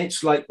religion and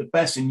it's like the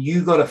best, and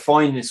you got to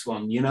find this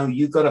one,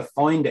 you got to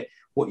find it.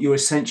 What you're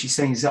essentially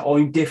saying is that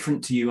I'm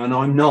different to you and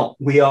I'm not.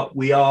 We are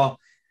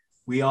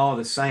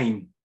the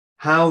same.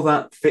 How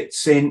that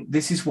fits in.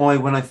 This is why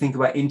when I think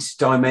about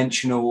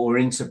interdimensional or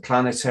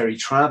interplanetary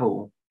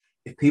travel,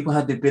 if people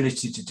had the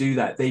ability to do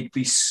that, they'd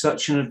be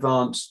such an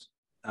advanced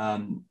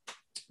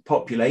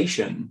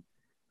population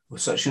or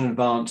such an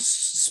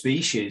advanced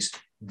species.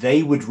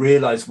 They would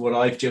realize what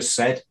I've just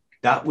said.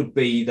 That would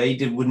be,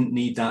 wouldn't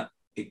need that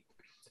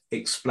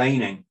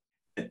explaining.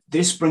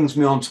 This brings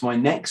me on to my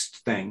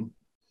next thing.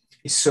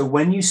 Is so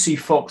when you see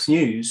Fox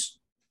News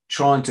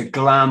trying to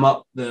glam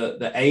up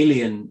the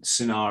alien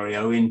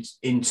scenario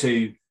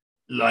into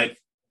like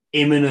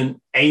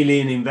imminent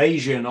alien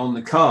invasion on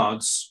the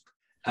cards,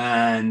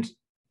 and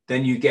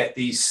then you get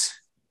these,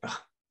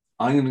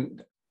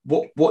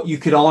 what you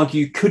could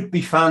argue could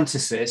be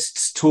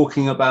fantasists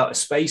talking about a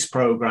space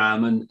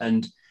program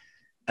and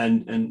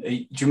do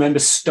you remember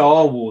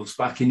Star Wars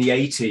back in the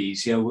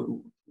 80s?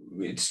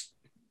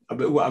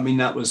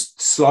 That was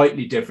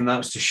slightly different. That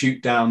was to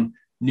shoot down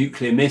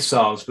nuclear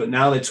missiles, but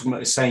now they're talking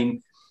about the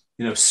same,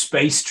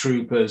 space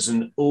troopers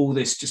and all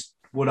this, just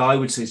what I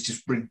would say is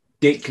just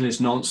ridiculous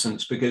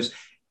nonsense, because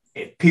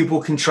if people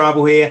can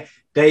travel here,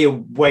 they are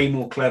way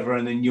more clever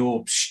than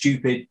your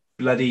stupid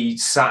bloody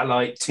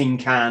satellite tin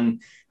can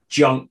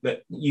junk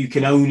that you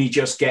can only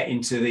just get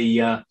into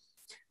the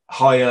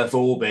high Earth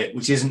orbit,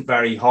 which isn't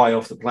very high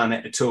off the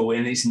planet at all,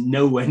 and it's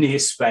nowhere near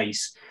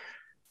space.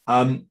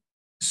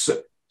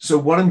 So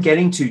what I'm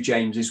getting to,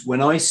 James, is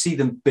when I see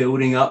them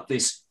building up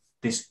this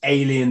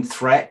alien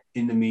threat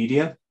in the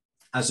media,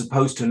 as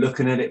opposed to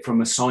looking at it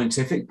from a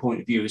scientific point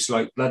of view, it's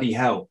like, bloody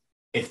hell,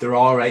 if there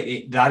are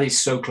that is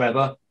so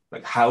clever,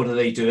 like how do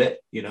they do it?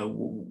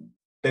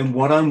 Then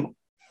what I'm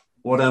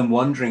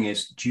wondering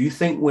is, do you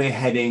think we're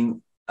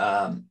heading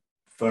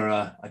for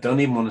I don't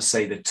even want to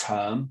say the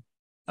term,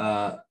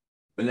 but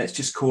let's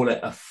just call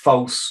it a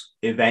false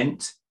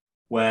event,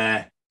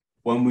 where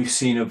when we've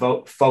seen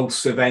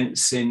false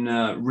events in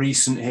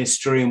recent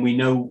history and we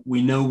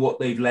know what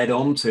they've led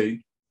on to,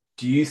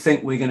 do you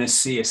think we're going to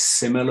see a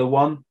similar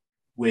one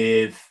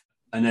with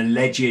an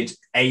alleged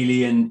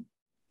alien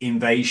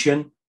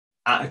invasion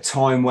at a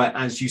time where,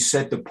 as you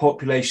said, the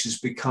population has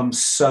become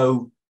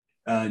so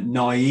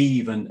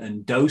naive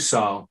and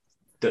docile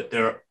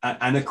that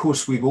and of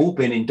course we've all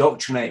been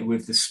indoctrinated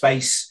with the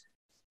space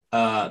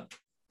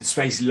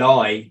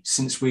lie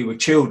since we were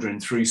children,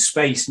 through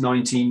Space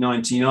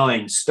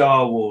 1999,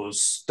 Star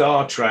Wars,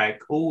 Star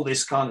Trek, all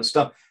this kind of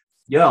stuff.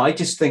 Yeah, I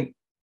just think,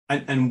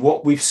 and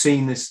what we've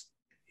seen this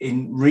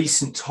in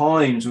recent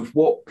times, with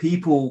what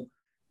people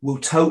will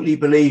totally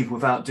believe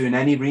without doing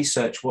any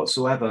research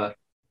whatsoever,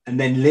 and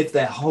then live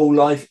their whole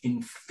life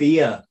in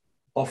fear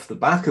off the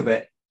back of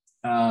it.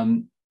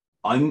 I'm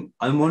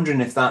wondering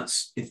if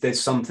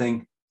there's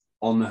something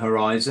on the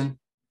horizon.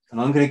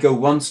 And I'm going to go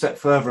one step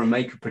further and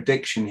make a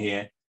prediction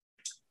here.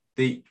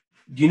 Big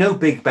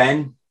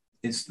Ben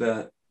is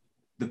the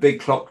big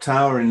clock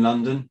tower in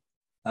London,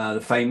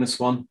 the famous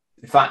one.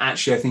 In fact,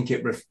 actually, I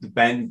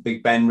think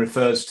Big Ben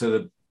refers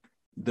to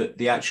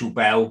the actual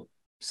bell.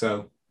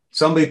 So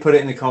somebody put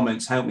it in the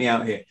comments, help me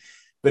out here.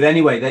 But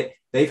anyway,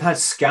 they've had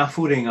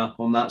scaffolding up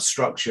on that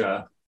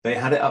structure. They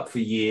had it up for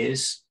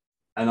years,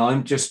 and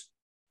I'm just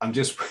I'm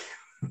just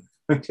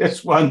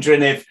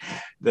wondering if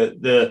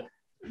the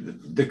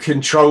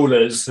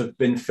controllers have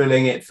been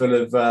filling it full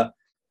of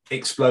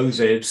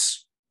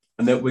explosives,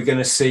 and that we're going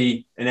to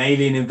see an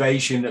alien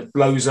invasion that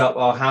blows up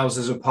our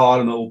Houses of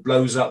Parliament or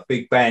blows up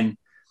Big Ben.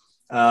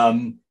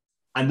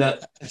 And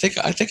that I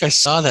think I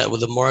saw that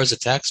with the Mars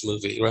Attacks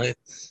movie, right?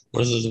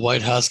 Where the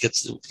White House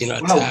gets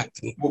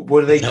attacked.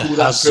 What do they call that?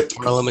 Houses of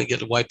Parliament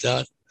get wiped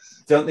out.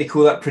 Don't they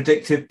call that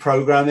predictive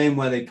programming,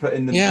 where they put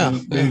in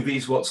the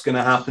movies what's going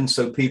to happen,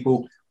 so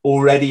people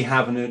already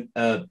have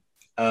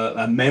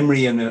a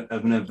memory of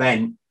an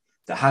event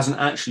that hasn't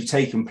actually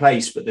taken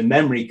place, but the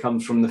memory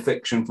comes from the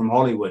fiction from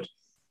Hollywood.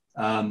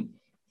 I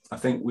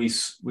think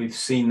we've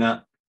seen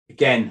that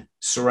again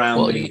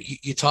surrounding. Well,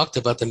 you talked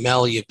about the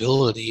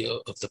malleability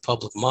of the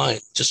public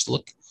mind. Just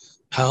look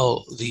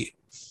how the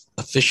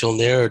official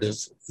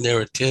narratives,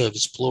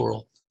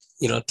 plural,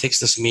 takes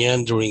this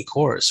meandering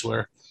course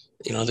where,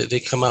 they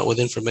come out with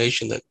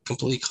information that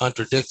completely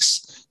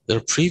contradicts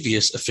their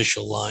previous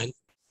official line,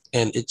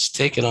 and it's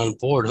taken on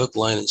board hook,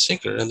 line, and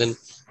sinker. And then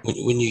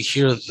when you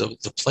hear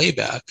the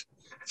playback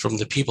from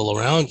the people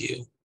around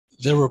you,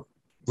 they're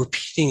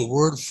repeating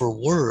word for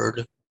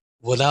word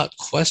without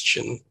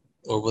question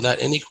or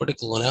without any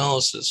critical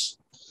analysis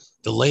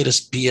the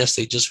latest BS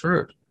they just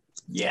heard.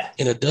 Yeah.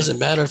 And it doesn't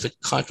matter if it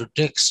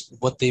contradicts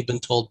what they've been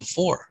told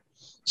before.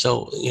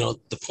 So,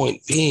 the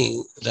point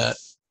being that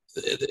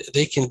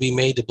they can be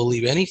made to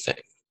believe anything.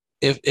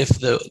 If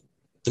the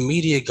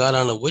media got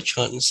on a witch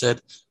hunt and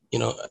said,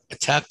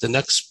 attack the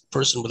next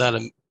person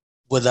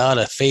without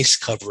a face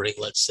covering,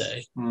 let's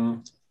say,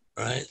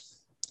 right?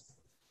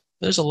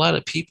 There's a lot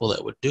of people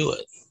that would do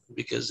it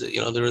because they're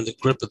in the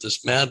grip of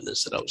this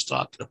madness that I was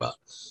talking about.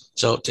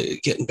 So,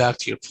 getting back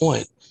to your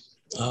point,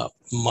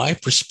 my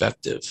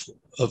perspective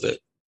of it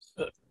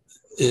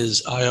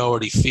is I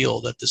already feel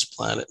that this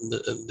planet and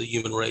the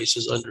human race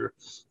is under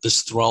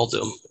this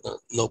thraldom,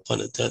 no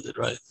pun intended,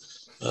 right?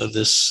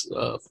 This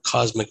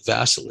cosmic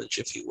vassalage,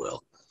 if you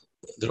will.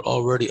 They're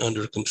already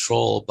under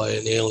control by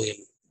an alien,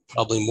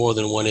 probably more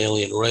than one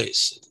alien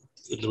race,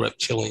 the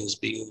reptilians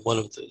being one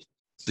of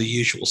the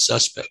usual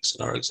suspects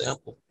in our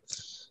example.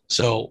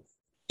 So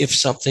if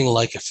something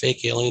like a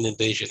fake alien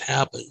invasion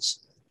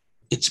happens,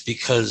 it's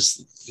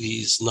because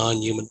these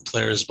non-human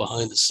players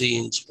behind the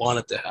scenes want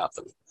it to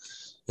happen.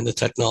 And the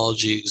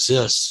technology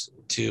exists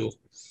to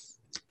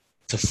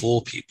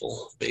fool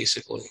people,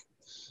 basically.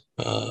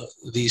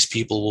 These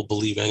people will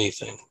believe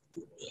anything,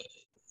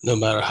 no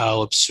matter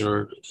how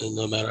absurd and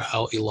no matter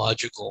how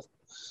illogical.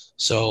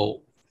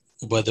 So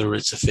whether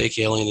it's a fake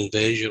alien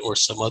invasion or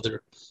some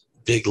other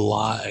big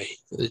lie,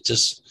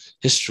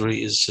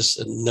 history is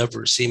just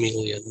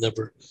seemingly a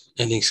never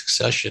ending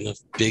succession of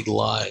big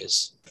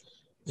lies.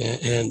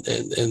 And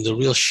the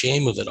real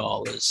shame of it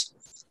all is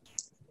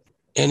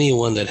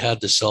anyone that had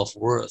the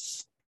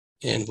self-worth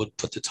and would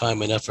put the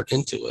time and effort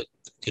into it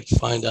could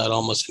find out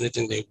almost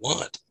anything they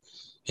want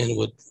and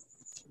would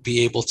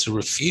be able to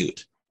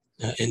refute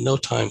in no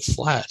time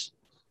flat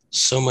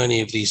so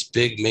many of these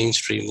big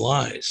mainstream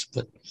lies.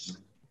 But,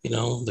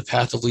 the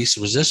path of least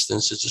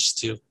resistance is just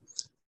to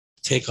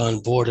take on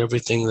board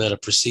everything that a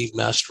perceived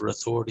master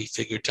authority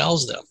figure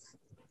tells them,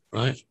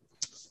 right?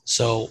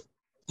 So,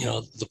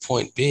 the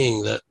point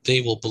being that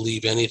they will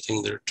believe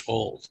anything they're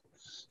told.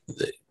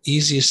 The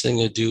easiest thing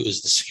to do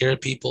is to scare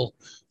people.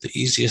 The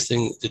easiest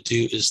thing to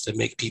do is to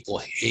make people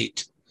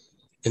hate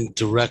and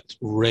direct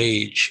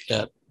rage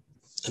at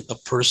a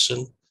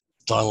person,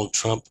 Donald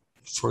Trump,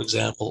 for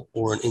example,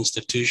 or an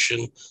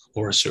institution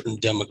or a certain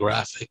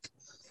demographic.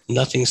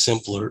 Nothing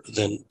simpler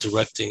than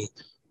directing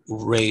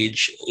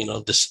rage,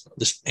 this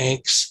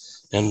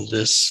angst and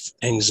this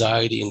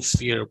anxiety and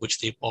fear, which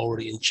they've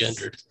already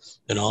engendered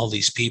in all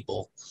these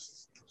people,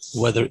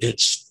 whether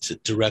it's to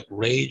direct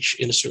rage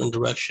in a certain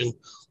direction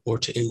or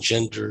to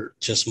engender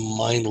just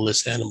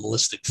mindless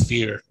animalistic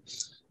fear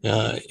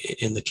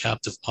in the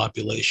captive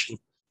population.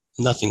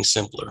 Nothing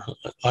simpler.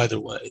 Either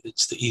way,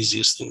 it's the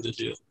easiest thing to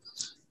do.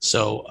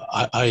 So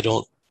I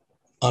don't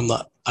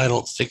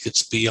think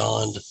it's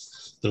beyond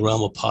the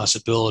realm of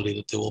possibility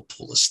that they will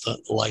pull a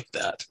stunt like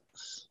that.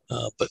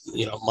 But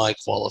my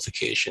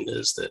qualification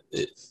is that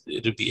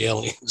it'd be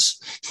aliens,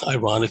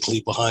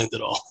 ironically, behind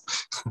it all.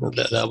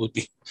 that would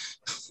be,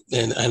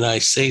 and I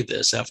say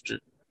this after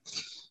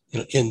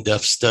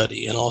in-depth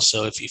study, and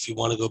also if you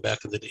want to go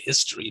back into the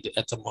history, the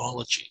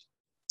etymology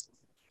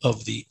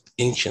of the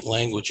ancient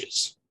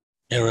languages,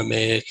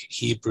 Aramaic,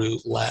 Hebrew,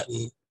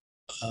 Latin,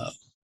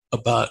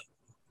 about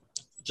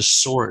the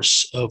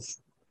source of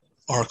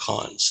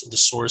archons, the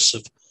source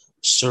of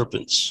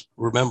serpents.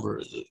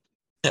 Remember,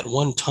 at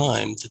one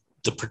time,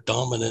 the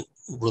predominant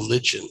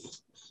religion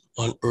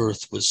on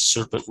earth was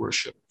serpent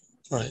worship,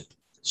 right?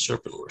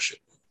 Serpent worship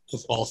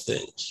of all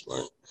things,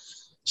 right?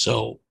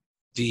 So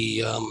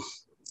the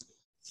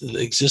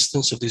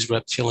existence of these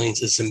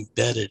reptilians is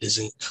embedded, is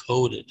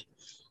encoded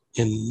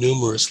in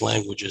numerous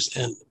languages.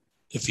 And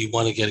if you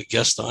want to get a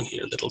guest on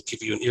here that'll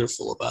give you an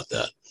earful about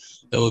that,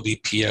 that would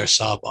be Pierre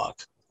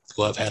Sabak,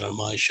 who I've had on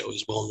my show.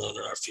 He's well known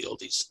in our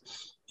field.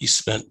 He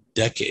spent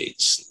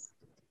decades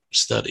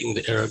studying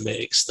the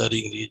Aramaic,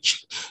 studying the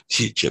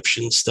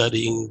Egyptian,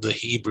 studying the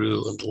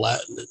Hebrew and the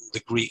Latin and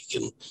the Greek.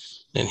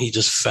 And he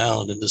just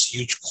found in this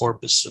huge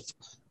corpus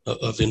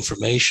of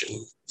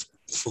information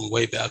from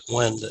way back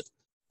when that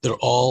they're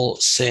all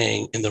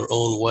saying in their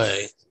own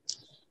way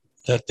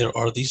that there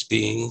are these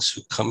beings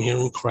who come here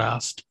in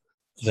craft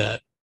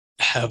that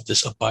have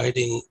this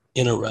abiding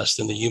interest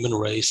in the human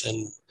race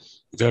and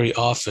very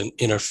often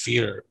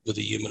interfere with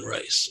the human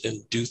race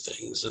and do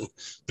things and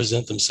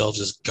present themselves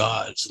as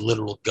gods,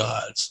 literal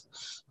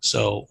gods.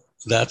 So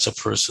that's a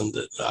person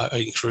that I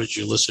encourage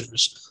your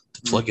listeners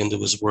to plug into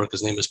his work.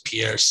 His name is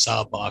Pierre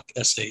Sabak,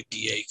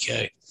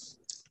 S-A-B-A-K.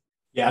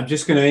 Yeah, I'm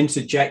just going to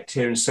interject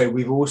here and say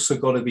we've also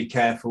got to be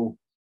careful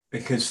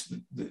because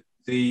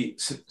the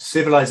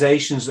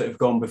civilizations that have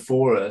gone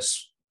before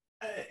us,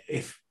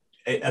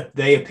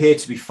 they appear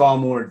to be far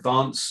more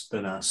advanced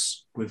than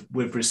us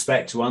with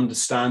respect to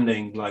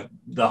understanding like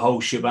the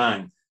whole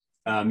shebang.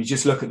 You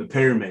just look at the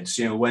pyramids.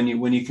 When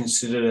you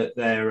consider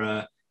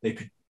that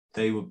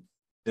they were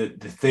the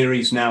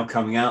theories now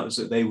coming out is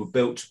that they were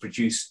built to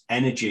produce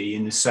energy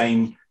in the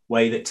same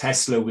way that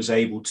Tesla was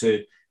able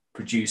to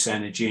produce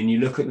energy. And you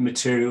look at the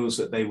materials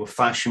that they were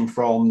fashioned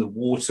from, the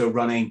water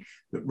running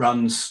that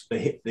runs,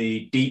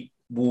 the deep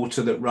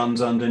water that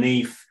runs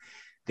underneath,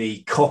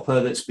 the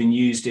copper that's been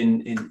used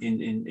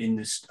in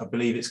this, I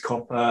believe it's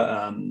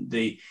copper,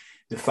 the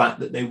fact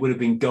that they would have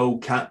been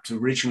gold capped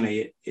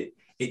originally,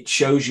 it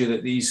shows you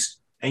that these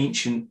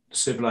ancient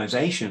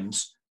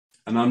civilizations,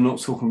 and I'm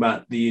not talking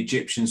about the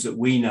Egyptians that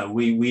we know,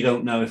 we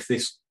don't know if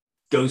this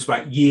goes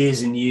back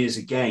years and years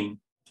again,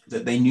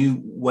 that they knew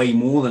way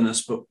more than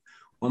us. But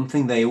one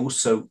thing they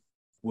also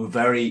were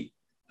very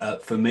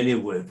familiar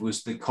with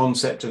was the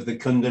concept of the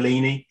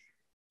Kundalini,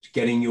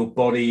 getting your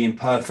body in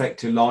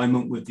perfect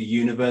alignment with the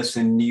universe,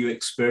 and you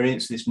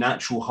experience this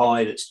natural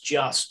high that's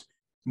just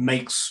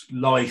makes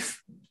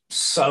life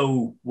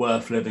so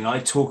worth living. I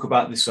talk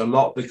about this a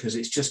lot because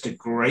it's just a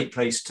great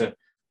place to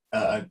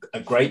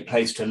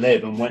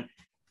live. And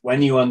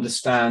when you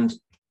understand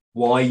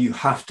why you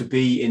have to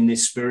be in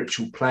this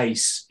spiritual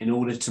place in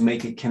order to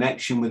make a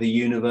connection with the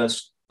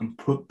universe and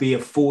be a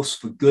force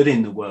for good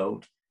in the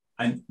world,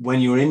 and when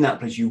you're in that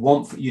place, you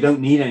don't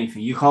need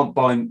anything. You couldn't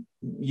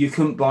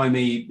buy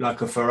me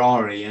like a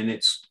Ferrari and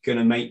it's going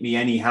to make me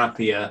any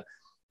happier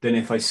than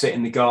if I sit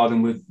in the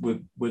garden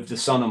with the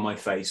sun on my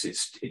face.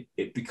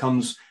 It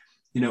becomes,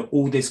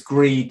 all this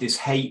greed, this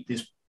hate,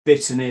 this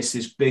bitterness,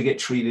 this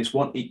bigotry,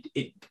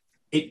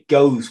 it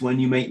goes when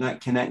you make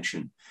that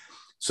connection.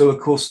 So of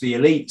course the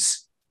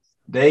elites,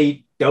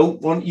 they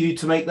don't want you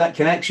to make that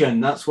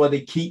connection. That's why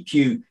they keep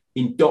you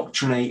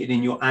indoctrinated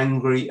in your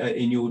angry,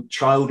 in your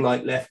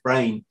childlike left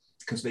brain,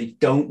 because they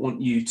don't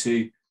want you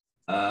to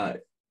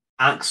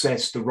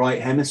access the right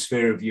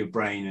hemisphere of your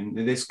brain. And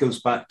this goes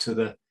back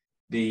to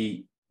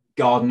the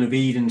Garden of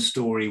Eden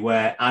story,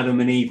 where Adam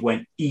and Eve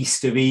went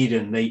east of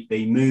Eden.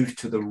 They moved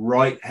to the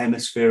right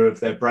hemisphere of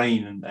their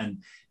brain,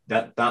 and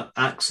that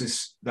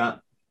axis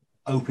that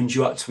opens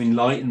you up to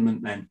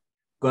enlightenment then.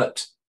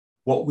 But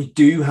what we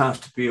do have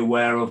to be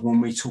aware of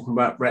when we talk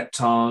about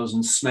reptiles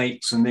and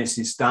snakes and this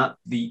is that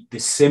the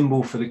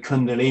symbol for the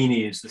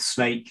Kundalini is the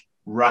snake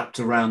wrapped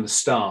around the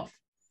staff.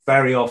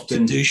 Very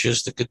often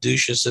the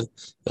caduceus, and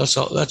that's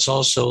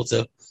also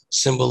the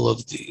symbol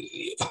of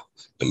the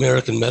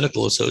American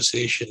Medical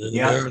Association in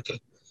America.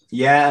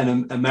 Yeah,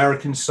 and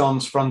American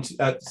Medicine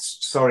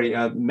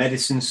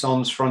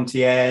Sans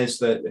Frontières,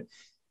 that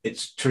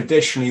it's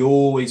traditionally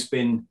always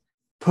been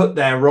put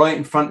there right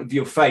in front of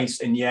your face,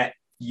 and yet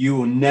you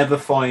will never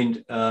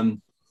find a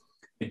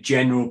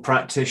general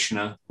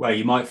practitioner. Well,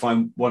 you might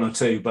find one or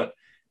two, but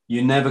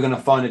you're never going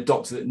to find a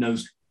doctor that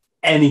knows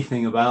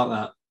anything about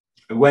that.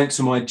 I went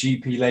to my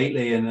GP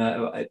lately, and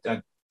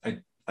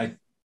I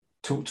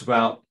talked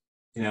about,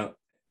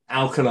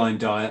 alkaline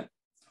diet,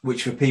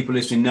 which for people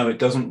listening, no, it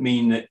doesn't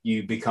mean that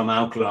you become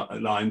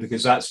alkaline,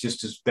 because that's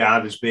just as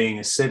bad as being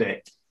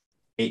acidic.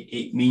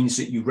 It means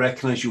that you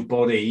recognize your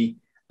body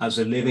as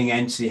a living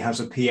entity, has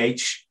a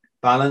pH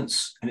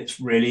balance, and it's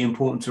really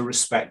important to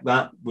respect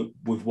that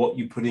with what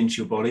you put into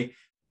your body.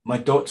 My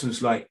doctor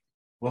was like,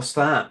 what's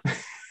that?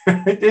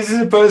 This is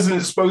a person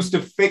that's supposed to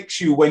fix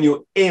you when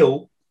you're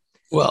ill.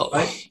 Well,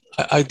 right?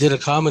 I did a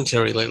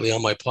commentary lately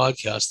on my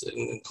podcast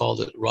and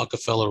called it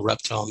Rockefeller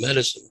Reptile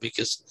Medicine,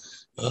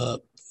 because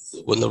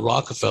when the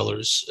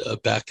Rockefellers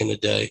back in the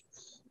day,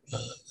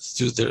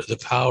 through the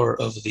power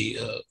of the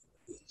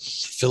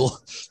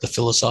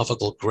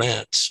philosophical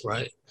grants,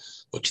 right,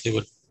 which they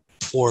would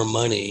pour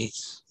money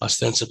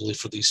ostensibly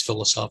for these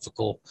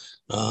philosophical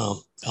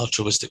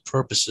altruistic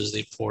purposes,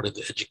 they poured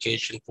into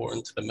education, poured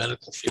into the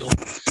medical field,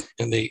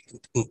 and they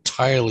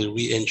entirely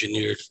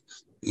re-engineered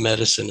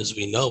medicine as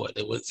we know it.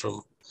 It went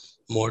from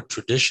more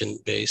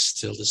tradition-based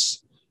to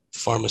this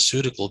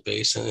pharmaceutical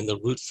base, and the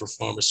root for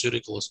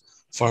pharmaceutical is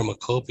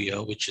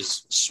pharmacopoeia, which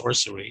is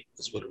sorcery,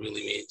 is what it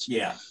really means.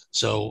 Yeah.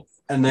 So,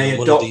 and they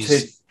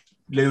adopted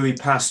Louis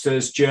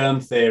Pasteur's germ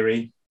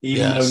theory,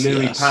 even though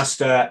Louis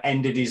Pasteur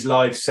ended his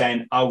life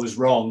saying, I was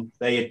wrong.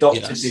 They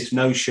adopted this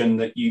notion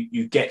that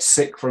you get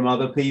sick from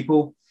other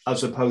people,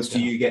 as opposed to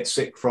you get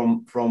sick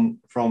from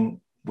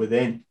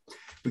within.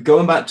 But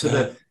going back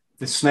to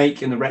the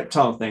snake and the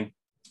reptile thing,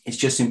 it's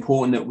just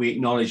important that we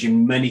acknowledge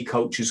in many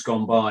cultures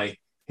gone by,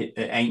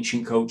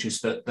 ancient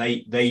cultures, that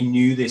they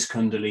knew this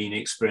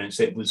Kundalini experience.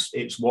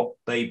 It's what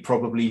they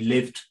probably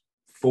lived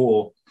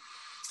for,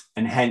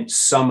 and hence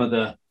some of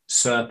the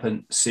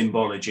serpent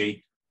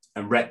symbology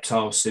and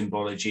reptile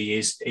symbology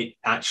it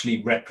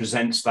actually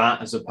represents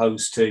that, as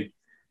opposed to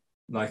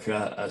like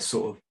a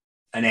sort of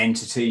an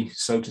entity,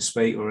 so to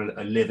speak, or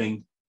a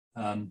living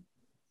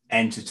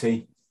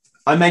entity.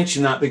 I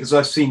mention that because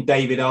I've seen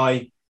David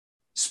Icke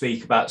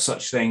speak about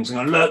such things and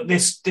go, look,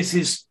 this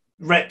is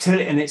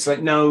reptilian, and it's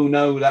like, no,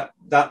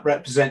 that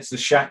represents the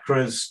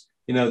chakras.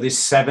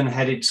 This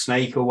 7-headed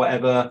snake or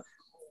whatever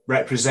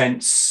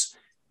represents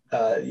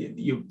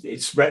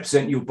it's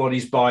represent your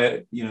body's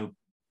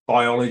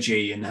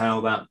biology and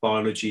how that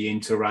biology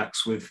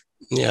interacts with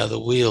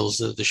the wheels,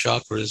 the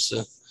chakras,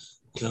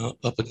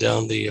 up and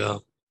down the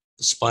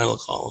spinal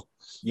column.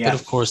 But Yeah.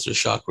 of course, there's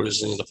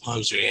chakras in the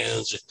palms of your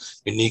hands,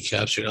 your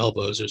kneecaps, your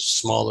elbows. There's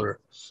smaller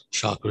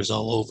chakras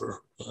all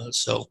over.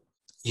 So,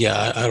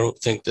 yeah, I don't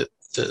think that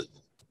the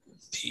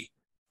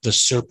the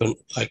serpent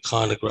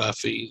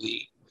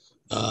iconography,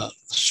 the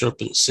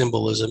serpent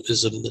symbolism,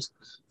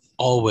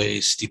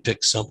 always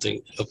depicts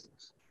something of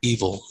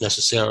evil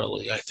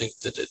necessarily. I think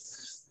that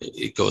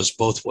it goes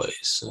both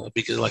ways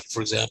because, like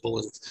for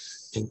example,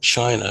 in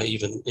China,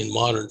 even in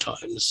modern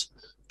times,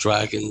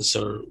 dragons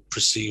are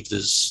perceived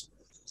as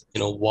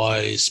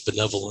wise,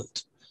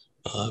 benevolent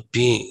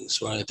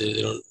beings, right?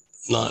 They're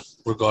not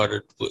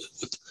regarded with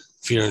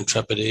fear and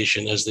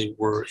trepidation as they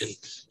were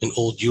in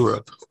old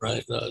Europe,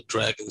 right?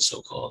 Dragons,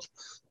 so called.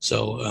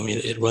 So, I mean,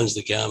 it runs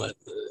the gamut.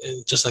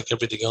 And just like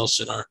everything else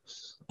in our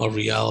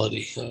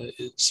reality,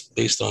 it's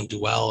based on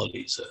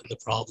dualities. The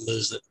problem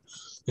is that,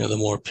 the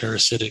more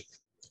parasitic,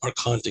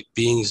 archontic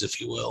beings,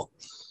 if you will,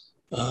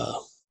 uh,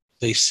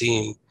 they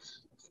seem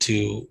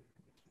to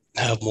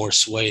have more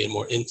sway and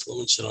more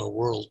influence in our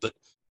world. But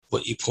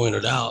what you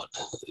pointed out,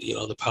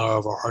 the power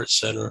of our heart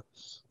center,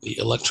 the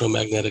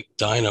electromagnetic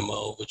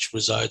dynamo, which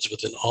resides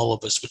within all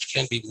of us, which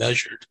can be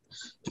measured,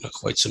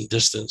 quite some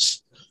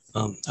distance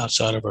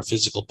outside of our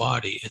physical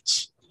body.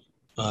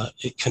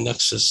 It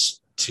connects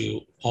us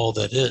to all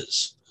that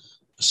is.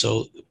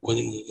 So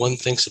when one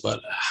thinks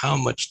about how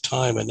much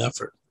time and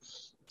effort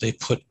they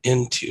put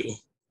into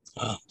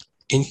uh,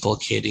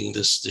 inculcating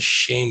this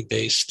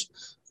shame-based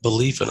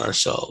belief in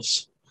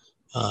ourselves,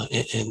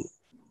 and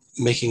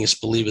making us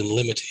believe in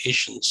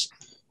limitations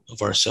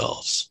of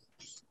ourselves,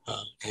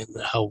 and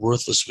how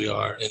worthless we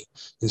are, and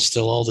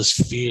instill all this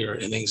fear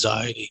and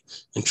anxiety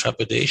and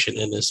trepidation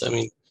in us. I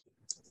mean,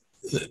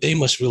 they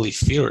must really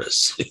fear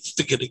us if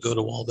they're going to go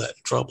to all that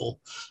trouble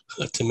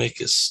to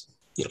make us,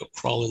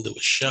 crawl into a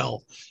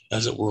shell,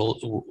 as it were,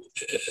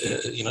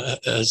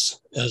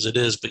 as it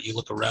is. But you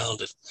look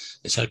around,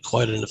 it's had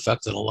quite an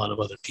effect on a lot of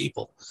other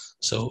people.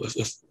 So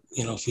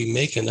if we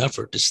make an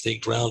effort to stay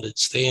grounded,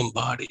 stay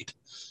embodied,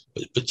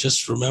 but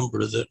just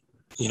remember that,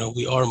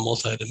 we are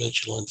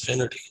multidimensional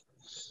infinity.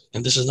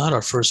 And this is not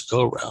our first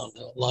go round.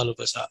 A lot of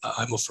us,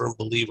 I'm a firm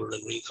believer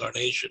in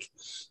reincarnation.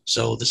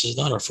 So this is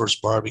not our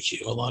first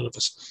barbecue. A lot of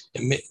us,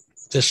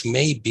 this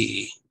may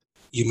be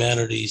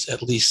humanity's,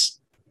 at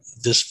least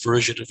this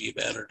version of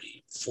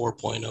humanity,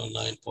 4.0,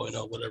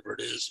 9.0, whatever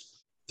it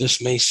is.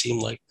 This may seem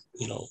like,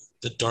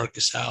 the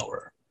darkest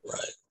hour,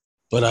 right?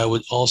 But I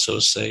would also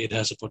say it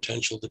has a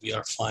potential to be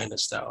our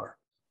finest hour.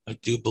 I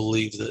do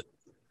believe that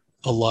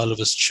a lot of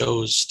us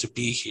chose to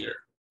be here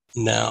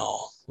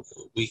now.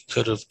 We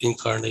could have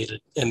incarnated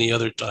any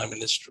other time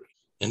in history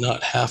and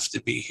not have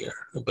to be here,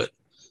 but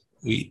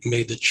we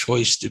made the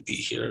choice to be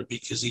here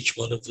because each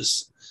one of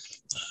us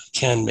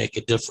can make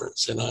a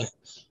difference. And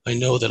I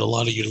know that a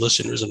lot of your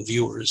listeners and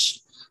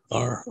viewers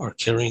are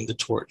carrying the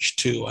torch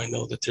too. I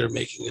know that they're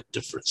making a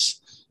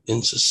difference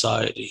in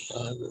society.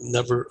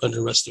 Never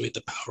underestimate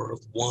the power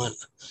of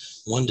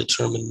one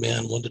determined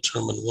man, one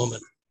determined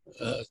woman,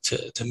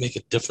 to make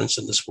a difference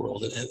in this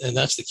world. And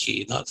that's the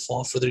key, not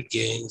fall for their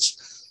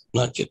gains,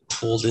 not get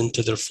pulled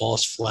into their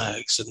false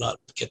flags, and not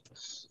get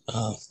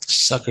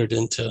suckered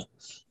into,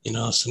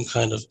 some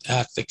kind of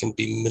act that can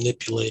be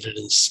manipulated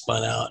and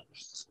spun out,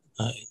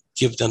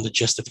 give them the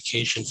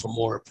justification for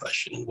more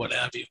oppression and what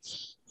have you.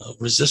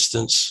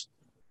 Resistance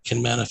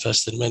can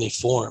manifest in many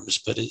forms,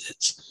 but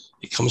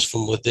it comes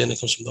from within, it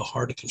comes from the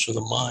heart, it comes from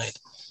the mind.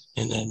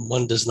 And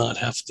one does not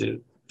have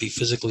to be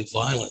physically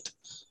violent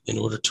in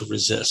order to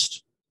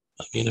resist.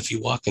 I mean, if you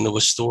walk into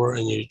a store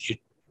and you're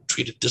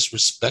treated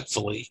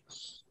disrespectfully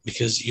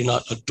because you're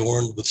not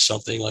adorned with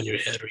something on your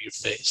head or your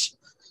face,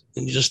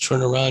 then you just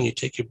turn around, you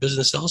take your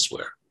business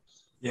elsewhere.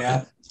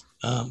 Yeah.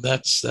 Right?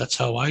 That's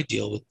how I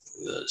deal with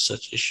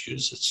such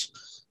issues.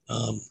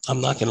 I'm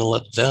not going to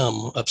let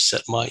them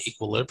upset my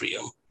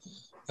equilibrium.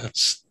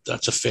 That's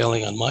a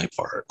failing on my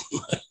part.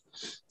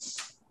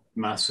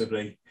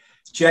 Massively.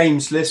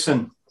 James,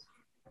 listen,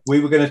 we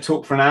were going to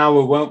talk for an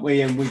hour, weren't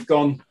we? And we've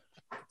gone.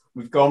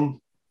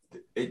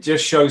 It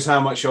just shows how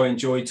much I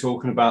enjoy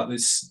talking about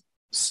this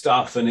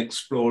stuff and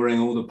exploring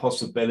all the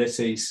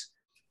possibilities.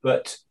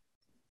 But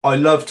I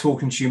love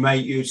talking to you,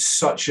 mate. You're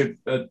such a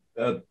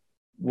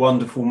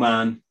wonderful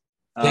man.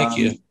 Thank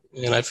you.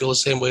 And I feel the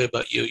same way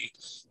about you.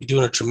 You're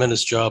doing a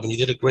tremendous job, and you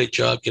did a great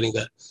job getting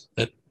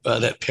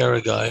that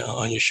para guy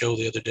on your show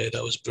the other day.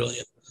 That was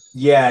brilliant.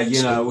 Yeah,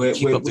 keep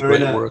up the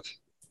great work.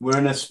 We're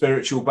in a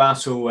spiritual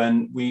battle,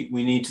 and we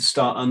need to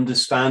start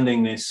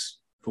understanding this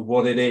for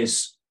what it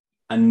is.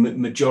 And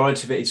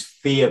majority of it is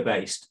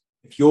fear-based.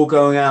 If you're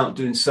going out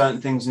doing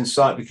certain things in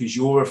sight because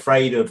you're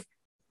afraid of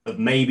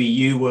maybe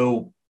you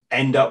will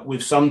end up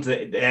with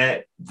something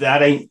that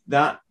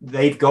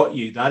they've got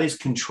you. That is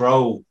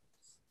control.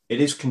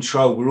 It is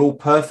control. We're all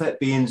perfect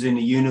beings in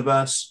the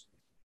universe.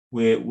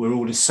 We're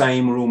all the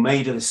same. We're all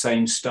made of the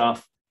same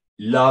stuff.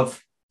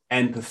 Love,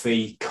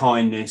 empathy,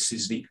 kindness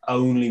is the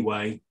only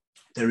way.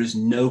 There is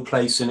no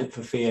place in it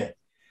for fear.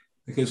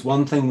 Because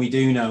one thing we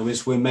do know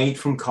is we're made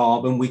from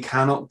carbon. We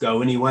cannot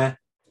go anywhere.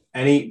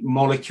 Any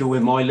molecule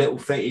in my little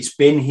thing, it's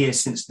been here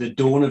since the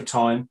dawn of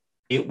time.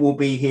 It will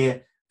be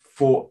here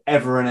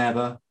forever and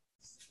ever.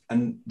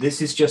 And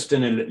this is just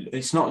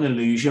it's not an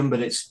illusion,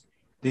 but it's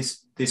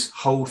this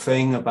whole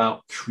thing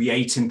about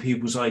creating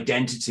people's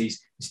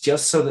identities. It's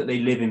just so that they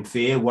live in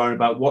fear, worry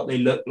about what they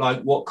look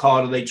like, what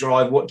car do they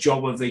drive, what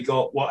job have they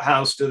got, what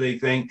house do they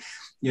think,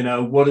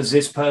 what does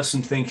this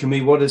person think of me?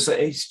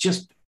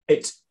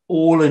 It's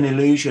all an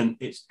illusion.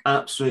 It's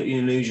absolutely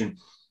an illusion.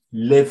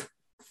 Live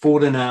for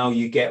the now.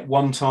 You get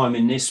one time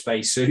in this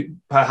spacesuit,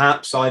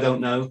 perhaps, I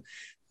don't know,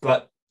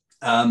 but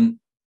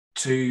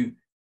to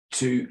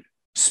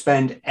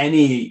spend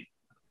any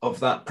of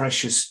that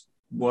precious,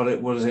 what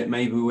is it?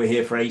 Maybe we're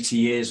here for 80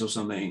 years or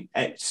something.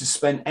 To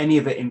spend any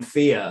of it in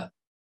fear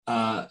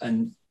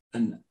and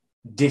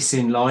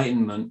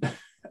disenlightenment,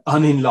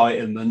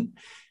 unenlightenment,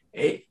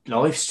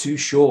 life's too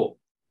short.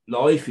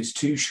 Life is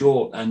too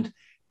short, and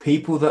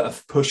people that are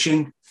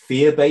pushing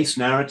fear-based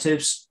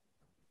narratives,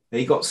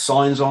 they got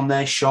signs on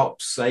their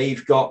shops.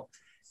 They've got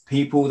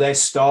people, their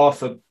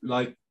staff are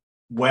like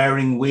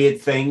wearing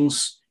weird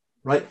things,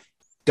 right?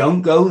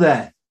 Don't go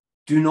there.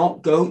 Do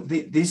not go.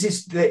 This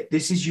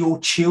is your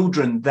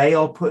children. They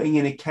are putting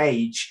in a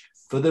cage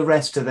for the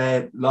rest of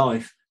their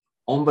life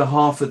on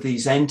behalf of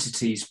these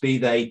entities, be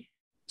they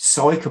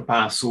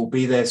psychopaths or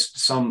be there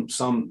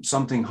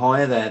something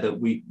higher there that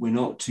we're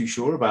not too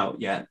sure about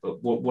yet.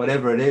 But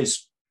whatever it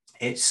is,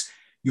 it's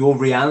your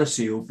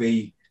reality will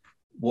be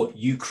what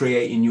you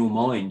create in your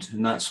mind.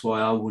 And that's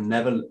why I will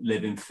never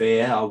live in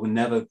fear. I will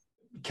never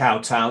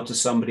kowtow to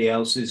somebody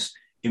else's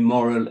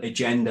immoral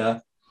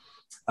agenda.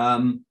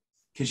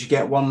 Because you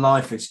get one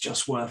life, it's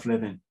just worth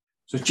living.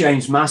 So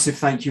James, massive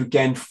thank you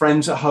again.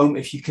 Friends at home,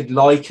 if you could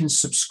like and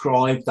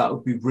subscribe, that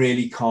would be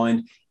really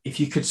kind. If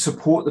you could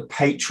support the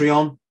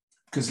Patreon,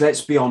 because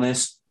let's be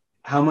honest,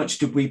 how much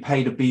did we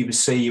pay the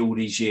BBC all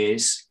these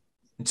years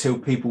until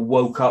people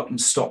woke up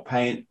and stopped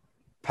paying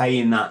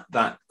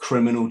that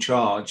criminal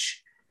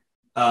charge?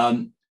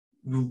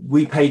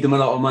 We paid them a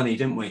lot of money,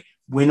 didn't we?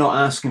 We're not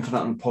asking for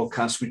that on the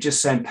podcast. We're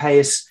just saying pay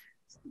us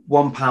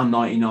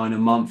 £1.99 a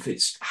month.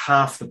 It's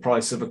half the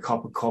price of a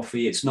cup of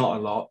coffee. It's not a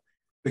lot,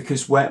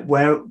 because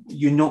where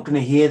you're not going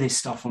to hear this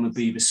stuff on the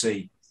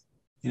BBC.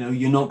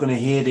 You're not going to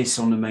hear this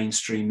on the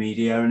mainstream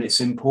media, and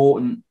it's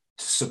important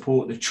to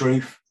support the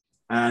truth.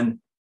 And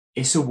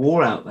it's a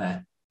war out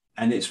there,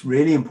 and it's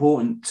really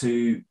important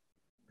to,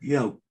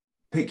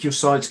 pick your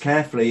sides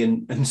carefully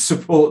and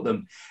support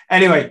them.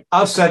 Anyway,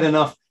 I've said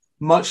enough.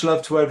 Much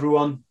love to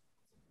everyone.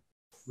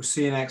 We'll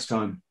see you next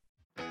time.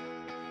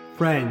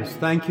 Friends,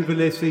 thank you for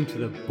listening to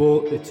the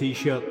Bought the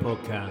T-Shirt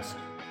podcast.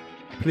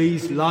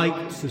 Please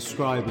like,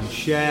 subscribe and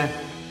share.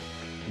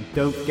 And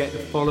don't forget to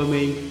follow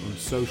me on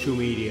social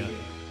media.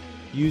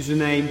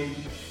 Username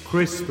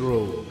Chris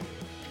Thrall.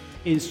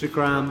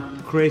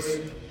 Instagram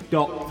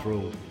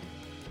Chris.Thrall.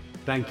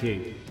 Thank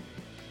you.